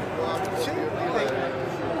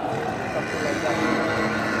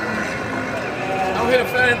 Don't hit a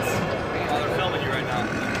fence. Oh, they're filming you right now.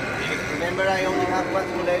 Remember, I only have one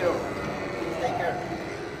Mulero. Take care.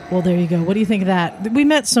 Well, there you go. What do you think of that? We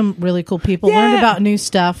met some really cool people, learned about new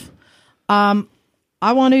stuff. I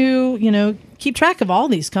want to, keep track of all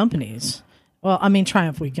these companies. Well, I mean,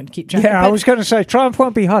 Triumph we can keep track of. Yeah, I was going to say, Triumph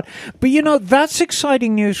won't be hard. But, that's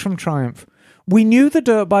exciting news from Triumph. We knew the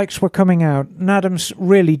dirt bikes were coming out, and Adams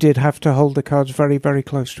really did have to hold the cards very, very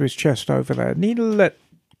close to his chest over there.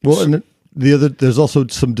 Well, and there's also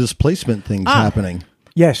some displacement things happening.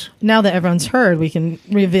 Yes. Now that everyone's heard, we can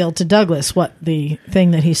reveal to Douglas what the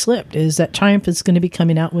thing that he slipped is that Triumph is going to be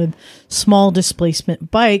coming out with small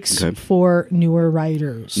displacement bikes for newer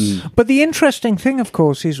riders. But the interesting thing, of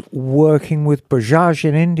course, is working with Bajaj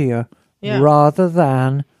in India rather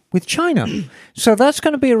than with China. So that's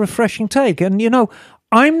going to be a refreshing take. And,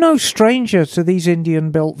 I'm no stranger to these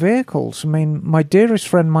Indian-built vehicles. I mean, my dearest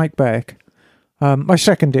friend Mike Beck, my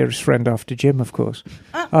second dearest friend after Jim, of course,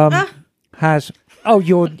 has... Oh,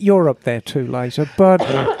 you're up there too, Liza. But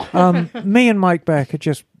me and Mike Beck are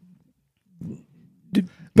just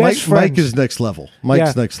best friends. Mike is next level.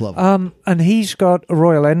 Mike's next level. And he's got a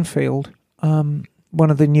Royal Enfield, one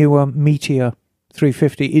of the newer Meteor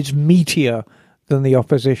 350. It's meatier than the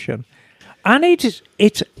opposition. And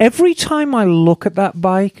it's every time I look at that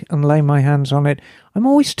bike and lay my hands on it, I'm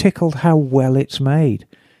always tickled how well it's made.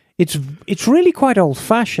 It's really quite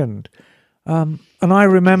old-fashioned. And I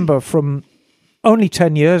remember from... only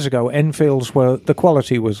 10 years ago, Enfields the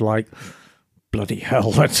quality was like, bloody hell,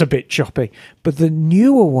 that's a bit choppy. But the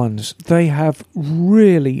newer ones, they have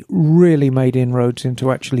really, really made inroads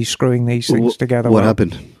into actually screwing these things together. What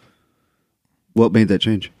happened? What made that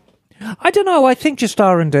change? I don't know. I think just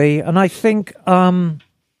R&D, and I think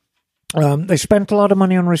they spent a lot of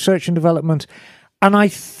money on research and development, and I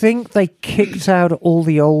think they kicked out all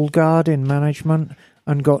the old guard in management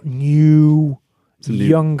and got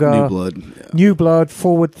younger, new blood,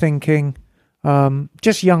 forward thinking,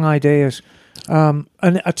 just young ideas. And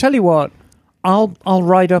I tell you what, I'll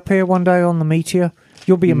ride up here one day on the Meteor.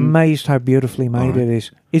 You'll be amazed how beautifully made it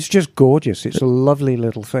is. It's just gorgeous. It's a lovely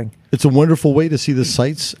little thing. It's a wonderful way to see the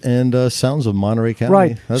sights and sounds of Monterey County.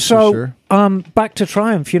 Right. That's for sure. Back to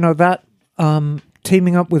Triumph. That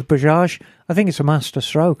teaming up with Bajaj, I think it's a master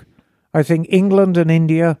stroke. I think England and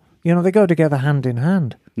India, they go together hand in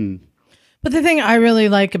hand. But the thing I really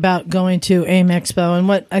like about going to AIM Expo and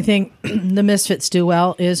what I think the Misfits do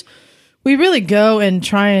well is we really go and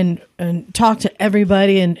try and talk to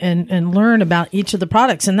everybody and learn about each of the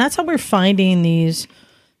products. And that's how we're finding these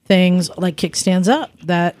things like Kickstands Up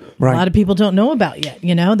that a lot of people don't know about yet.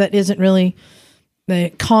 That isn't really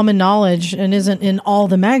the common knowledge and isn't in all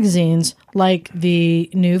the magazines like the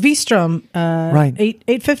new V-Strom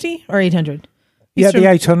 850 or 800? Yeah, the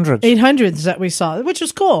 800s. 800s that we saw, which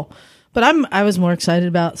was cool. But I was more excited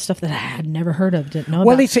about stuff that I had never heard of, didn't know about.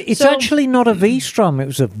 Well, it's actually not a V-Strom. It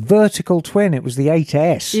was a vertical twin. It was the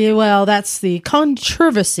 8S. Yeah, well, that's the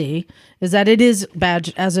controversy, is that it is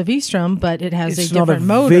badged as a V-Strom, but it has a different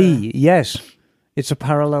motor. V, yes. It's a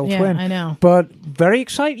parallel twin. I know. But very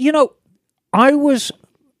exciting. I was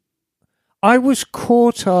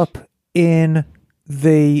caught up in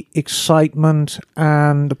the excitement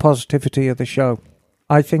and the positivity of the show.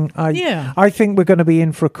 I think we're going to be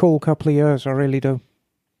in for a cool couple of years. I really do.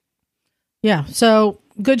 Yeah. So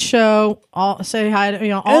good show. Say hi to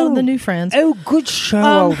all of the new friends. Oh, good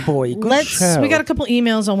show, old boy. Good show. We got a couple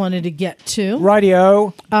emails I wanted to get to.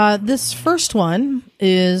 Rightio. This first one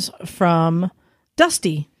is from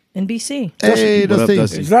Dusty in BC. Hey, Dusty.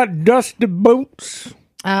 Is that Dusty Boots?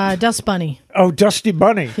 Dust Bunny. Oh, Dusty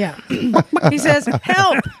Bunny. Yeah. He says,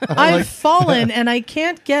 help! I've fallen and I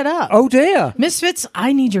can't get up. Oh, dear. Misfits,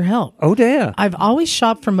 I need your help. Oh, dear. I've always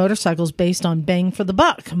shopped for motorcycles based on bang for the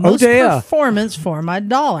buck. Most performance for my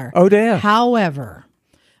dollar. Oh, dear. However,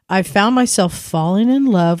 I found myself falling in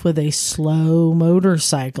love with a slow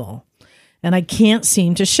motorcycle, and I can't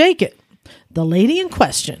seem to shake it. The lady in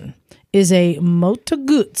question is a Moto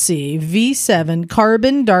Guzzi V7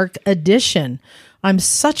 Carbon Dark Edition. I'm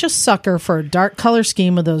such a sucker for a dark color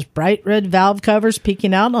scheme with those bright red valve covers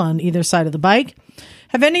peeking out on either side of the bike.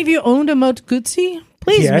 Have any of you owned a Moto Guzzi?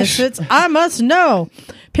 Please, Misfits, I must know.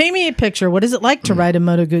 Paint me a picture. What is it like to ride a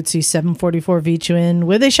Moto Guzzi 744 V-twin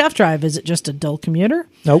with a shaft drive? Is it just a dull commuter?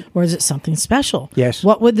 Nope. Or is it something special? Yes.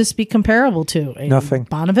 What would this be comparable to? Nothing.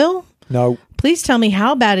 Bonneville? No. Please tell me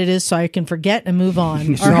how bad it is so I can forget and move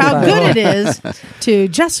on, or how good it is to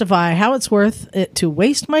justify how it's worth it to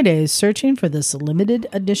waste my days searching for this limited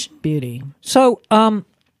edition beauty. So,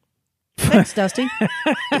 thanks, Dusty.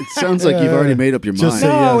 It sounds like you've already made up your mind.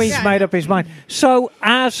 No, he's made up his mind. So,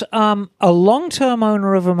 as a long-term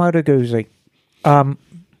owner of a Moto Guzzi,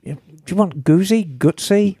 you want Goozy?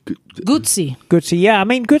 Gutsy? Gutsy. Gutsy, yeah. I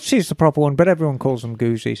mean, Gutsy is the proper one, but everyone calls them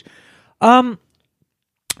Goozies.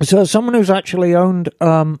 So someone who's actually owned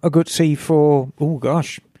a Gutsy for,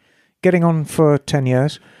 getting on for 10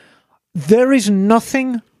 years, there is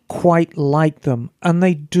nothing quite like them, and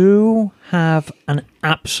they do have an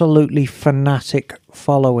absolutely fanatic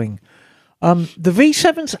following. The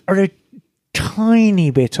V7s are a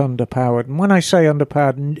tiny bit underpowered, and when I say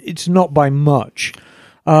underpowered, it's not by much.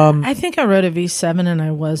 I think I rode a V7 and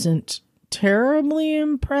I wasn't terribly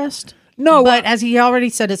impressed. No, but as he already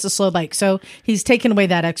said, it's a slow bike, so he's taken away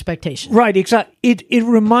that expectation. Right, exactly. It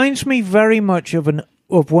reminds me very much of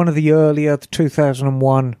one of the earlier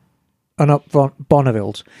 2001 and up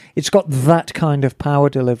Bonnevilles. It's got that kind of power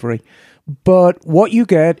delivery. But what you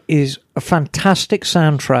get is a fantastic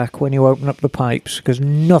soundtrack when you open up the pipes, because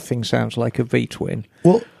nothing sounds like a V-twin.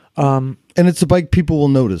 Well, and it's a bike people will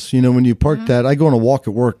notice. You know, when you park that, I go on a walk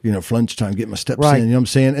at work, for lunchtime, get my steps in, you know what I'm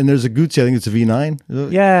saying? And there's a Guzzi, I think it's a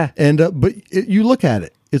V9. Yeah. And, but you look at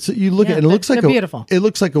it. You look at it, and it looks like beautiful. It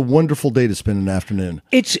looks like a wonderful day to spend an afternoon.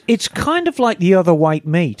 It's kind of like the other white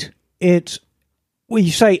meat. When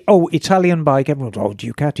you say, Italian bike, everyone's,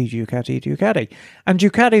 Ducati. And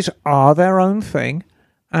Ducatis are their own thing.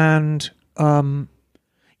 And, I've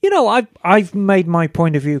made my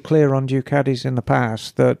point of view clear on Ducatis in the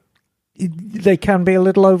past, that they can be a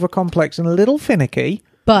little overcomplex and a little finicky.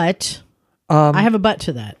 But I have a but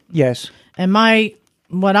to that. Yes. And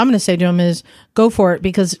what I'm going to say to him is go for it,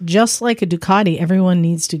 because just like a Ducati, everyone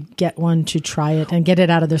needs to get one to try it and get it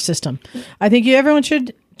out of their system. I think everyone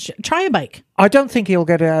should try a bike. I don't think he'll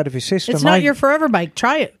get it out of his system. It's not your forever bike.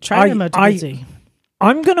 Try it. Try the Moto Guzzi.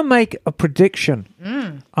 I'm going to make a prediction.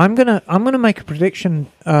 I'm going to make a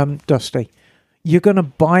prediction, Dusty. You're going to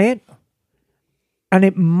buy it, and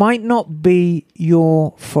it might not be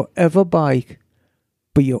your forever bike,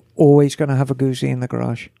 but you're always going to have a Guzzi in the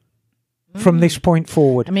garage from this point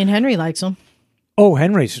forward. I mean, Henry likes them. Oh,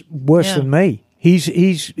 Henry's worse than me. He's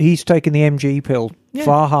taken the MG pill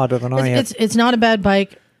far harder than I am. It's not a bad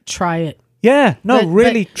bike. Try it. Yeah,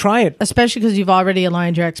 really try it. Especially because you've already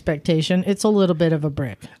aligned your expectation. It's a little bit of a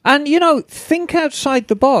brick. And, think outside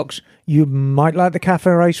the box. You might like the Cafe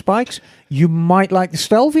Race bikes. You might like the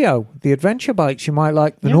Stelvio, the adventure bikes. You might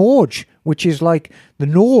like the Norge, which is like,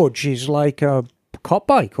 a cop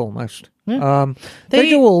bike almost. Yeah. They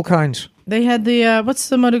do all kinds. They had the, what's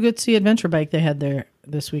the Moto Guzzi adventure bike they had there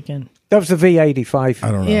this weekend? That was the V85.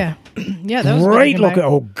 I don't know. Yeah. Yeah, that was great looking.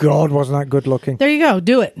 Oh, God, wasn't that good looking? There you go.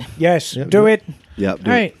 Do it. Yes, do it. Yeah. All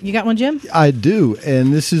right. You got one, Jim? I do.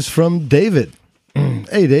 And this is from David.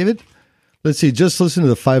 Hey, David. Let's see. Just listened to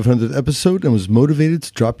the 500th episode and was motivated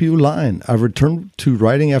to drop you a line. I've returned to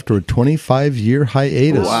writing after a 25-year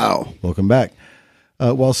hiatus. Wow. Welcome back.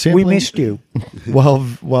 While sampling, we missed you.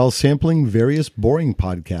 While sampling various boring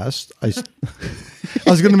podcasts, I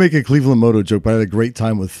was going to make a Cleveland Moto joke, but I had a great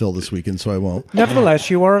time with Phil this weekend, so I won't. Nevertheless,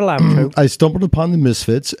 you are allowed to. I stumbled upon the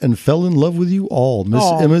Misfits and fell in love with you all. Miss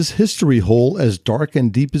Emma's history hole, as dark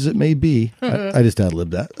and deep as it may be, I just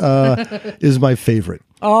ad-libbed that, is my favorite.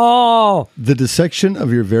 Oh! The dissection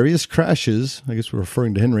of your various crashes, I guess we're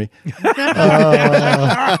referring to Henry.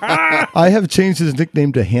 I have changed his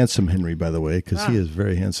nickname to Handsome Henry, by the way, because he is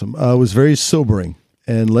very handsome. Was very sobering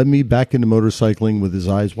and led me back into motorcycling with his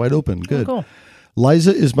eyes wide open. Good. Oh, cool.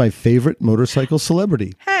 Liza is my favorite motorcycle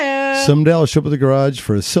celebrity. Hey. Someday I'll show up at the garage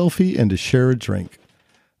for a selfie and to share a drink.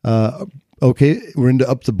 Okay, we're into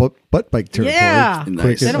up the butt bike territory. Yeah.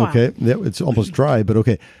 Nice. Nice. Okay, yeah, it's almost dry, but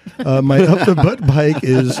okay. My up the butt bike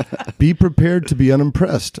is be prepared to be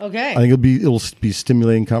unimpressed. Okay. I think it'll be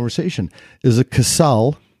stimulating conversation. Is a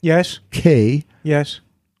Casal Yes. K Yes.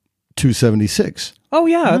 276. Oh,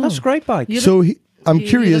 yeah, that's a great bike. So I'm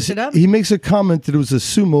curious. looked it up? He makes a comment that it was a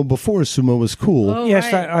Sumo before Sumo was cool. Oh,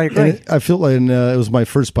 Yes, right. I agree. And I feel like it was my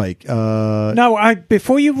first bike. No,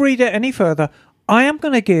 before you read it any further, I am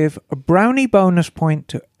going to give a brownie bonus point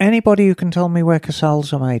to anybody who can tell me where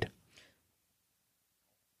Casals are made.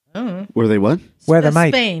 Were they what? Where they're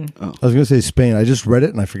made. Spain. I was going to say Spain. I just read it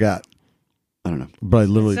and I forgot. I don't know. But I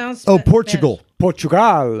literally. Sounds Portugal.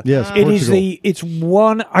 Portugal. Yes, It is Portugal. it's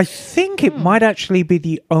one, I think it might actually be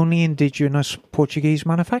the only indigenous Portuguese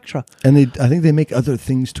manufacturer. And I think they make other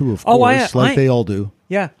things too, of Oh, course, like they all do.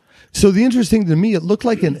 Yeah. So the interesting to me, it looked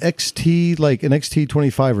like an XT, like an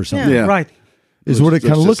XT25 or something. Yeah. Right. Is what it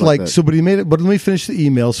kind of just looked like like. that. So, but he made it. But let me finish the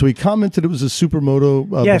email. So he commented it was a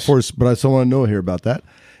Supermoto Yes. before, but I still want to know here about that.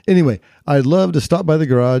 Anyway, I'd love to stop by the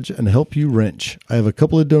garage and help you wrench. I have a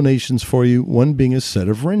couple of donations for you. One being a set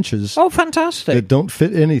of wrenches Oh, fantastic. that don't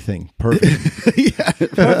fit anything. Perfect.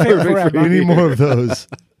 Perfect for We need more of those.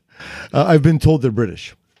 I've been told they're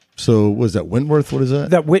British. So was that Wentworth? What is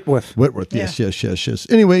that? That Whitworth. Whitworth. Yes.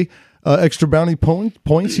 Anyway, extra bounty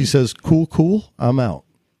points. He says, cool. I'm out.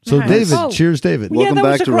 So Nice. David, Oh. cheers, David. Yeah, that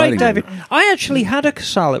was a great David. I actually had a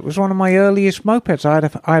Casal. It was one of my earliest mopeds.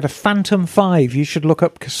 I had a Phantom 5. You should look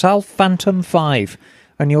up Casal Phantom 5,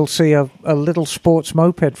 and you'll see a little sports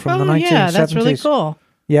moped from the 1970s. Yeah, that's really cool.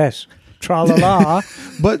 Yes. Tra-la-la.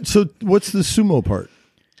 But so what's the sumo part?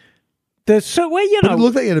 Well, you But know. it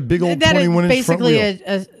looked like it had a big old That is 21-inch front basically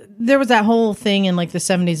wheel. there was that whole thing in like the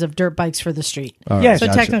 70s of dirt bikes for the street. All right, So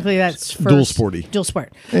gotcha. technically that's for Dual sporty. Dual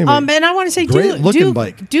sport. Anyway, And I want to say great looking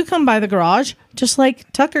bike. do come by the garage just like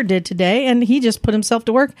Tucker did today, and he just put himself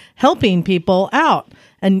to work helping people out,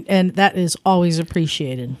 and that is always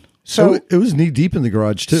appreciated. So it was knee deep in the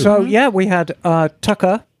garage too. So, yeah, we had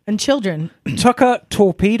Tucker. And children. Tucker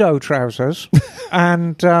torpedo trousers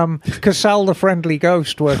and Casal the friendly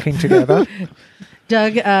ghost working together.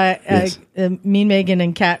 Doug, me, Megan,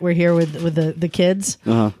 and Kat were here with the kids.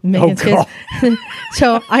 Uh-huh. Megan's Oh, kids.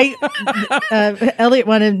 So Elliot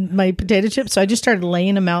wanted my potato chips, so I just started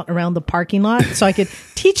laying them out around the parking lot so I could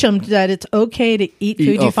teach them that it's okay to eat food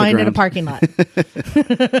you off the find in a ground. parking lot.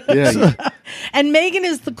 Yeah. And Megan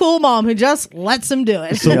is the cool mom who just lets them do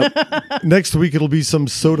it. So next week it'll be some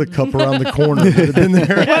soda cup around the corner that had been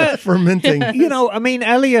there fermenting. You know, I mean,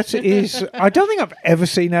 Elliot is... I don't think I've ever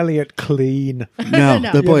seen Elliot clean. No,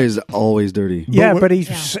 the boy is always dirty. Yeah, but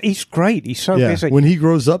he's great. He's so busy. When he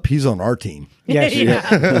grows up, he's on our team. Yes.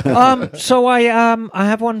 So I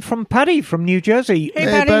have one from Paddy from New Jersey. Hey,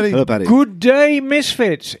 Paddy. Hello, Paddy. Good day,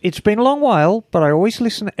 Misfits. It's been a long while, but I always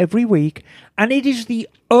listen every week, and it is the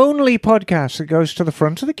only podcast that goes to the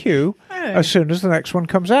front of the queue as soon as the next one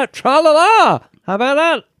comes out. Tra-la-la! How about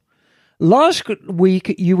that? Last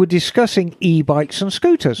week, you were discussing e-bikes and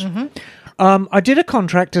scooters. I did a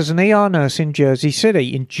contract as an ER nurse in Jersey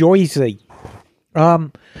City, in Jersey.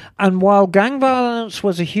 And while gang violence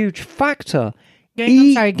was a huge factor...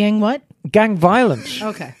 I'm sorry, gang what? Gang violence.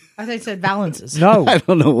 Okay. I thought you said balances. No. I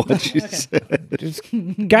don't know what you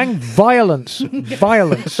said. Gang violence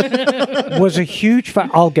was a huge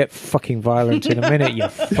factor. I'll get fucking violent in a minute, you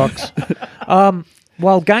fucks.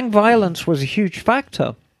 While gang violence was a huge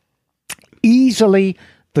factor, easily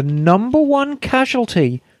the number one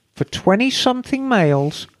casualty for 20-something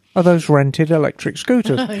males are those rented electric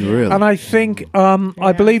scooters. Really? And I think,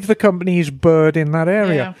 I believe the company is Bird in that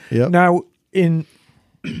area. Yeah. Yep. Now, in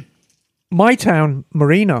my town,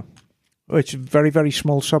 Marina, which is a very, very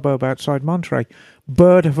small suburb outside Monterey,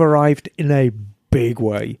 Bird have arrived in a big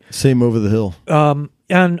way. Same over the hill.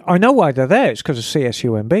 And I know why they're there. It's because of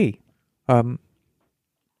CSUMB.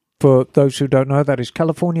 For those who don't know, that is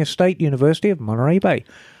California State University of Monterey Bay.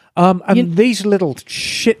 And these little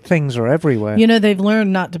shit things are everywhere. You know, they've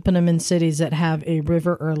learned not to put them in cities that have a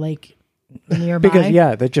river or lake nearby.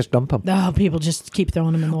 Because, they just dump them. Oh, people just keep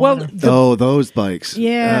throwing them in the water. Those bikes.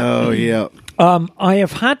 Yeah. Oh, yeah. I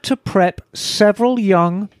have had to prep several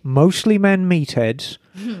young, mostly men meatheads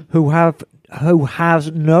who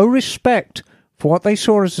have no respect for what they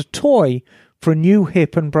saw as a toy for a new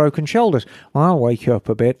hip and broken shoulders. I'll wake you up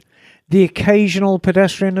a bit. The occasional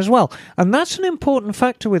pedestrian as well. And that's an important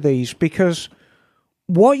factor with these, because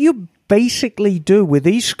what you basically do with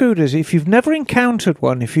these scooters, if you've never encountered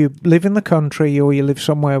one, if you live in the country or you live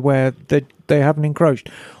somewhere where they haven't encroached,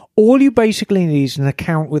 all you basically need is an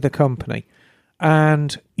account with a company.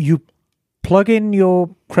 And you plug in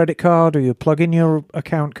your credit card or you plug in your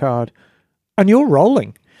account card and you're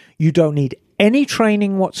rolling. You don't need any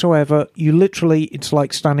training whatsoever. You literally, it's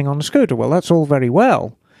like standing on a scooter. Well, that's all very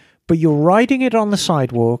well. But you're riding it on the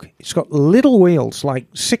sidewalk. It's got little wheels, like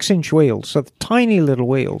 6-inch wheels, so tiny little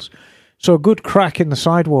wheels. So a good crack in the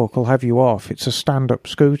sidewalk will have you off. It's a stand-up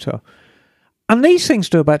scooter. And these things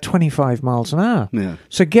do about 25 miles an hour. Yeah.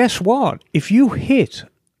 So guess what? If you hit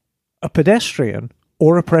a pedestrian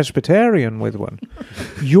or a Presbyterian with one,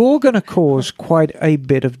 you're going to cause quite a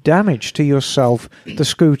bit of damage to yourself, the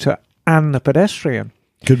scooter, and the pedestrian.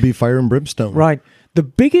 Could be fire and brimstone. Right. The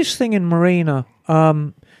biggest thing in Marina...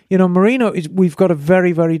 Marina, we've got a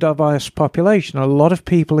very, very diverse population. A lot of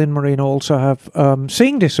people in Marina also have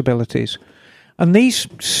seeing disabilities. And these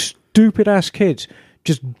stupid-ass kids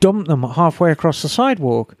just dump them halfway across the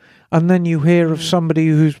sidewalk. And then you hear of somebody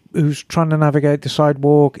who's trying to navigate the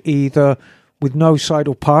sidewalk either with no sight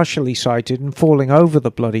or partially sighted and falling over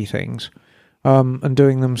the bloody things and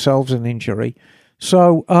doing themselves an injury.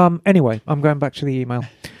 So, anyway, I'm going back to the email.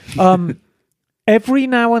 Every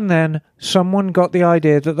now and then, someone got the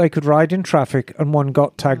idea that they could ride in traffic and one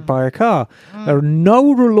got tagged by a car. There are no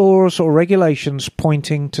laws or regulations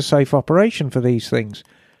pointing to safe operation for these things.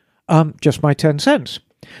 Just my 10 cents.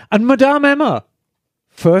 And Madame Emma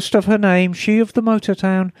First of her name, she of the Motor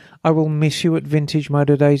Town. I will miss you at Vintage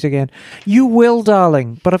Motor Days again. You will,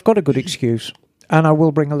 darling, but I've got a good excuse, and I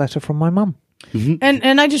will bring a letter from my mum.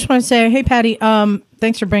 And I just want to say, hey, Patty,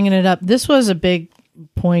 thanks for bringing it up. This was a big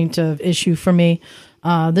point of issue for me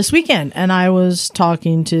this weekend, and I was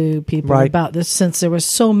talking to people about this since there was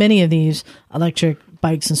so many of these electric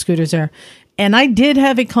bikes and scooters there. And I did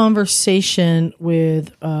have a conversation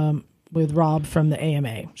with Rob from the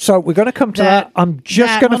AMA. So we're going to come to that. I'm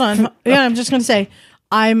just going to... I'm just going to say,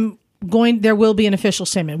 there will be an official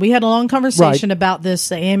statement. We had a long conversation about this.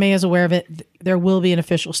 The AMA is aware of it. There will be an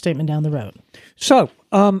official statement down the road. So,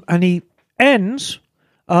 and he ends,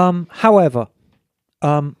 however,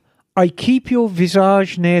 I keep your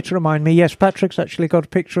visage near to remind me. Yes, Patrick's actually got a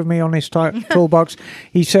picture of me on his toolbox.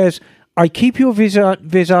 He says, I keep your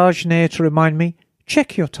visage near to remind me.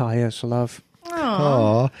 Check your tires, love.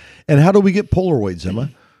 Aww. And how do we get Polaroids, Emma?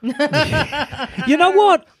 You know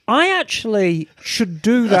what? I actually should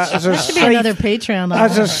do that as should be another Patreon.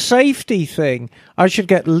 As a safety thing. I should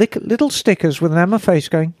get little stickers with an Emma face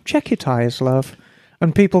going, check your tires, love.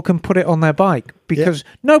 And people can put it on their bike because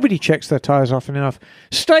nobody checks their tires often enough.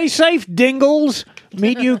 Stay safe, dingles.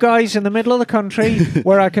 Meet you guys in the middle of the country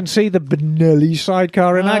where I can see the Benelli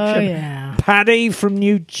sidecar in action. Yeah. Paddy from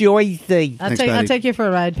New Jersey. I'll take you for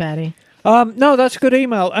a ride, Patty. No, that's a good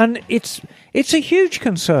email. And it's a huge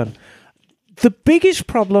concern. The biggest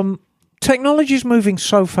problem, technology is moving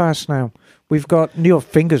so fast now. We've got your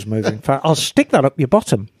fingers moving fast. I'll stick that up your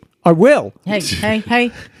bottom. I will. Hey.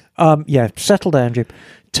 Settle down, Jim.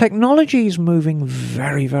 Technology is moving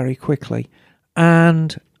very, very quickly.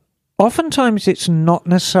 And oftentimes it's not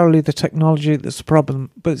necessarily the technology that's the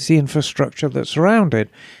problem, but it's the infrastructure that's around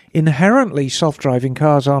it. Inherently, self-driving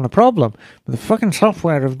cars aren't a problem. But the fucking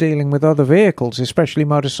software of dealing with other vehicles, especially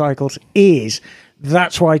motorcycles, is.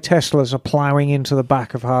 That's why Teslas are ploughing into the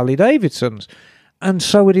back of Harley-Davidsons. And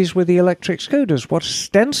so it is with the electric scooters. What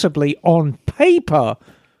ostensibly, on paper,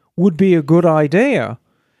 would be a good idea,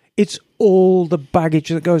 it's all the baggage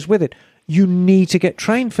that goes with it. You need to get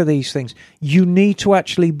trained for these things. You need to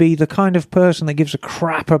actually be the kind of person that gives a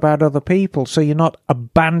crap about other people, so you're not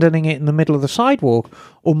abandoning it in the middle of the sidewalk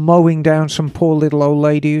or mowing down some poor little old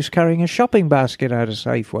lady who's carrying a shopping basket out of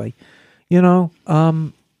Safeway.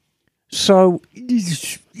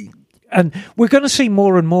 And we're going to see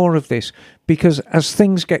more and more of this because as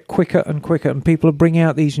things get quicker and quicker and people are bringing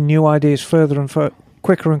out these new ideas further and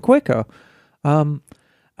quicker and quicker,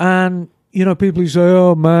 and people who say,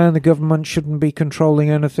 oh man, the government shouldn't be controlling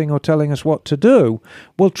anything or telling us what to do.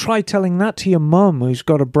 Well, try telling that to your mum who's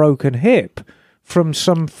got a broken hip from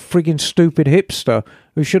some frigging stupid hipster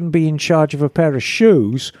who shouldn't be in charge of a pair of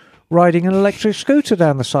shoes riding an electric scooter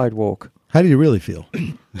down the sidewalk. How do you really feel?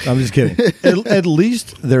 I'm just kidding. At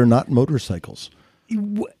least they're not motorcycles.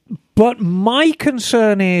 But my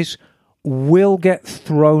concern is we'll get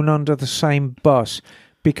thrown under the same bus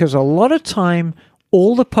because a lot of time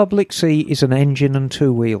all the public see is an engine and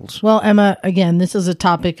two wheels. Well, Emma, again, this is a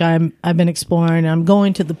topic I've been exploring. I'm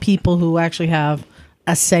going to the people who actually have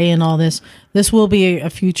a say in all this. This will be a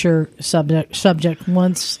future subject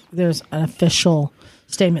once there's an official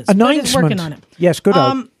statement. Announcement. Working on it. Yes, good.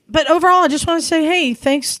 But overall, I just want to say, hey,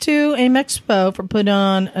 thanks to AIM Expo for putting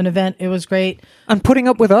on an event. It was great. And putting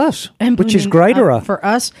up with us, which is greater. For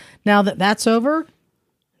us. Now that that's over,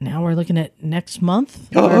 now we're looking at next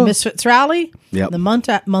month, our Misfits Rally. Yep. The month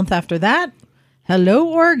after that, hello,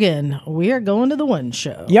 Oregon. We are going to the One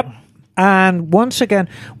Show. Yep. And once again,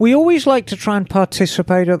 we always like to try and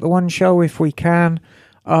participate at the One Show if we can.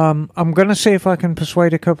 I'm going to see if I can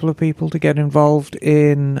persuade a couple of people to get involved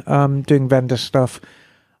in doing vendor stuff.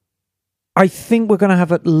 I think we're going to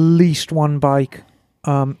have at least one bike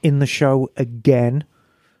in the show again.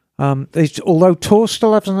 Although Tor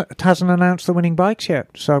still hasn't announced the winning bikes yet.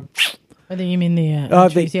 So, whether you mean the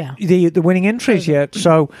entries, the winning entries yet.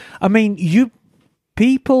 So, I mean,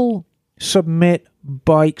 people submit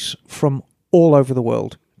bikes from all over the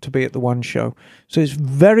world to be at the One Show. So it's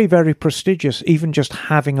very, very prestigious, even just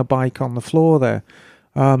having a bike on the floor there.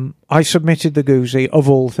 I submitted the Guzzi, of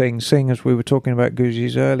all things, seeing as we were talking about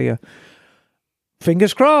Guzzis earlier.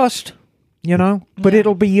 Fingers crossed, but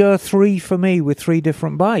it'll be year 3 for me with 3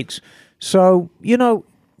 different bikes. So,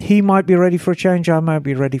 he might be ready for a change. I might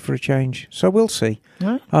be ready for a change. So we'll see.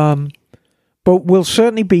 Right. But we'll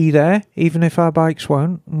certainly be there, even if our bikes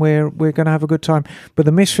won't. We're going to have a good time. But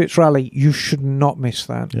the Misfits Rally, you should not miss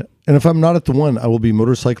that. Yeah. And if I'm not at the one, I will be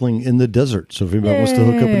motorcycling in the desert. So if anybody wants to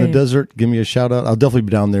hook up in the desert, give me a shout out. I'll definitely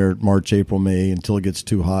be down there March, April, May until it gets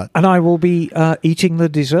too hot. And I will be eating the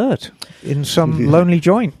dessert in some lonely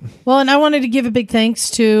joint. Well, and I wanted to give a big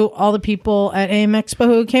thanks to all the people at AM Expo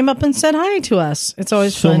who came up and said hi to us. It's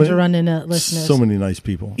always fun to run into listeners. So many nice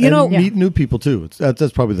people. Meet new people too.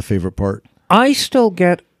 That's probably the favorite part. I still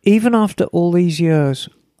get, even after all these years,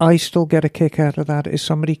 I still get a kick out of that. Is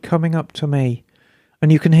somebody coming up to me,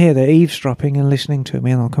 and you can hear they're eavesdropping and listening to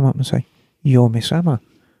me, and they'll come up and say, "You're Miss Emma."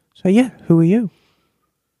 Say, "Yeah, who are you?"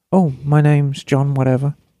 "Oh, my name's John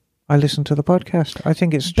whatever. I listen to the podcast." I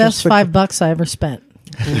think it's best $5 I ever spent.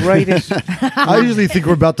 Greatest. I usually think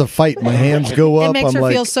we're about to fight. My hands go up. It makes I'm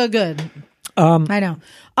her feel so good. I know.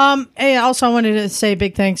 Hey, also, I wanted to say a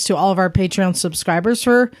big thanks to all of our Patreon subscribers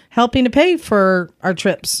for helping to pay for our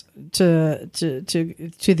trips to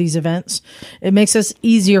these events. It makes us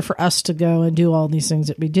easier for us to go and do all these things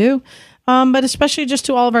that we do. But especially just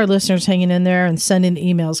to all of our listeners hanging in there and sending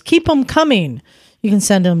emails. Keep them coming. You can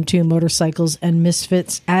send them to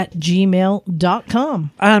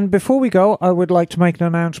motorcyclesandmisfits@gmail.com. And before we go, I would like to make an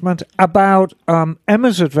announcement about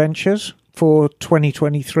Emma's Adventures for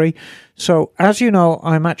 2023. So, as you know,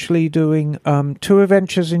 I'm actually doing 2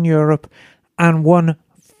 adventures in Europe and 1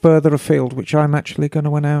 further afield, which I'm actually going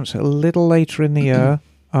to announce a little later in the year.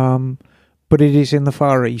 But it is in the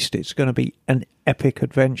Far East. It's going to be an epic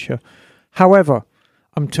adventure. However,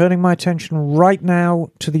 I'm turning my attention right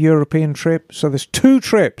now to the European trip. So there's 2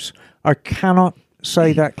 trips. I cannot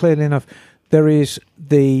say that clearly enough. There is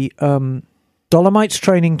the Dolomites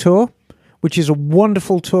Training Tour, which is a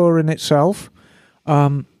wonderful tour in itself.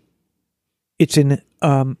 It's in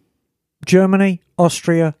Germany,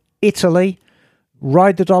 Austria, Italy.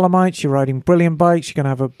 Ride the Dolomites. You're riding brilliant bikes. You're going to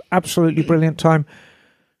have an absolutely brilliant time.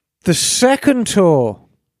 The second tour,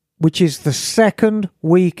 which is the second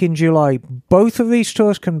week in July. Both of these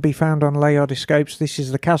tours can be found on Layard Escapes. This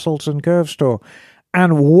is the Castles and Curves tour.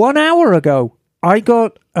 And 1 hour ago, I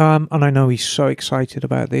got, and I know he's so excited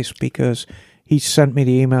about this because he sent me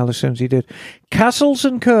the email as soon as he did. Castles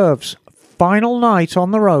and Curves' final night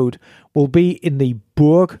on the road will be in the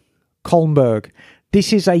Burg Kolmberg.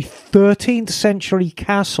 This is a 13th century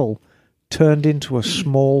castle turned into a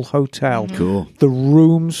small hotel. Cool. The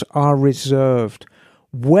rooms are reserved.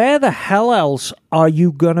 Where the hell else are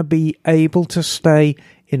you going to be able to stay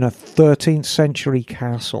in a 13th century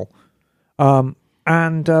castle? And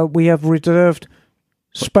we have reserved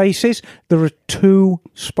spaces. There are 2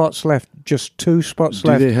 spots left. Just 2 spots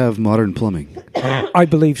left. Do they have modern plumbing? I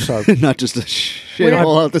believe so. Not just a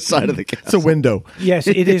shithole out the side of the castle. It's a window. Yes,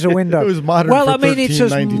 it is a window. It was modern. Well, for I mean, it's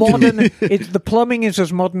as 1392. modern. The plumbing is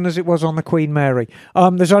as modern as it was on the Queen Mary.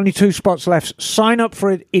 There's only 2 spots left. Sign up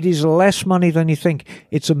for it. It is less money than you think.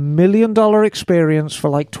 It's $1 million experience for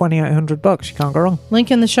like $2,800. You can't go wrong.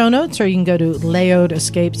 Link in the show notes, or you can go to Leod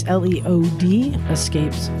Escapes, Leod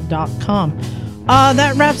Escapes.com.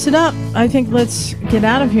 That wraps it up. I think let's get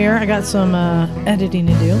out of here. I got some editing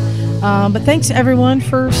to do. But thanks, everyone,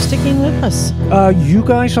 for sticking with us. You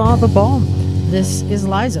guys are the bomb. This is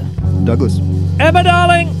Liza. Douglas. Emma,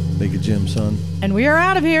 darling. Thank you, Jim, son. And we are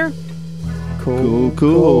out of here. Cool.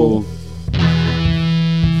 Cool.